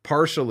it's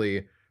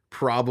partially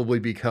probably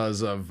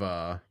because of,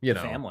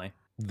 Family.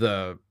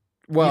 the,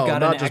 You've well, got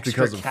not an just extra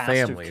because of cast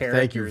family.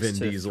 Thank you, characters Vin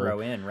to Diesel. Throw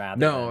in rather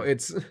No, than...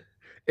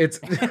 it's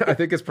I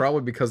think it's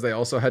probably because they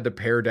also had to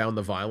pare down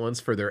the violence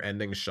for their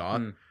ending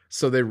shot. Mm.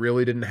 So they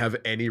really didn't have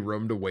any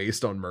room to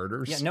waste on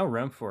murders. Yeah, no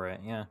room for it.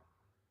 Yeah,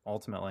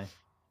 ultimately,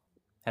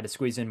 had to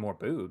squeeze in more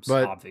boobs.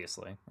 But-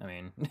 obviously, I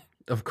mean,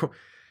 Of course.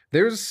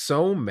 There's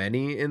so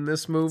many in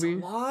this it's movie. a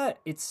lot.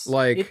 It's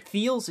Like- it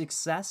feels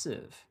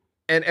excessive.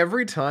 And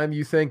every time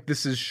you think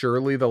this is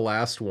surely the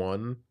last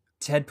one,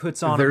 Ted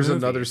puts on. there's a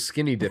movie. another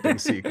skinny dipping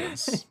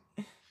sequence.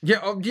 Yeah,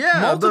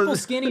 Multiple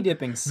skinny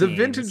dipping the scenes.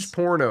 vintage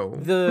porno.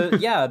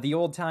 the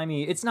old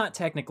timey. It's not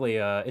technically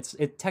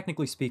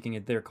technically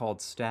speaking, they're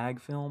called stag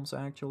films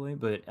actually,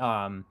 but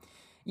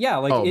yeah,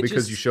 like oh, it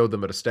because just, you showed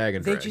them at a stag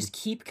and they drag. just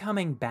keep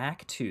coming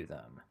back to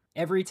them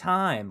every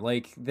time.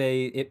 Like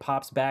it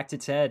pops back to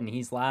Ted and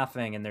he's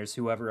laughing, and there's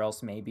whoever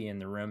else may be in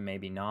the room,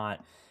 maybe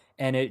not.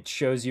 And it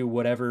shows you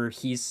whatever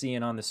he's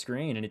seeing on the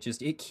screen, and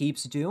it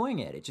keeps doing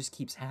it. It just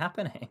keeps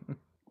happening.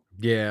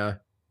 Yeah.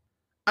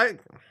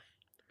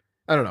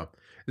 I don't know.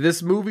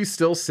 This movie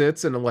still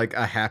sits in like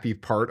a happy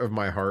part of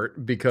my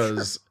heart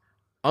because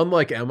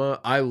unlike Emma,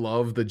 I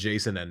love the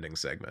Jason ending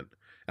segment.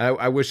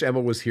 I wish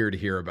Emma was here to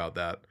hear about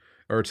that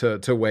or to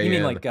weigh You mean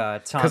in. like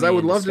Tommy I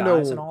would in love to know-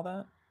 disguise and all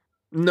that?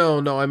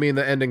 No, I mean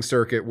the ending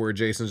circuit where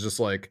Jason's just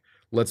like,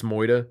 let's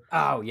Moida.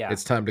 Oh yeah,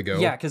 It's time to go.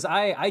 yeah. Because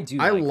I do.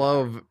 I like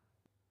love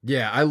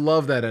I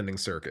love that ending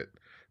circuit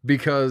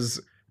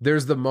because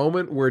there's the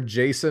moment where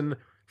Jason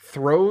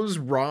throws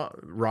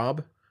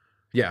Rob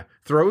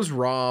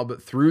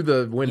through the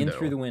that. window. In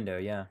through the window.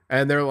 Yeah.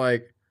 And they're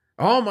like,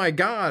 oh my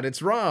God,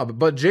 it's Rob.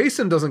 But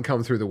Jason doesn't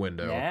come through the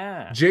window.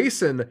 Yeah.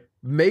 Jason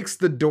makes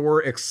the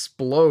door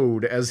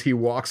explode as he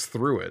walks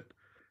through it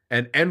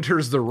and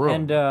enters the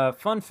room. And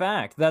fun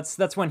fact,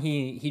 that's when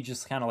he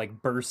just kind of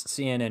like bursts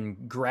in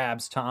and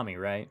grabs Tommy,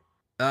 right?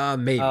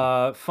 Maybe.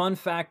 Fun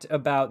fact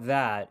about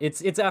that,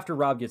 it's after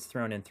Rob gets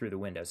thrown in through the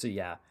window. So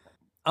yeah.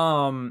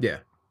 Yeah.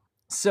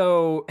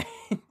 So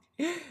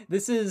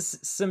This is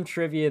some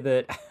trivia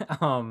that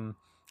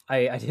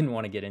I didn't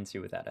want to get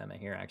into without Emma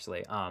here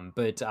actually.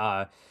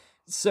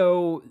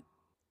 So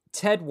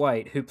Ted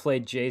White, who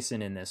played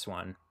Jason in this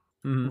one,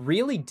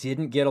 really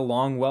didn't get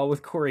along well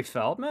with Corey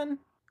Feldman.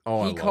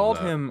 Oh, He called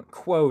him,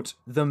 quote,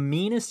 the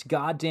meanest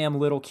goddamn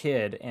little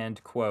kid,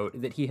 end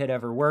quote, that he had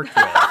ever worked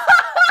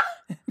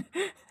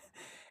with.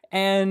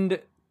 And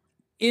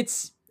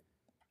it's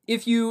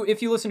if you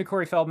listen to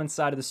Corey Feldman's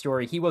side of the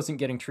story, he wasn't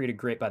getting treated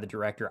great by the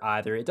director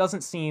either. It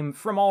doesn't seem,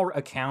 from all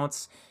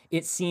accounts,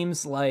 it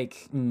seems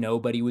like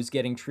nobody was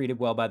getting treated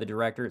well by the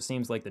director. It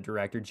seems like the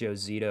director, Joe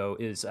Zito,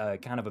 is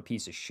kind of a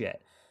piece of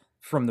shit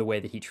from the way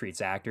that he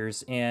treats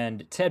actors.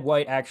 And Ted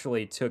White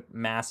actually took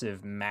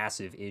massive,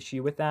 massive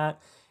issue with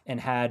that and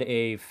had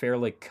a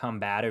fairly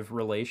combative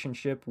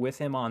relationship with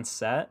him on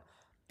set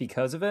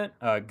because of it.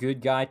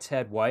 Good guy,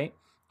 Ted White.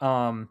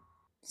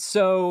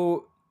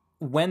 So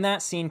when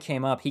that scene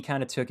came up, he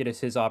kind of took it as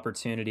his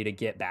opportunity to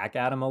get back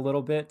at him a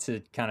little bit,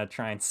 to kind of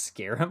try and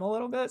scare him a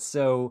little bit.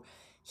 So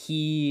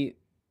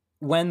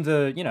when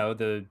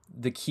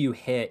the cue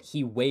hit,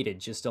 he waited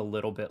just a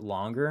little bit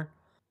longer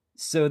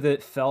so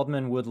that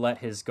Feldman would let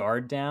his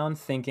guard down,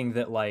 thinking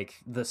that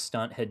like the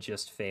stunt had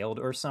just failed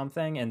or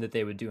something and that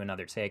they would do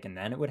another take and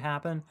then it would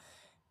happen.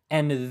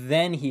 And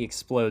then he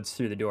explodes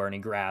through the door and he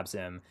grabs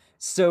him.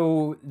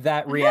 So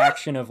that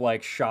reaction of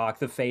like shock,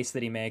 the face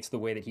that he makes, the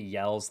way that he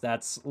yells,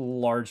 that's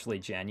largely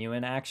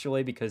genuine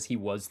actually, because he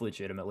was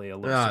legitimately a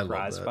little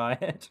surprised by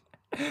it.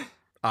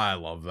 I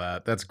love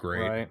that. That's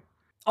great. Right.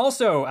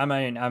 Also, I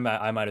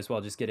might as well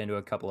just get into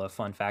a couple of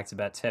fun facts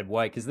about Ted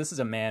White, because this is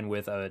a man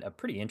with a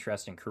pretty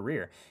interesting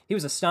career. He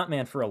was a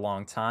stuntman for a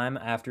long time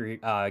after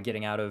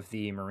getting out of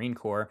the Marine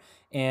Corps,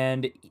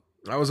 and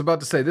I was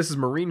about to say, this is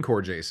Marine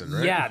Corps Jason,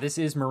 right? yeah, this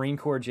is Marine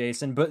Corps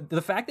Jason, but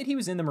the fact that he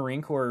was in the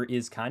Marine Corps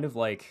is kind of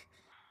like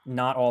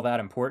not all that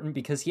important,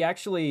 because he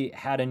actually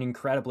had an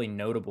incredibly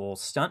notable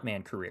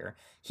stuntman career.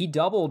 He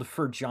doubled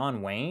for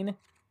John Wayne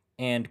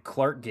and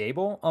Clark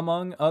Gable,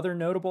 among other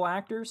notable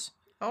actors.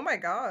 Oh my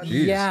god.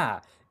 Jeez. Yeah.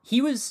 He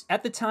was,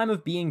 at the time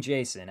of being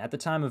Jason, at the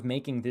time of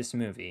making this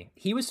movie,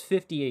 he was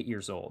 58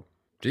 years old.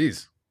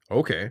 Jeez.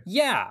 Okay.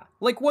 Yeah.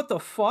 Like, what the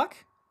fuck?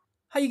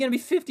 How you gonna be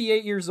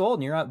 58 years old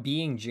and you're out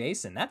being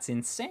Jason? That's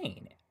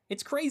insane.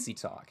 It's crazy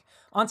talk.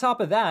 On top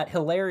of that,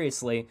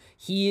 hilariously,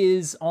 he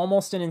is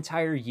almost an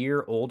entire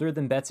year older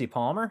than Betsy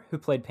Palmer, who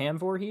played Pam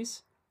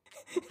Voorhees.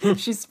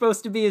 She's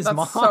supposed to be his mom.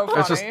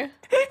 That's so funny.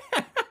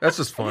 That's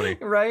just funny.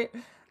 Right?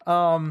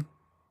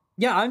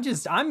 Yeah,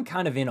 I'm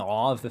kind of in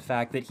awe of the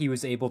fact that he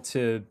was able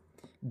to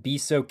be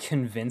so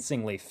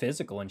convincingly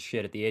physical and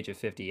shit at the age of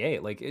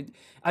 58. Like,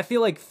 I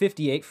feel like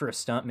 58 for a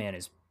stuntman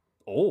is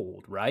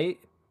old, right?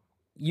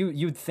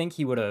 You'd think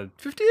he would have.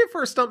 58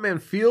 for a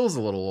stuntman feels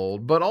a little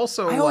old, but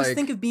also I always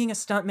think of being a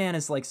stuntman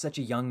as like such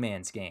a young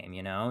man's game,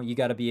 you know? You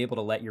got to be able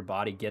to let your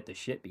body get the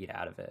shit beat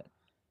out of it.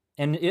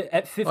 And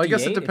at 58, I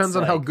guess it depends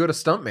on how good a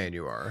stuntman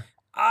you are.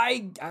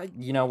 I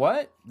you know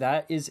what?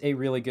 That is a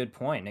really good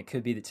point. It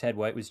could be that Ted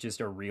White was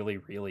just a really,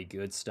 really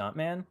good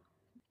stuntman.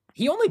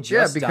 He only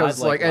just died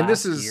like and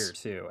last this is, year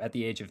too, at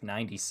the age of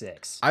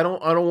 96. I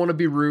don't want to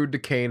be rude to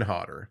Kane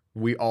Hodder.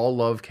 We all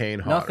love Kane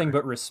Hodder. Nothing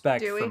but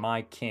respect Do we? for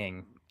my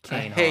king,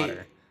 Kane I hate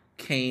Hodder.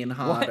 Kane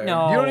Hodder. What?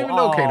 No. You don't even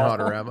know Kane Oh.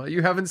 Hodder, Emma.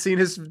 You haven't seen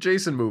his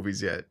Jason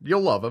movies yet.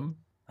 You'll love him.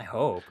 I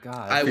hope.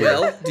 God. I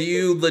will. Do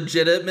you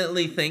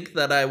legitimately think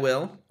that I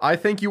will? I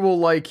think you will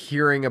like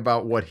hearing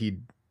about what he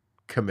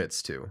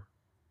commits to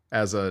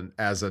as an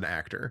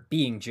actor.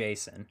 Being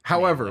Jason.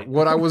 However, mainly.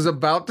 what I was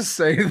about to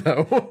say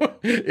though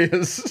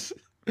is,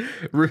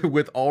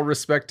 with all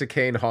respect to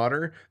Kane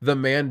Hodder, the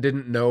man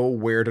didn't know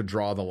where to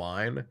draw the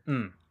line.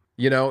 Mm.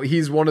 You know,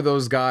 he's one of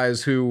those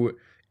guys who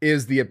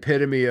is the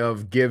epitome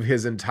of give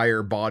his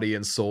entire body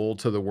and soul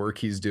to the work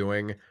he's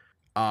doing,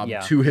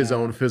 to his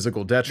own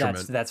physical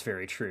detriment. That's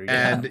very true.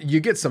 Yeah. And you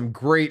get some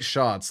great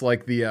shots,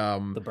 like the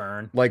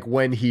burn, like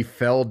when he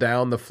fell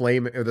down the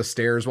flame or the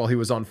stairs while he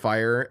was on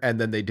fire,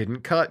 and then they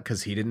didn't cut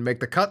because he didn't make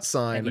the cut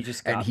sign,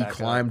 and he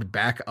climbed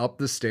back up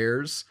the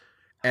stairs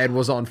and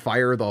was on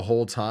fire the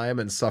whole time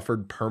and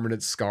suffered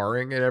permanent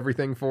scarring and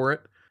everything for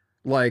it.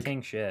 Like,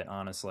 king shit,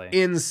 honestly.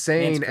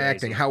 Insane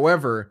acting.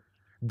 However,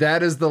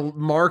 that is the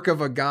mark of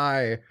a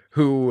guy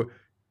who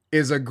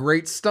is a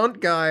great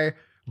stunt guy,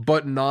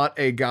 but not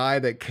a guy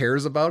that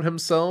cares about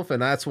himself.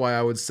 And that's why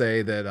I would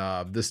say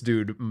that this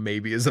dude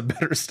maybe is a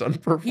better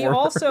stunt performer. He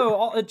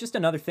also, just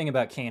another thing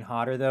about Kane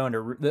Hodder, though,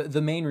 and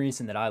the main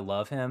reason that I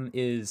love him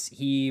is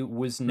he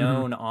was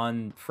known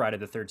on Friday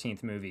the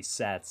 13th movie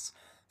sets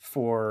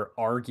for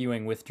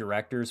arguing with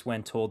directors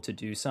when told to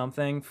do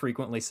something,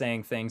 frequently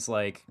saying things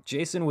like,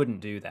 Jason wouldn't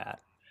do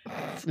that.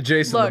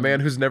 Jason, Look, the man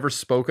who's never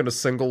spoken a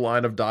single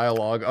line of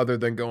dialogue other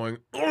than going,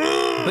 But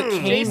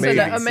Kane Jason, maybe.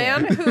 a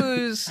man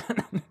whose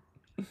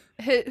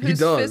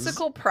does.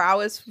 physical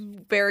prowess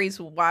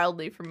varies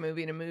wildly from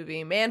movie to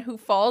movie. Man who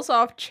falls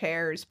off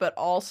chairs, but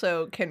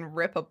also can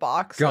rip a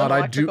God, an I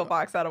electrical do-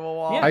 box out of a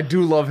wall. Yeah. I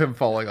do love him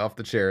falling off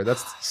the chair.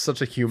 That's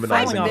such a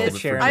humanizing Falling off the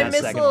moment chair for in I that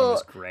miss second little- one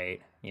was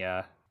great.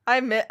 Yeah.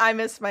 I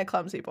miss my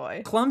clumsy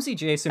boy. Clumsy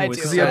Jason I was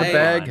do. so 'Cause he had a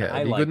bag fun. head.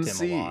 I You liked couldn't him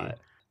see. a lot.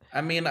 I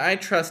mean, I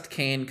trust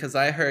Kane because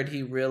I heard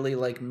he really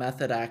like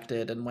method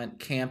acted and went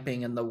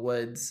camping in the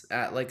woods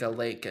at like a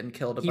lake and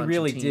killed a He bunch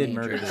really of teenagers did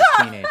murder those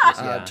teenagers,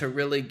 yeah. to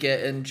really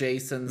get in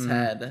Jason's Mhm.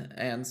 head.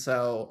 And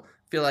so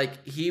I feel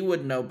like he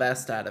would know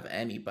best out of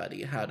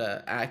anybody how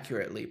to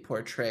accurately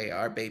portray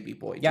our baby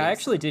boy. Yeah, I Jason.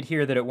 actually did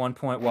hear that at one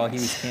point while he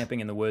was camping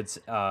in the woods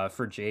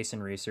for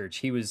Jason research,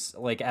 he was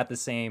like at the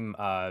same,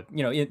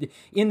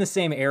 in the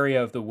same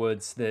area of the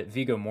woods that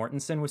Viggo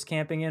Mortensen was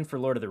camping in for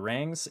Lord of the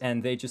Rings,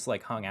 and they just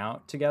like hung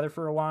out together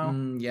for a while.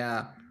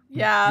 Yeah.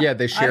 Yeah,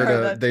 they I shared heard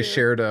a that they too.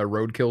 shared a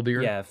roadkill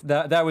deer. Yeah,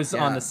 that was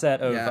on Yeah, the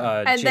set of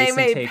yeah. And Jason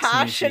they made Takes New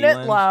passionate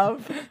Zealand.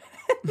 love.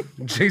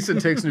 Jason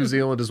Takes New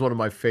Zealand is one of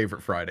my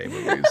favorite Friday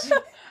movies.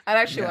 I'd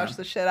actually Yeah. watch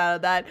the shit out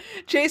of that.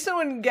 Jason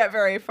wouldn't get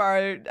very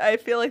far. I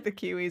feel like the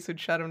Kiwis would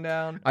shut him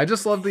down. I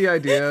just love the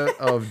idea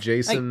of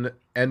Jason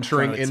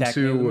entering Trying to attack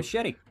me with a into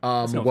machete.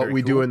 That's not what very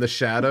we do cool. in the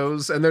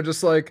shadows, and they're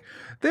just like,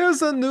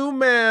 "There's a new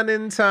man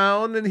in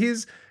town, and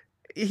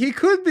he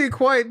could be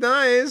quite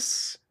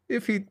nice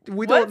if we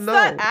What's don't know."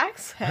 that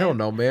accent? I don't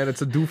know, man.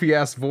 It's a doofy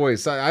ass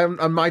voice.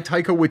 I'm my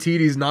Taika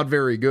Waititi's not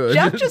very good.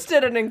 Jeff just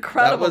did an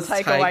incredible was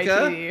Taika Taika?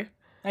 Waititi.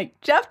 Hey.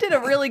 Jeff did a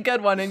really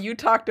good one, and you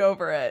talked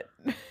over it.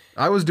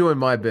 I was doing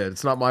my bit.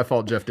 It's not my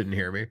fault Jeff didn't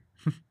hear me.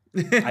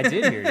 I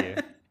did hear you,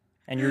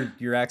 and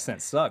your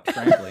accent sucked,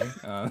 frankly.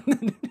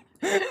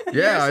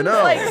 Yeah, I This know.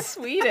 is like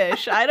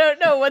Swedish. I don't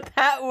know what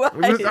that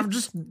was. I'm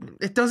just.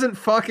 It doesn't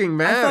fucking I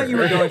matter. thought you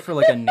were going for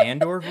like a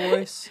Nandor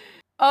voice.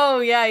 Oh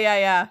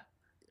yeah.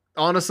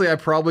 Honestly, I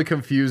probably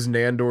confused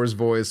Nandor's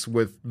voice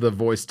with the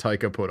voice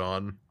Taika put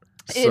on.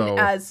 So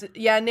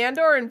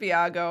Nandor and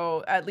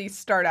Viago at least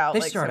start out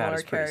They like start similar out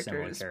as pretty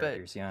similar characters,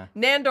 characters, yeah.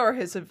 but Nandor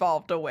has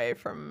evolved away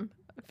from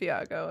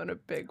Viago in a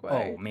big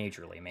way. Oh,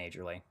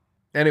 majorly.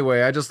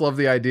 anyway, I just love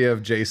the idea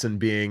of Jason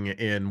being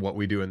in What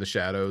We Do in the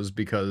Shadows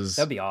because,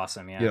 That'd be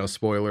awesome, yeah.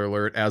 spoiler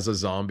alert, as a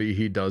zombie,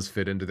 he does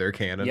fit into their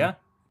canon. Yeah,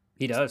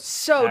 he does.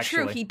 So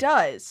true, actually. he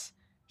does.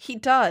 He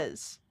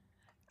does.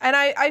 And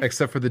I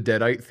Except for the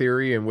Deadite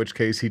theory, in which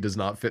case he does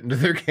not fit into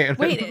their canon.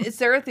 wait, is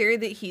there a theory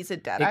that he's a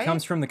Deadite? It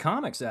comes from the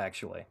comics,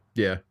 actually.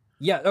 Yeah.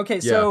 Yeah, okay,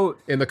 Yeah. so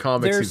In the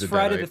comics, there's he's a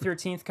Friday Deadite. the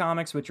 13th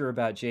comics, which are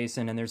about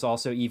Jason, and there's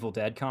also Evil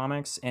Dead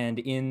comics. And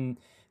in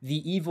the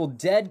Evil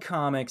Dead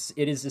comics,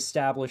 it is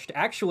established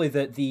actually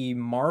that the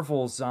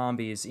Marvel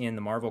zombies in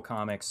the Marvel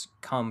comics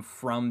come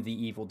from the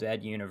Evil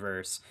Dead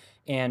universe.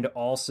 And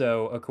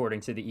also,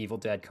 according to the Evil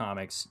Dead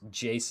comics,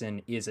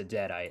 Jason is a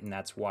Deadite, and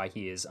that's why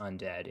he is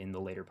undead in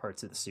the later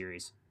parts of the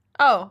series.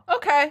 Oh,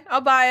 okay, I'll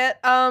buy it.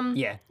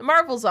 Yeah,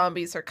 Marvel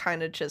zombies are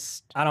kind of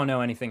just I don't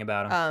know anything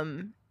about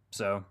him,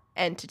 so...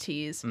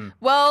 entities. Mm.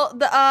 Well,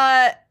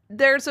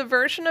 there's a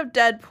version of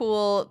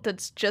Deadpool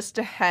that's just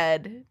a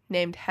head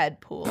named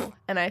Headpool,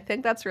 and I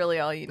think that's really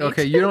all you need.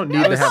 Okay, you don't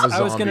need to have a zombie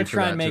I was gonna for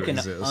try that and make to an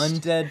exist.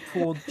 undead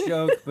pool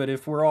joke, but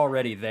if we're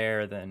already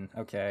there, then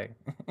okay.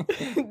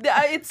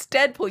 It's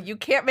Deadpool. You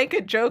can't make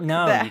a joke.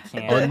 No, that, you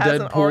can't. that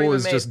hasn't already Undeadpool been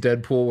is made. just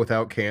Deadpool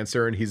without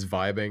cancer, and he's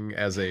vibing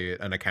as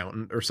an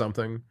accountant or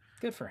something.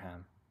 Good for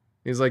him.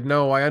 He's like,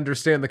 no, I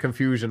understand the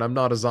confusion. I'm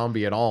not a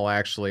zombie at all,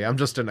 actually. I'm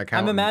just an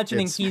accountant. I'm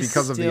imagining It's he's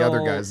because of the other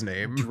still guy's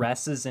name.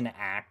 dresses and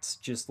acts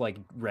just like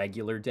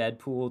regular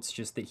Deadpool. It's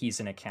just that he's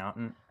an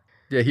accountant.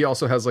 Yeah, he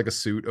also has like a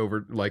suit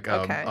over, like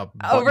Okay. a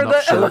Over button-up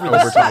the- shirt over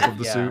over the top suit. of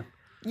the Yeah. suit.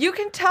 You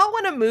can tell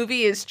when a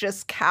movie is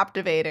just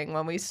captivating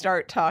when we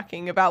start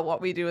talking about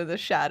What We Do in the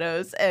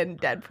Shadows and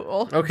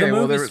Deadpool. Okay, The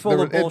well, movie's there, full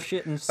there, of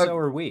bullshit, and so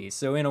are we.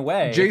 So in a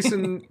way,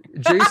 Jason,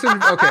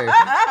 okay.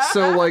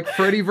 So like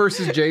Freddy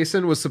versus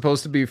Jason was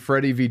supposed to be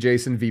Freddy v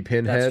Jason v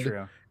Pinhead. that's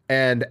true.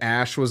 And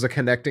Ash was a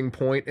connecting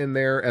point in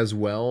there as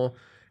well.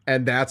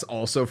 And that's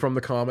also from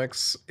the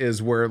comics, is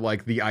where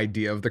like the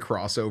idea of the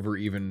crossover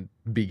even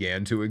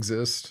began to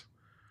exist.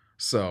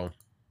 So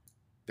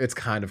it's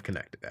kind of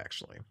connected,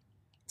 actually.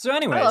 So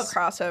anyways, I love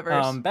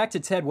crossovers. back to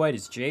Ted White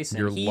as Jason.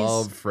 Your He's...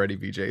 love, Freddy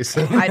v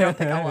Jason. I don't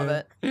think I love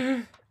it.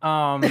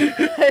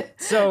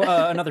 So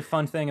another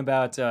fun thing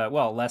about,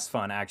 less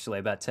fun actually,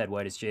 about Ted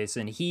White as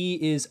Jason. He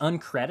is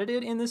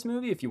uncredited in this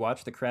movie. If you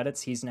watch the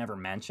credits, he's never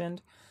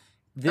mentioned.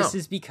 This Oh.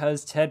 is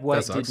because Ted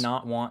White sucks. did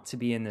not want to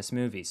be in this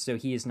movie, so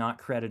he is not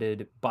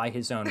credited by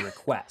his own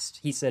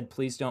request. He said,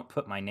 please don't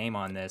put my name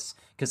on this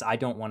because I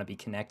don't want to be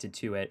connected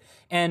to it.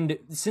 And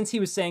since he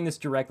was saying this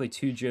directly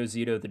to Joe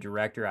Zito, the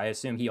director, I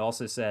assume he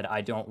also said,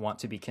 I don't want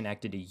to be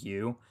connected to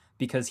you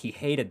because he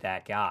hated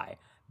that guy.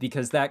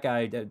 Because that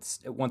guy,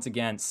 once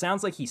again,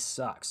 sounds like he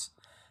sucks.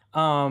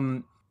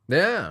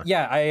 Yeah.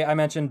 Yeah, I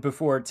mentioned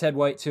before, Ted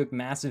White took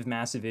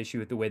massive issue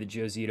with the way that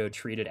Joe Zito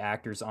treated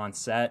actors on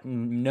set.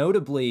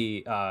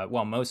 Notably,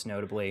 most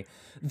notably,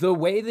 the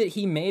way that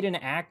he made an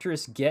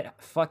actress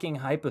get fucking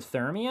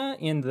hypothermia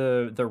in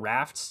the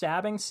raft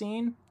stabbing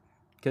scene.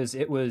 Because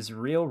it was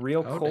real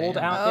cold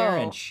damn. out there,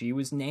 Oh. and she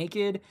was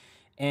naked.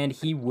 And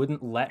he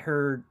wouldn't let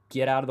her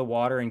get out of the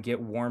water and get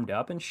warmed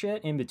up and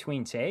shit in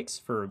between takes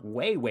for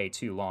way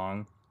too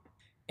long.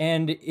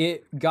 And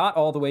it got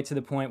all the way to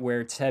the point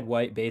where Ted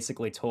White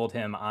basically told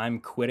him, I'm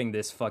quitting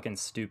this fucking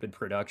stupid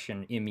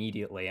production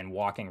immediately and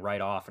walking right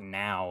off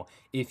now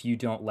if you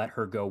don't let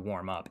her go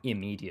warm up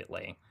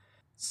immediately.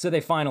 So they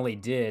finally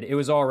did. It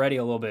was already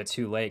a little bit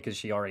too late because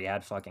she already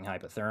had fucking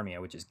hypothermia,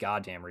 which is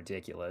goddamn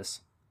ridiculous.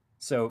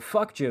 So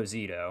fuck Joe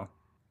Zito.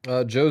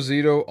 Joe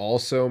Zito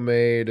also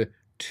made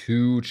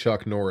 2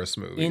 Chuck Norris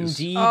movies.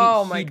 Indeed,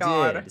 Oh my he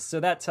God. did. So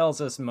that tells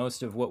us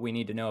most of what we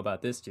need to know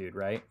about this dude,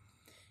 right?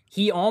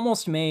 He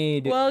almost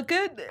made... Well,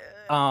 good.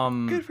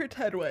 Um, Good for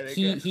Ted White. I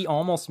he guess. he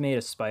almost made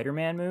a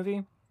Spider-Man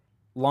movie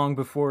long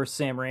before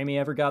Sam Raimi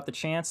ever got the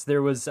chance.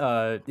 There was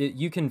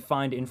you can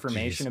find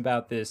information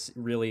about this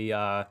really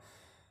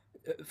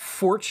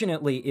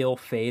fortunately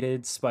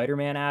ill-fated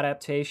Spider-Man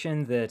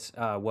adaptation that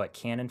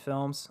Canon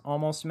Films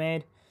almost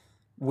made,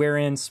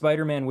 wherein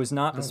Spider-Man was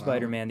not the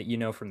Spider-Man that you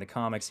know from the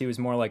comics. He was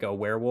more like a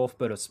werewolf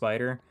but a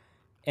spider,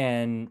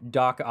 and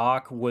Doc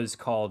Ock was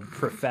called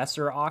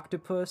Professor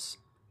Octopus.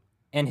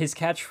 And his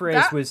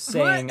catchphrase was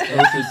saying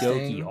 "okie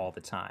dokie" all the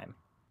time.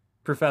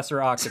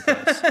 Professor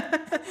Octopus.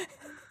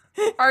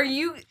 Are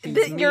you?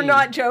 He's You're me.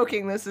 not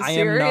joking. This is I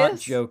serious. am not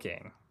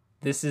joking.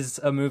 This is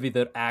a movie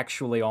that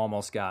actually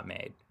almost got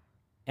made.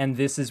 And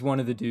this is one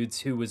of the dudes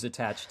who was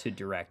attached to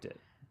direct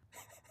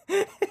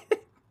it.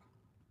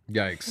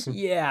 Yikes.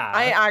 Yeah.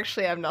 I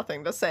actually have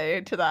nothing to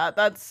say to that.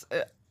 That's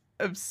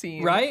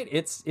obscene. Right?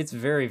 It's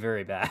very,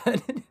 very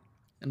bad.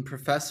 And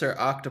Professor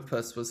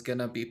Octopus was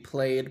gonna be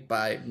played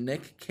by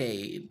Nick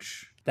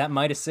Cage. That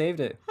might have saved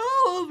it.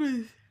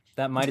 Oh,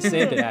 That might have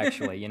saved it,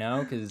 actually, you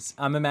know? Because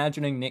I'm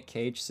imagining Nick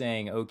Cage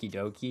saying okie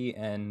dokie,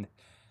 and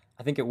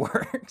I think it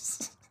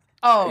works.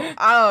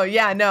 oh,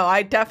 yeah. No,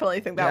 I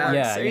definitely think that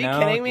Yeah. works. Yeah, Are you you know,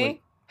 kidding me?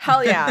 like-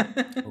 Hell yeah.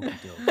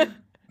 Okie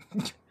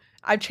dokie.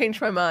 I've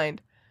changed my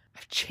mind.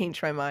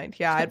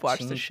 Yeah, I'd watch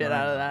the Changed shit my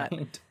out of that.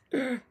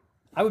 mind.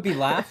 I would be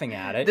laughing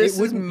at it. This It is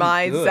wouldn't be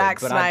my good,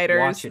 Zack but I'd Snyder's-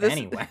 watch it this-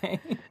 anyway.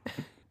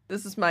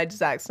 This is my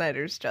Zack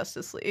Snyder's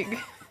Justice League.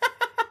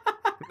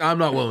 I'm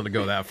not willing to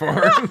go that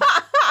far.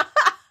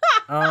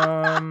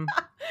 Yeah,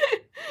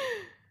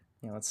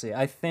 let's see.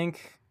 I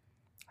think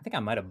I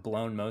might have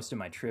blown most of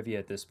my trivia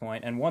at this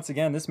point. And once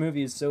again, this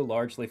movie is so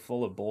largely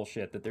full of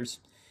bullshit that there's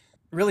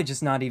really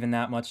just not even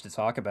that much to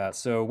talk about.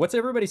 So, what's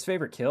everybody's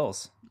favorite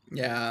kills?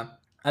 Yeah.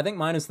 I think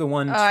mine is the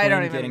one I don't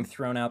twin even- getting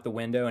thrown out the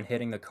window and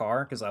hitting the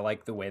car because I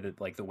like the way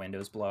that like the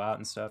windows blow out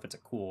and stuff. It's a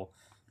cool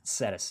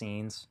set of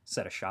scenes,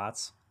 set of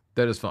shots.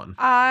 That is fun.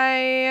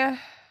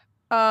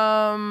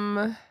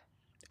 Axel's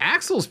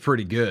Axel's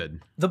pretty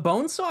good. The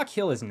bone saw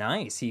kill is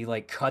nice. He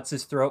like cuts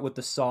his throat with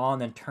the saw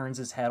and then turns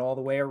his head all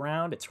the way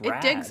around. It's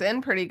rad. It digs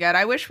in pretty good.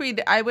 I wish we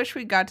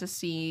got to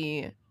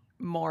see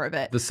more of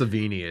it. The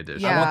Savini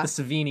edition. I Yeah. want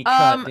the Savini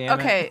cut, damn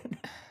okay.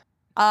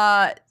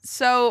 it.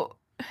 So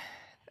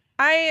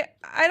I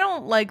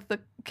don't like the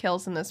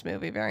kills in this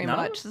movie very No?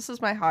 much. This is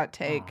my hot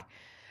take.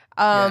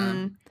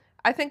 Aw.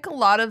 I think a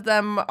lot of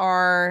them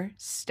are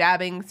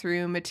stabbing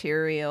through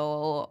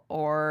material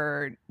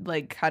or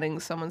like cutting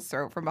someone's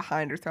throat from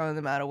behind or throwing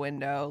them out a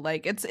window.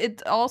 Like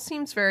it all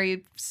seems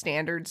very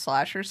standard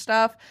slasher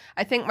stuff.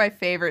 I think my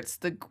favorite's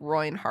the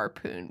groin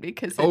harpoon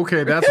because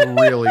Okay, that's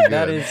really good.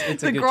 That is,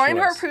 it's a the good groin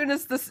choice. harpoon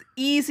is this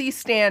easy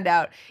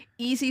standout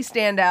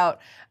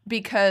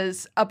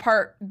because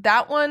apart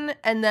that one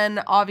and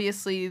then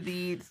obviously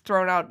the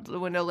thrown out the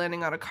window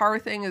landing on a car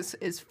thing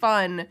is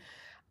fun,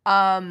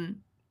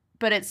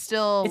 but it's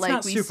still It's like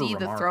not we super see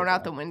the thrown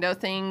out the remarkable. window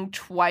thing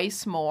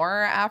twice more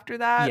after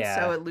that, Yeah.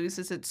 so it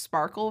loses its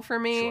sparkle for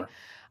me. Sure.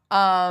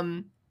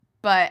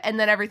 But and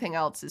then everything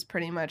else is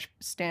pretty much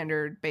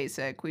standard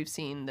basic. We've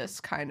seen this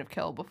kind of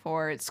kill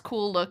before. It's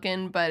cool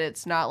looking, but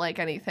it's not like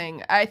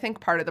anything. I think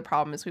part of the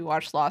problem is we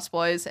watched Lost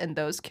Boys and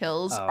those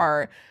kills Oh.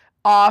 are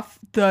off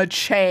the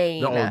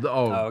chain.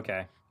 Oh,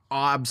 okay.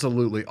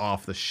 Absolutely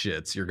off the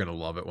shits. You're gonna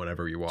love it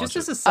whenever you watch Just it.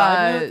 as a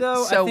side note,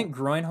 though, so- I think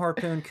Groin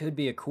Harpoon could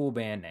be a cool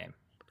band name.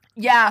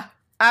 Yeah,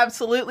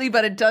 absolutely,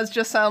 but it does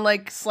just sound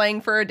like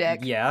slang for a dick.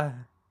 Yeah,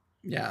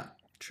 Yeah.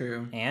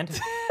 True. and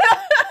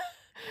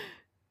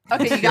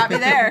Okay, you got me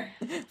there.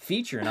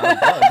 feature, not a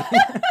bug.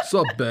 What's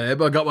up,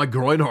 babe? I got my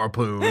groin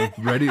harpoon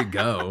ready to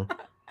go.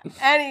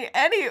 Anyway.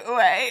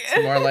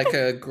 It's more like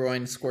a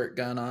groin squirt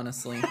gun,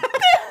 honestly.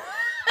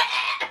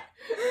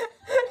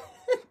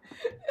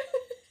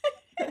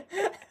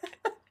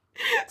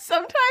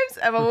 Sometimes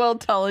Emma will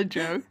tell a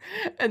joke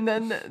and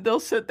then they'll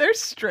sit there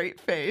straight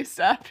faced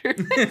after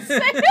they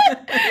say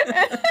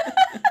it.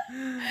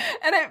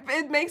 And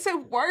it makes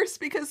it worse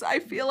because I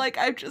feel like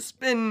I've just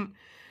been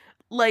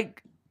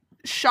like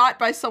shot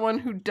by someone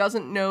who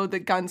doesn't know that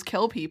guns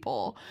kill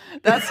people.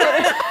 That's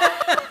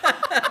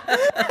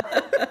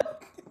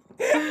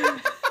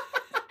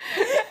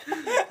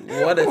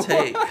What a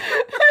take.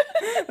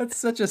 That's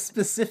such a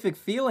specific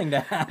feeling to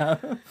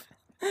have.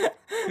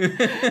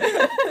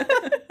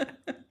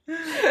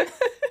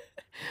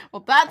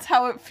 well, that's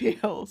how it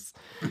feels.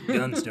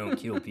 Guns don't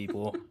kill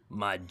people.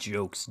 My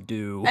jokes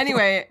do.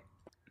 Anyway,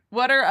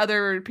 what are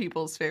other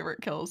people's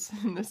favorite kills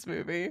in this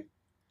movie?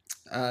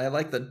 I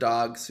like the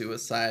dog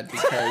suicide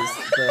because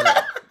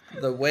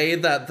The way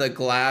that the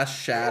glass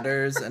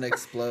shatters and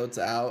explodes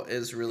out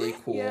is really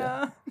cool.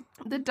 Yeah.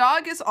 The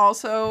dog is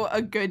also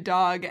a good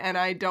dog, and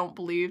I don't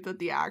believe that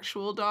the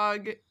actual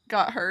dog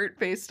got hurt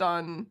based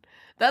on...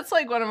 That's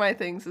like one of my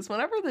things is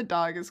whenever the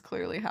dog is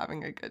clearly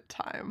having a good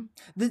time.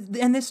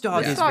 And this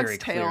dog This is dog's very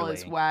tail clearly...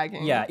 is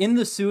wagging. Yeah, in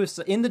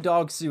the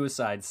dog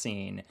suicide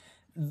scene,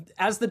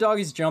 as the dog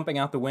is jumping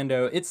out the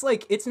window, it's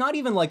like it's not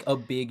even like a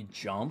big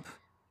jump.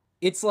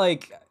 It's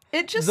like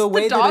It just, the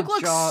way the that dog a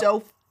looks jaw-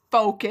 so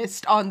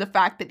focused on the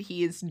fact that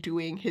he is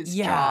doing his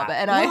job.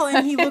 And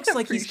and he looks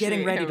like he's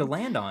getting appreciate ready to him.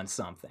 land on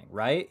something,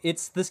 right?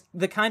 It's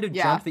the kind of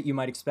Yeah. jump that you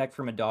might expect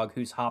from a dog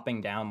who's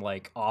hopping down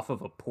like off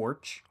of a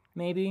porch,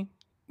 maybe.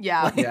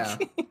 Yeah. Like, Yeah.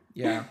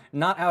 Yeah.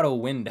 not out a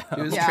window.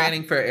 He was Yeah.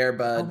 training for Air Oh,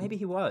 Bud. maybe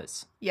he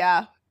was.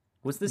 Yeah.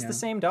 Was this Yeah. the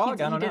same He,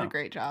 dog? I don't he know. did a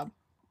great job.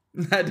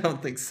 I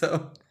don't think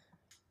so.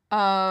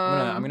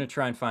 I'm gonna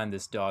try and find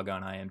this dog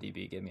on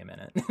IMDb. Give me a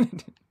minute.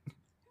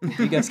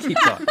 You guys keep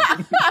talking.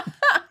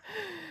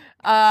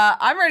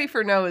 I'm ready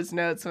for Noah's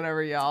notes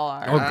whenever y'all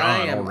are. Oh, God,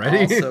 I am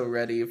already? also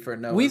ready for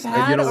Noah's We've Notes.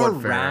 had you know a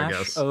what, fair, I rash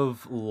guess.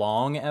 of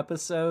long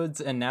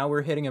episodes, and now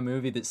we're hitting a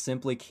movie that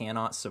simply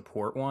cannot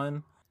support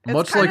one. It's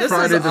Much kind like of-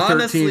 Friday This the is 13th,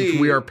 honestly-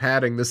 we are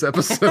padding this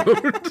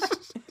episode.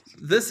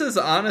 This is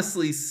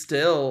honestly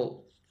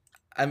still,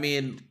 I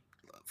mean,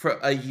 for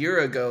a year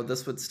ago,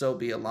 this would still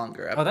be a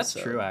longer episode. Oh, that's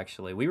true,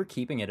 actually. We were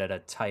keeping it at a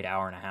tight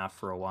hour and a half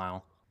for a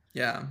while.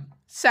 Yeah.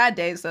 Sad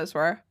days those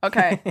were.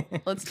 Okay,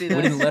 let's do We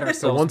didn't this. let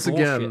ourselves once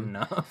bullshit again-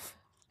 enough.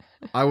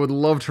 I would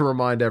love to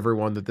remind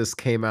everyone that this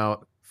came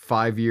out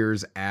 5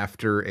 years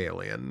after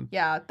Alien.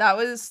 Yeah, that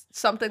was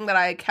something that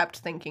I kept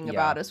thinking Yeah.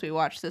 about as we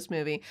watched this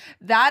movie.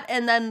 That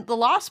and then The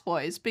Lost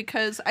Boys,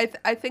 because I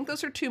think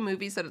those are two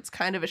movies that it's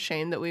kind of a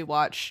shame that we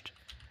watched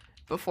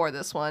before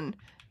this one.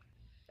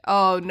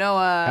 Oh,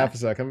 Noah. Half a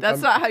second.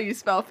 That's not how you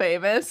spell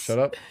famous. Shut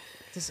up.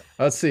 Just-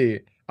 Let's see.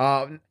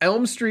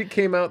 Elm Street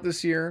came out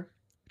this year.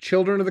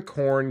 Children of the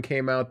Corn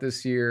came out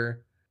this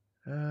year.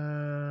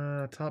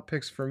 Top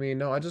picks for me.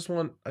 No, I just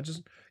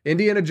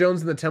Indiana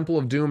Jones and the Temple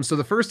of Doom. So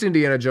the first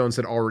Indiana Jones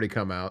had already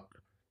come out.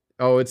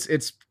 Oh, it's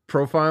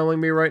profiling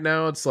me right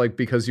now. It's like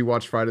because you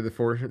watched Friday the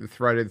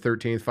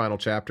 13th final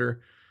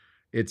chapter.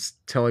 It's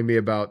telling me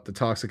about the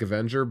Toxic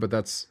Avenger, but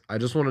I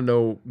just want to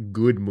know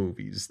good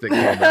movies that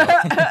came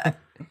out.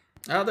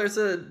 Oh, there's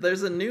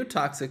a new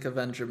Toxic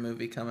Avenger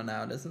movie coming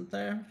out, isn't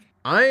there?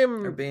 I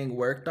Or am being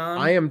worked on?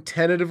 I am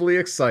tentatively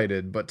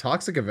excited, but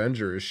Toxic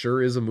Avenger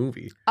sure is a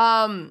movie.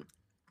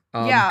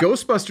 Yeah.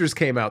 Ghostbusters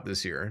came out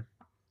this year.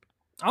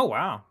 Oh,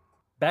 wow.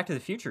 Back to the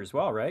Future as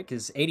well, right?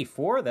 Because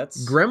 84,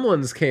 that's...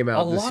 Gremlins came a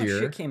out this lot year.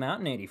 of shit came out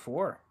in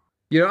 84.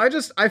 You know,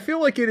 I feel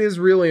like it is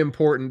really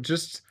important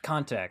just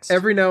Context.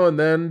 every now and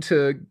then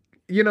to,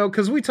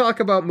 because we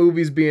talk about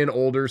movies being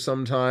older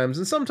sometimes,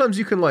 and sometimes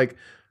you can like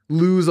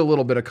lose a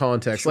little bit of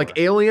context. Sure. Like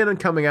Alien and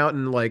coming out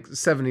in like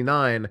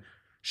 79,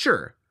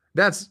 sure.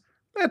 That's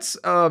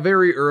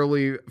very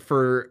early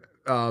for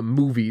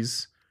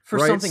movies. For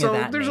right? something so of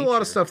that there's a lot of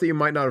nature. stuff that you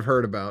might not have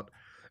heard about.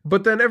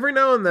 But then every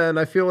now and then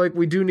I feel like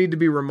we do need to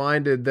be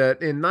reminded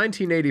that in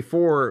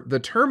 1984 The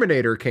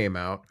Terminator came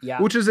out, Yeah.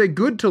 which is a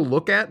good to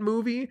look at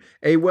movie,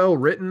 a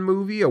well-written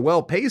movie, a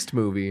well-paced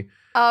movie.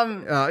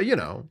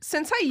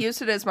 Since I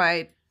used it as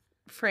my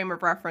frame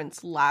of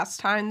reference last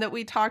time that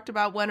we talked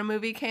about when a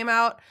movie came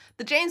out,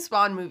 the James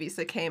Bond movies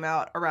that came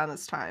out around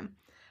this time.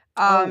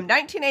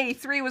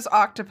 1983 was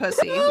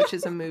Octopussy, which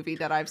is a movie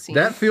that I've seen.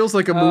 That feels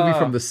like a movie Oh.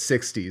 from the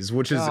 60s,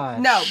 which is God.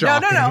 No.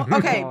 shocking.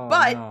 Okay, Oh,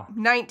 but no.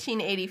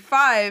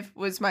 1985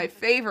 was my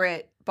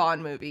favorite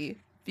Bond movie,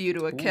 View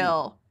to a Ooh.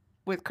 Kill,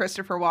 with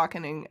Christopher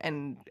Walken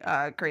and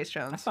Grace I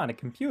Jones. find a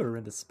computer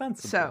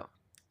indispensable. So,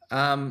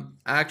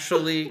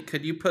 Actually,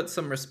 could you put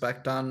some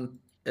respect on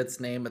its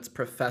name? It's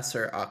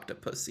Professor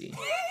Octopussy.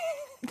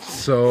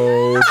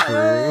 So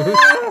true.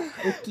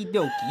 Okie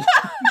dokie.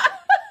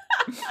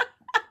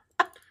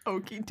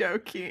 okie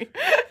dokie.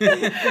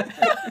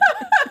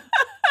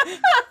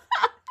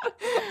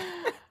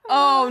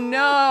 Oh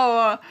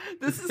no!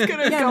 This is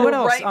gonna Yeah, go what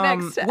else? right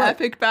next to what-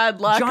 Epic Bad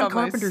Luck John on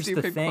Carpenter's my The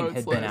stupid Thing quotes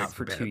had been list. out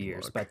for Bad 2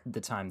 years luck. by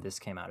the time this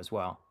came out as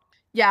well.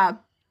 Yeah,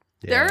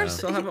 Yeah. There's-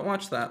 Still haven't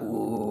watched that.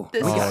 Ooh,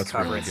 This we is- gotta it's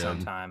cover really it good.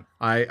 sometime.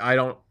 I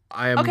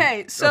am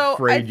Okay, so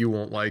afraid I- you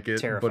won't like it,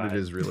 but Terrified. it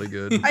is really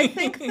good. I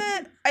think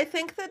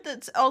that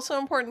that's also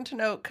important to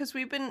note because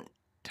we've been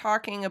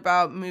talking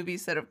about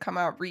movies that have come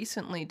out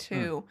recently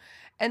too.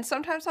 And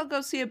sometimes I'll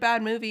go see a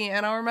bad movie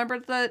and I'll remember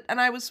that. And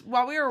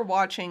while we were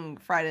watching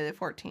Friday the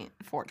 14th,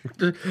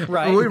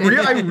 Right.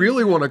 I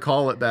really want to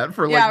call it that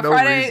for like no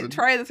reason.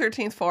 Friday the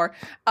 13th 4.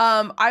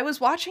 I was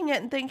watching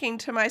it and thinking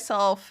to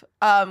myself,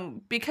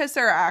 because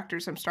there are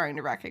actors I'm starting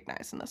to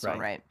recognize in this one,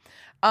 right?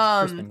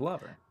 Crispin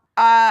Glover.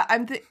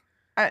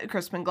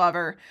 Crispin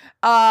Glover.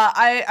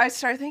 I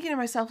started thinking to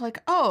myself,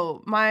 like,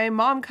 oh, my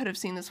mom could have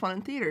seen this one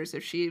in theaters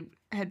if she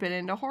had been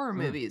into horror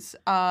movies.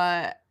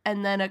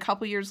 And then a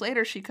couple years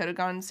later, she could have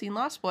gone and seen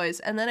Lost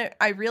Boys. And then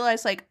I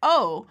realized, like,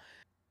 oh,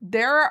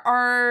 there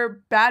are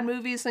bad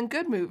movies and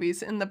good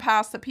movies in the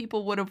past that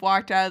people would have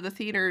walked out of the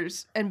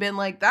theaters and been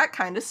like, that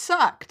kind of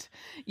sucked,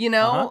 you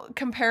know,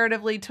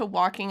 comparatively to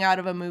walking out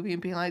of a movie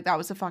and being like, that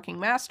was a fucking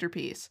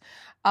masterpiece.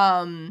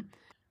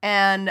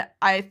 And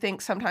I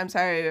think sometimes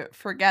I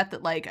forget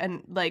that like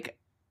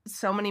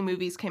so many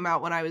movies came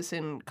out when I was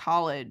in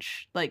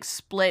college, like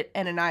Split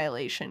and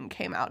Annihilation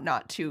came out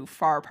not too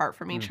far apart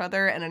from each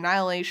other, and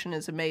Annihilation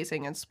is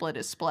amazing and Split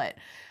is Split.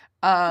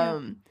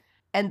 And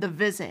The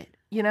Visit,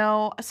 you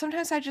know,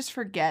 sometimes I just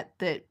forget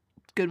that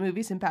good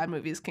movies and bad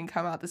movies can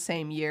come out the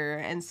same year.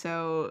 And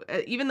so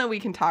even though we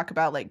can talk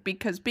about like,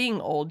 because being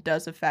old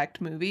does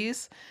affect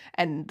movies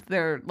and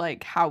they're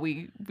like how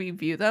we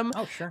view them.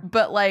 Oh, sure.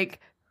 But like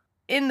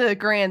in the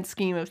grand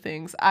scheme of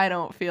things, I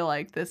don't feel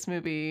like this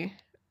movie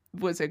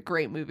was a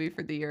great movie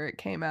for the year it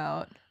came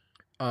out.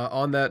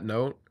 On that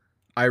note,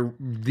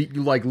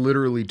 like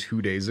literally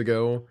 2 days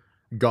ago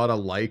got a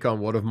like on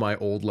one of my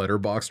old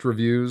Letterboxd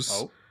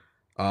reviews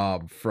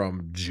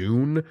from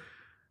June,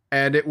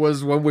 and it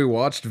was when we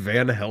watched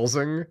Van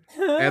Helsing.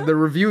 And the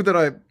review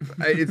that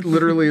it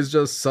literally is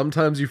just,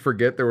 sometimes you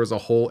forget there was a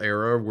whole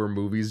era where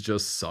movies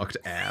just sucked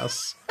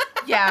ass.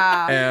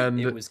 Yeah. And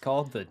it was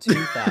called the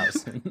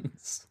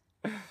 2000s.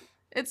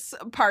 It's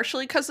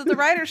partially because of the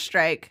writer's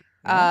strike.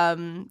 But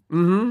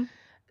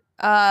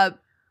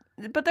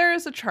there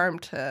is a charm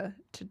to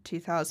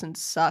 2000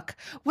 suck.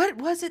 What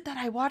was it that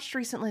I watched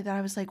recently that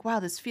I was like, wow,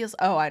 this feels...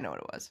 Oh, I know what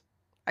it was.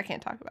 I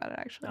can't talk about it,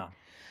 actually. Oh,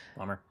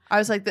 bummer. I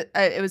was like,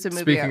 it was a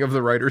movie. Speaking of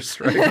the writer's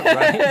strike.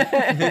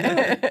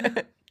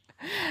 Right?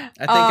 I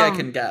think I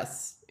can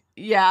guess.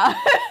 Yeah.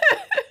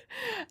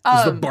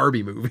 It's the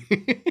Barbie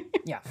movie.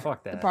 Yeah,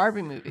 fuck that. The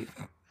Barbie movie.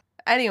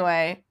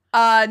 Anyway,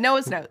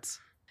 Noah's notes.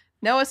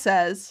 Noah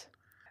says,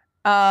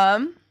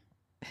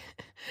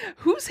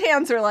 whose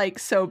hands are like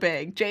so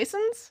big?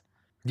 Jason's?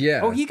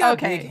 Yeah. Oh, he got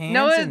Okay. big hands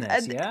Noah- in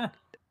this, yeah.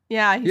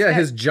 Yeah. Yeah,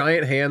 his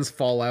giant hands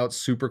fall out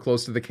super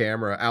close to the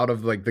camera out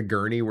of like the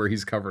gurney where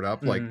he's covered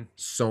up like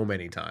so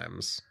many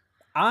times.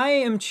 I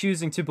am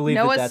choosing to believe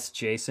Noah's- that that's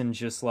Jason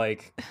just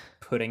like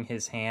putting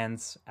his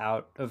hands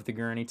out of the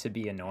gurney to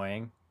be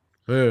annoying.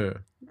 Ugh.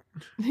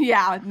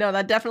 Yeah, no,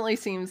 that definitely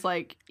seems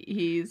like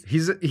he's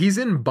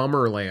in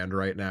Bummerland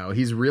right now.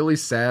 He's really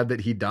sad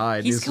that he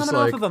died. He's just coming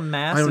like, off of a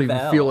massive I don't even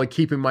L. feel like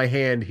keeping my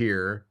hand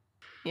here.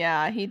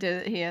 Yeah, he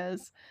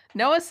is.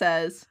 Noah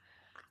says,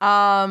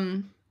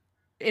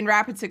 in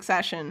rapid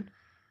succession,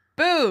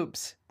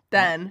 boobs.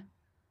 Then,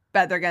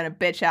 bet they're gonna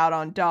bitch out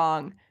on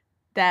dong.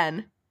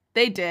 Then,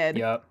 they did.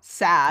 Yep.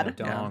 Sad.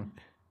 No dong.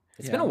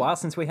 It's Yeah. been a while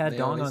since we had They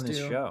dong always on this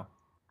do. show.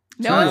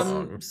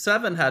 Noah's,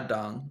 Seven had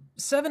dong.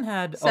 Seven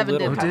had Seven a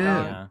little did bit,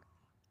 have yeah.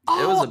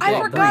 It was oh, a I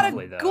big forgot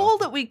briefly, a though. goal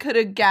that we could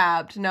have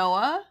gabbed,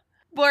 Noah.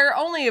 We're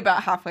only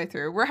about halfway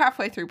through. We're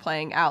halfway through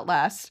playing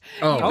Outlast.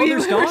 Oh, Oh,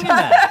 there's dong in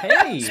that.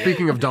 Hey.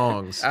 speaking of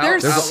dongs.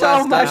 There's Outlast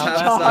so much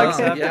has dong.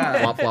 dong, Yeah.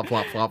 Flop, flop,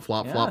 flop, flop,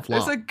 flop, Yeah. flop,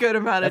 There's flop. a good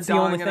amount That's of the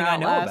dong only in thing I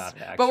know Outlast.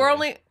 about it, But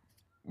actually.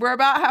 we're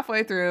about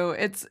halfway through.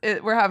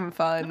 We're having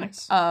fun.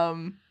 Nice.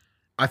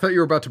 I thought you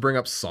were about to bring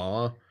up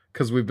Saw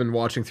because we've been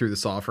watching through the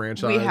Saw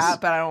franchise. We have,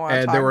 but I don't want to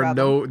and talk there were about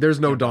them. there's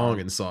no dong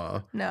in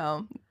Saw.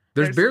 No.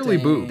 There's barely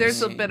Dang. boobs.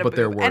 There's a bit of but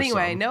there boob. were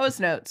Anyway, some. Noah's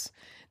notes.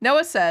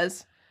 Noah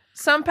says,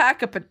 "Some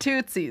pack of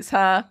patootsies,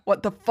 huh?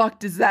 What the fuck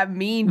does that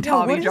mean, Yeah,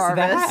 Tommy what is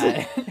Jarvis?"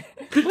 that?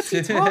 What's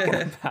he talking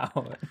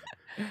about?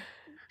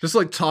 Just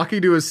like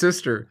talking to his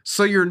sister.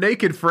 So your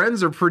naked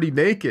friends are pretty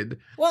naked.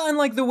 Well, and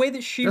like the way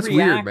that she That's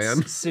weird, reacts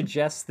man.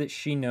 suggests that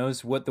she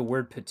knows what the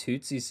word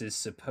patootsies is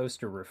supposed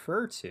to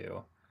refer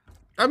to.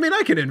 I mean,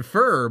 I can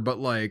infer, but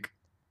like,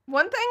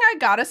 One thing I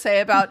gotta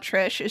say about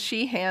Trish is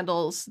she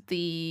handles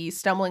the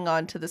stumbling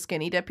onto the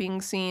skinny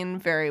dipping scene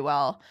very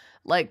well.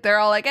 Like they're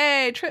all like,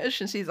 "Hey,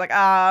 Trish," and she's like,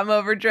 "I'm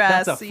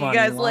overdressed. That's a See funny you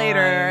guys line. later."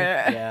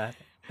 Yeah.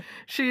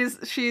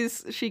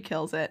 She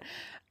kills it.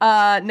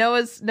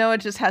 Noah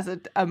just has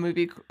a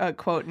movie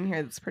quote in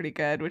here that's pretty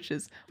good, which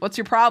is, "What's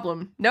your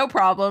problem? No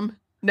problem.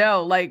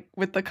 No, like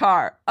with the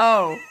car.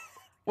 Oh,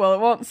 well, it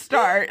won't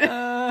start."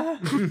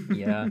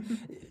 Yeah.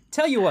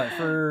 Tell you what,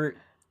 for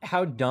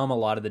how dumb a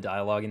lot of the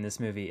dialogue in this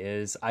movie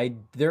is,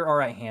 there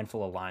are a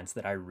handful of lines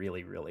that I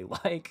really, really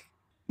like.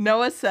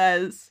 Noah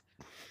says,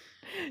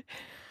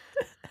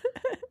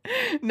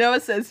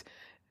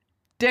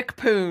 "Dick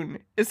Poon.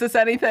 Is this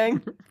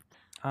anything?"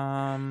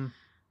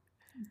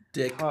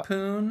 Dick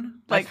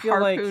Poon? Like feel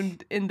like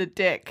harpooned in the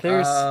dick.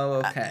 There's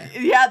Oh, okay.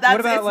 Yeah, that's what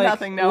about it's like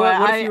nothing, Noah.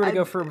 what if you were to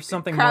go for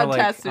something more crowd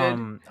like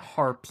tested.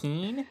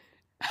 harpeen?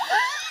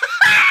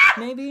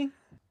 Maybe?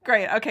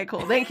 Great. Okay,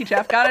 cool. Thank you,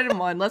 Jeff. Got it in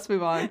one. Let's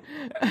move on.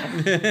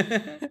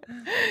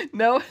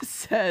 Noah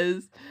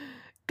says,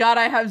 "God,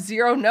 I have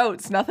 0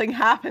 notes. Nothing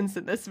happens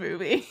in this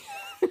movie."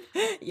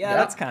 Yeah,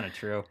 that's kind of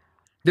true.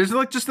 there's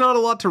like just not a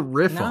lot to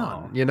riff No,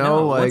 on. You know,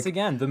 no, like once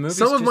again, the movie.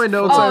 some of my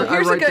notes Oh, I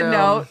here's a write good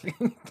down.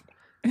 note.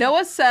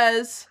 Noah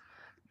says,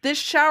 "This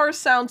shower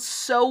sounds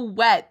so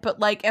wet, but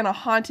like in a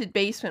haunted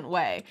basement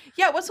way."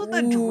 Yeah, what's with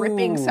the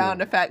dripping Ooh.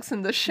 sound effects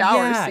in the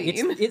shower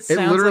scene? It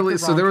sounds literally- like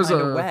the so there wrong was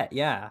kind of a- wet.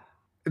 Yeah.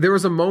 There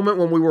was a moment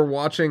when we were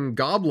watching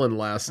Goblin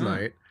last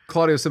night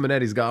Claudio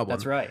Simonetti's Goblin.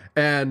 That's right.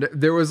 And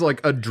there was like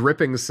a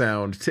dripping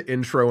sound to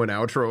intro and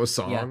outro a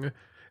song. Yeah.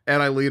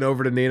 And I lean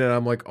over to Nina and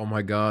I'm like, oh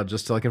my God,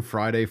 just like in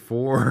Friday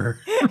 4.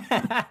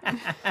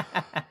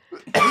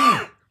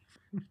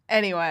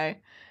 Anyway,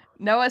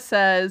 Noah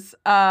says,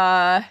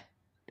 oh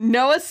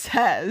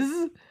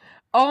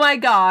my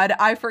God,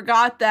 I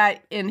forgot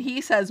that. And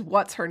he says,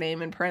 what's her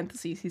name in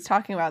parentheses. He's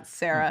talking about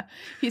Sarah.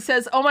 He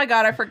says, oh my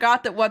God, I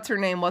forgot that what's her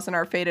name wasn't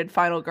our fated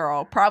final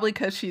girl. Probably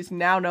because she's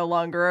now no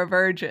longer a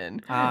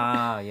virgin.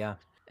 Ah, yeah.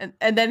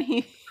 And then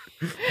he...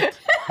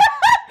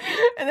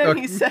 and then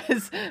he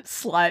says,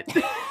 slut.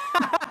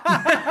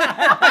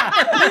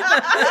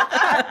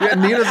 Yeah,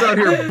 Nina's out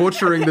here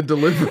butchering the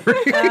delivery.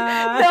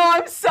 No,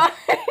 I'm sorry.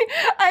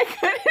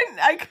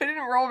 I couldn't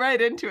roll right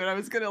into it. I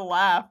was gonna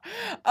laugh.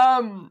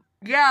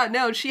 Yeah,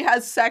 no, she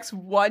has sex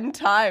one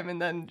time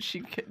and then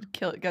she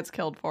gets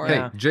killed for Hey,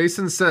 it.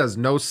 Jason says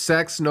no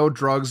sex, no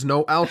drugs,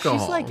 no alcohol.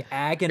 She's like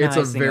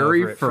agonizing It's a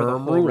very over it for the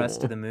firm whole rest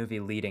rule. of the movie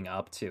leading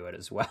up to it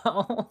as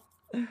well.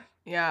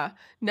 Yeah.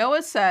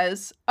 Noah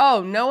says,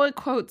 Noah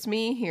quotes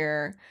me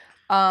here.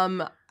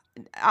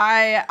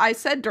 I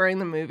said during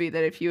the movie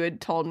that if you had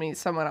told me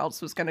someone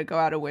else was going to go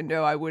out a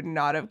window, I would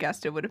not have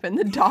guessed it would have been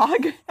the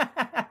dog.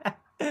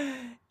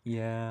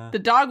 Yeah. The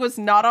dog was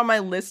not on my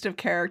list of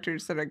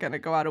characters that are going to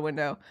go out a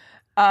window.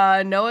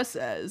 Noah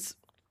says,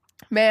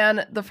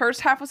 man, the first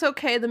half was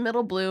okay, the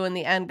middle blew, and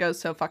the end goes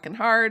so fucking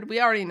hard. We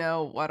already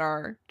know what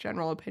our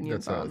general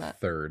opinions That's are on a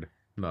that. third,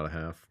 not a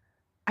half.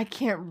 I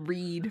can't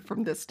read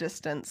from this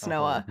distance, Uh-huh.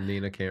 Noah.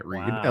 Nina can't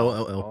read. Wow.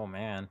 LLL. Oh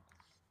man.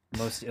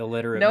 Most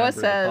illiterate Noah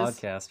member says- of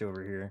the podcast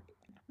over here.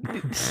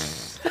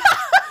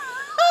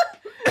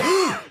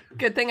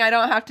 Good thing I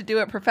don't have to do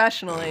it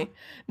professionally.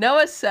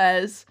 Noah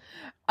says,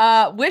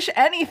 wish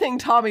anything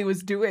Tommy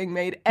was doing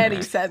made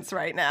any sense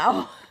right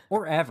now.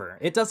 Or ever.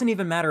 It doesn't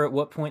even matter at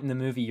what point in the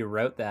movie you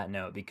wrote that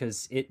note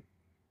because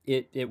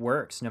it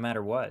works no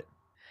matter what.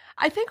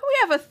 I think we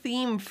have a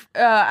theme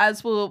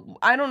as well.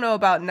 I don't know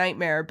about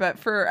Nightmare, but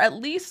for at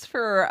least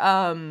for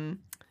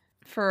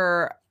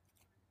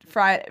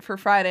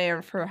Friday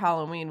and for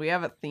Halloween, we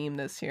have a theme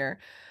this year.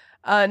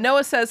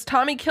 Noah says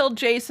Tommy killed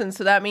Jason,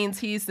 so that means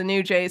he's the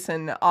new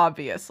Jason,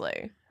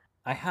 obviously.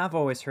 I have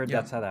always heard Yeah.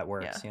 that's how that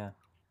works, yeah.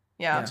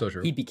 Yeah. So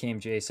true. He became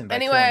Jason by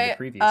Anyway, killing the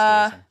previous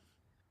Jason.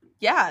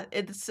 Yeah,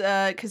 it's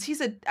because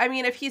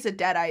if he's a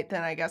Deadite,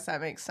 then I guess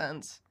that makes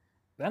sense.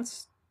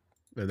 That's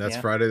And that's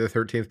Yeah. Friday the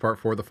 13th, part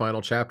 4, the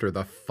final chapter.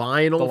 The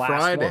final The last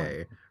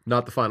Friday.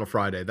 Not the final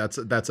Friday. That's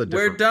a different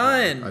We're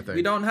done. one, I think.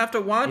 We don't have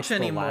to watch It's the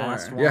anymore.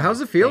 last one. Yeah, how's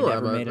it feel, They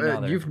never Emma? made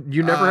another.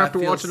 You never have to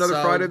It watch feels another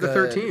so Friday the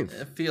good.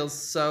 13th. It feels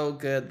so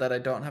good that I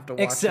don't have to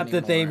watch Except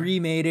that they anymore.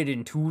 remade it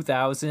in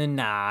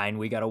 2009.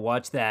 We got to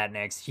watch that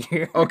next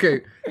year.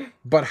 Okay,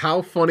 but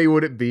how funny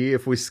would it be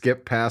if we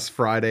skipped past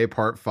Friday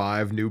part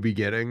 5, New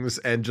Beginnings,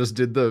 and just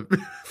did the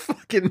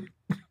fucking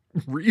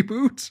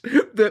reboot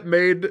that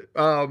made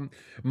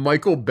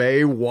Michael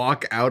Bay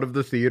walk out of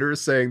the theater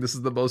saying this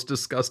is the most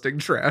disgusting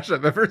trash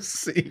I've ever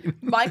seen.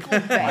 Michael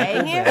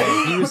Bay.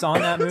 He was on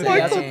that movie. as a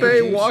Michael Dang. Bay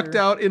producer. walked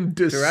out in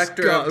disgust.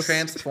 Director of That's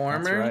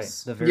Transformers.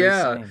 right. The very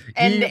Yeah. same.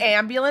 And He-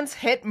 Ambulance,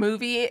 hit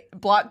movie,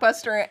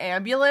 blockbuster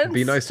Ambulance.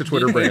 Be nice to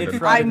Twitter He hated Brandon.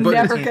 Friday I'm the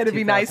never 13th, gonna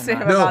be nice to him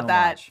 2009 about so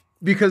that. much.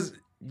 Because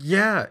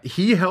yeah,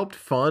 he helped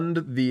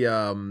fund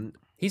the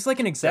He's like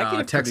an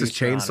executive Texas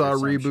producer on it or Chainsaw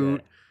some reboot.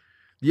 shit.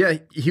 Yeah,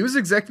 he was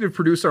executive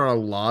producer on a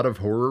lot of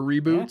horror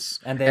reboots,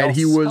 Yeah, and they all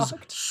he was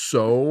sucked.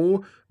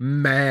 so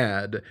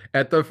mad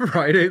at the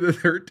Friday the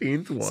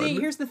 13th one, See,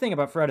 here's the thing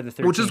about Friday the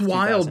 13th. which is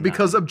wild 2009.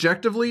 because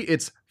objectively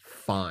it's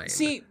fine.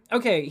 See,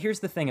 okay, here's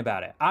the thing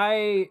about it.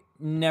 I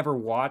never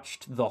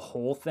watched the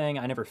whole thing.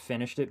 I never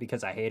finished it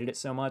because I hated it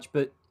so much,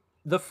 but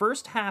the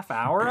first half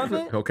hour of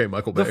it, okay,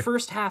 Michael Bay, the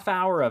first half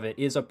hour of it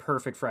is a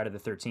perfect Friday the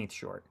 13th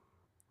short.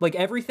 Like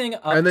everything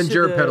up And then to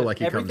Jared the, Padalecki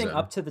comes everything in.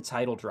 up to the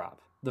title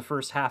drop, the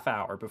first half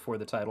hour before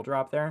the title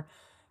drop there.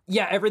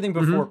 Yeah, everything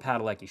before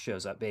Padalecki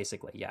shows up,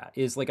 basically, yeah,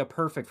 is like a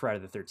perfect Friday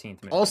the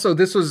 13th movie. also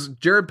this was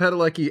Jared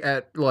Padalecki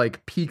at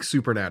like peak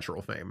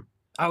Supernatural fame.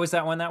 Oh, is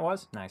that when that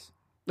was? Nice.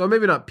 No,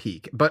 maybe not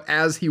peak, but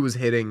as he was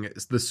hitting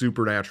the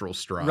Supernatural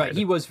stride. Right,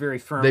 he was very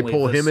firmly They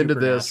pull the him into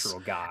this,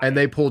 Supernatural guy. and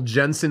they pulled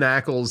Jensen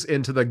Ackles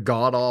into the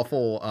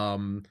god-awful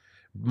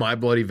My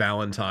Bloody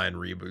Valentine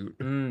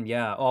reboot.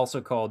 Yeah,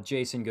 also called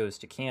Jason Goes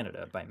to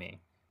Canada by me.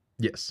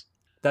 Yes.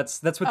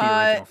 That's what the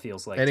original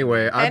feels like. to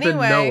Anyway, me. I've been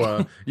Anyway.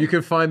 Noah. You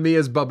can find me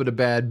as Bubba the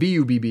Bad,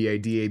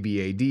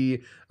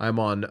 BUBBADABAD. I'm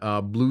on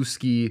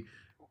Blueski,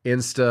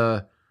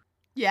 Insta.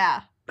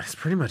 Yeah. That's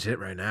pretty much it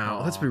right now.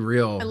 Aw. Let's be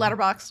real. And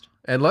Letterboxd.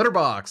 And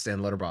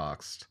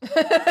Letterboxd.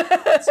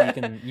 so you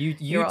can you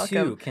You're too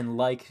welcome. can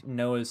like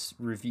Noah's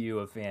review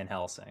of Van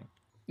Helsing.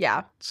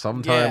 Yeah.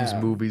 Sometimes Yeah.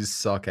 movies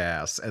suck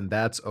ass, and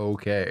that's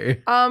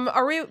okay.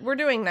 We're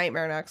doing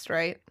Nightmare next,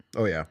 right?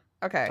 Oh yeah.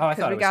 Okay. Oh, I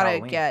Because thought we it was gotta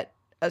Halloween. get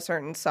a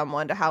certain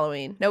someone to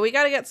Halloween. No, we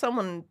gotta get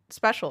someone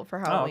special for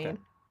Halloween. okay.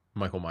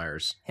 Michael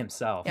Myers.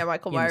 Himself. Yeah,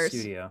 Michael in Myers. The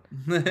studio.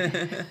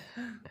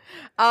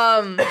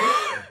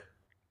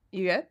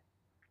 You good?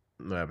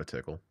 I have a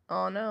tickle.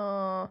 Oh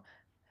no.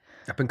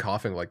 I've been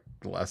coughing like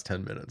the last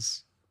 10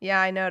 minutes. Yeah,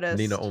 I noticed.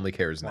 Nina only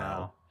cares now.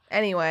 Wow.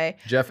 Anyway,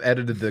 Jeff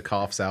edited the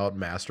coughs out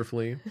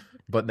masterfully,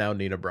 but now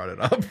Nina brought it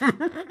up.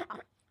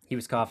 He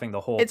was coughing the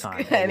whole It's time.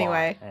 good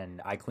anyway.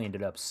 And I cleaned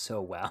it up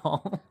so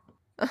well.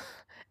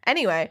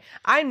 anyway,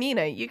 I'm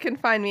Nina. You can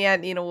find me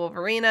at Nina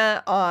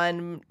Wolverina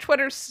on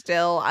Twitter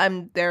still.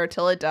 I'm there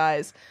till it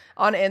dies.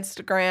 On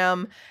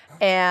Instagram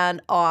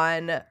and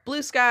on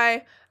Blue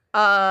Sky.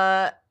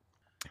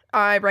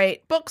 I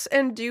write books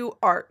and do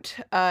art.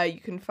 You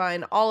can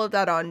find all of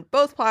that on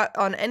both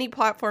on any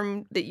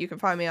platform that you can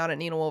find me on at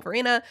Nina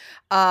Wolverina.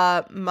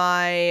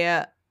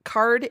 My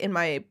card in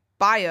my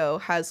bio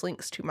has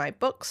links to my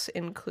books,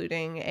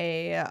 including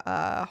a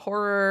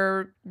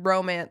horror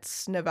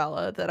romance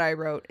novella that I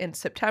wrote in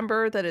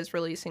September that is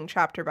releasing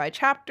chapter by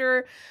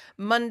chapter,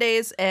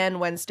 Mondays and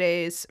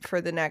Wednesdays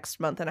for the next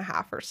month and a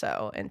half or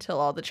so until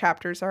all the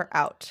chapters are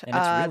out. And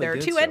it's really there are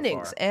good two so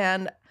endings, far.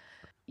 and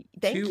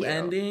thank Two you.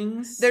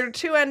 endings. There are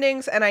two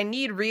endings, and I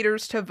need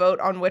readers to vote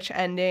on which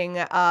ending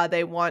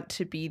they want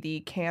to be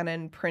the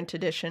canon print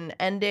edition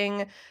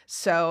ending.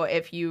 So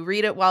if you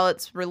read it while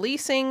it's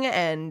releasing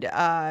and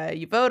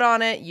you vote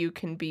on it, you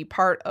can be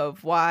part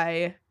of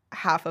why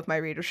half of my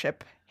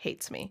readership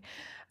hates me.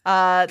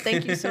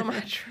 Thank you so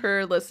much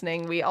for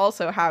listening. We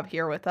also have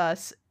here with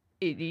us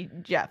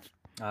Jeff.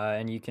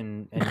 And you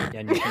can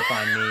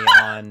find me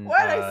on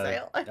Why did I say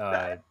it like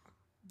that?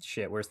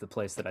 Shit, where's the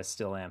place that I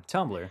still am?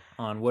 Tumblr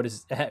on what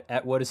is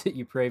at what is it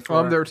you pray for?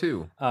 I'm there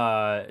too.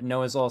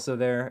 Noah's also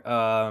there.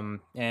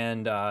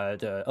 And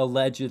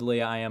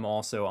allegedly I am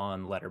also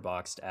on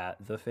Letterboxd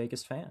at The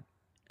Fakest Fan.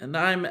 And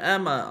I'm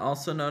Emma,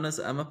 also known as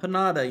Emma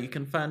Panada. You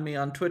can find me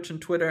on Twitch and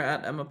Twitter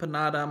at Emma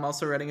Panada. I'm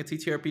also writing a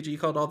TTRPG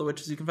called All the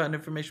Witches. You can find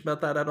information about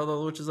that at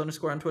allthewitches_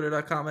 on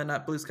twitter.com and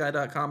at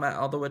bluesky.com at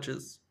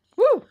allthewitches.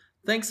 Woo!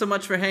 Thanks so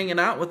much for hanging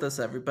out with us,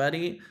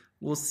 everybody.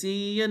 We'll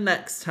see you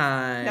next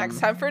time. Next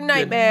time for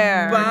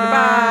Nightmare.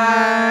 Goodbye.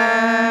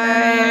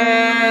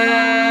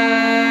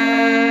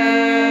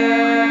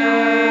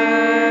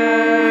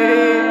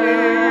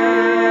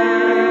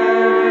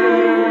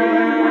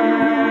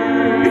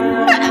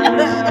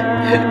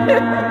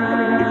 Goodbye.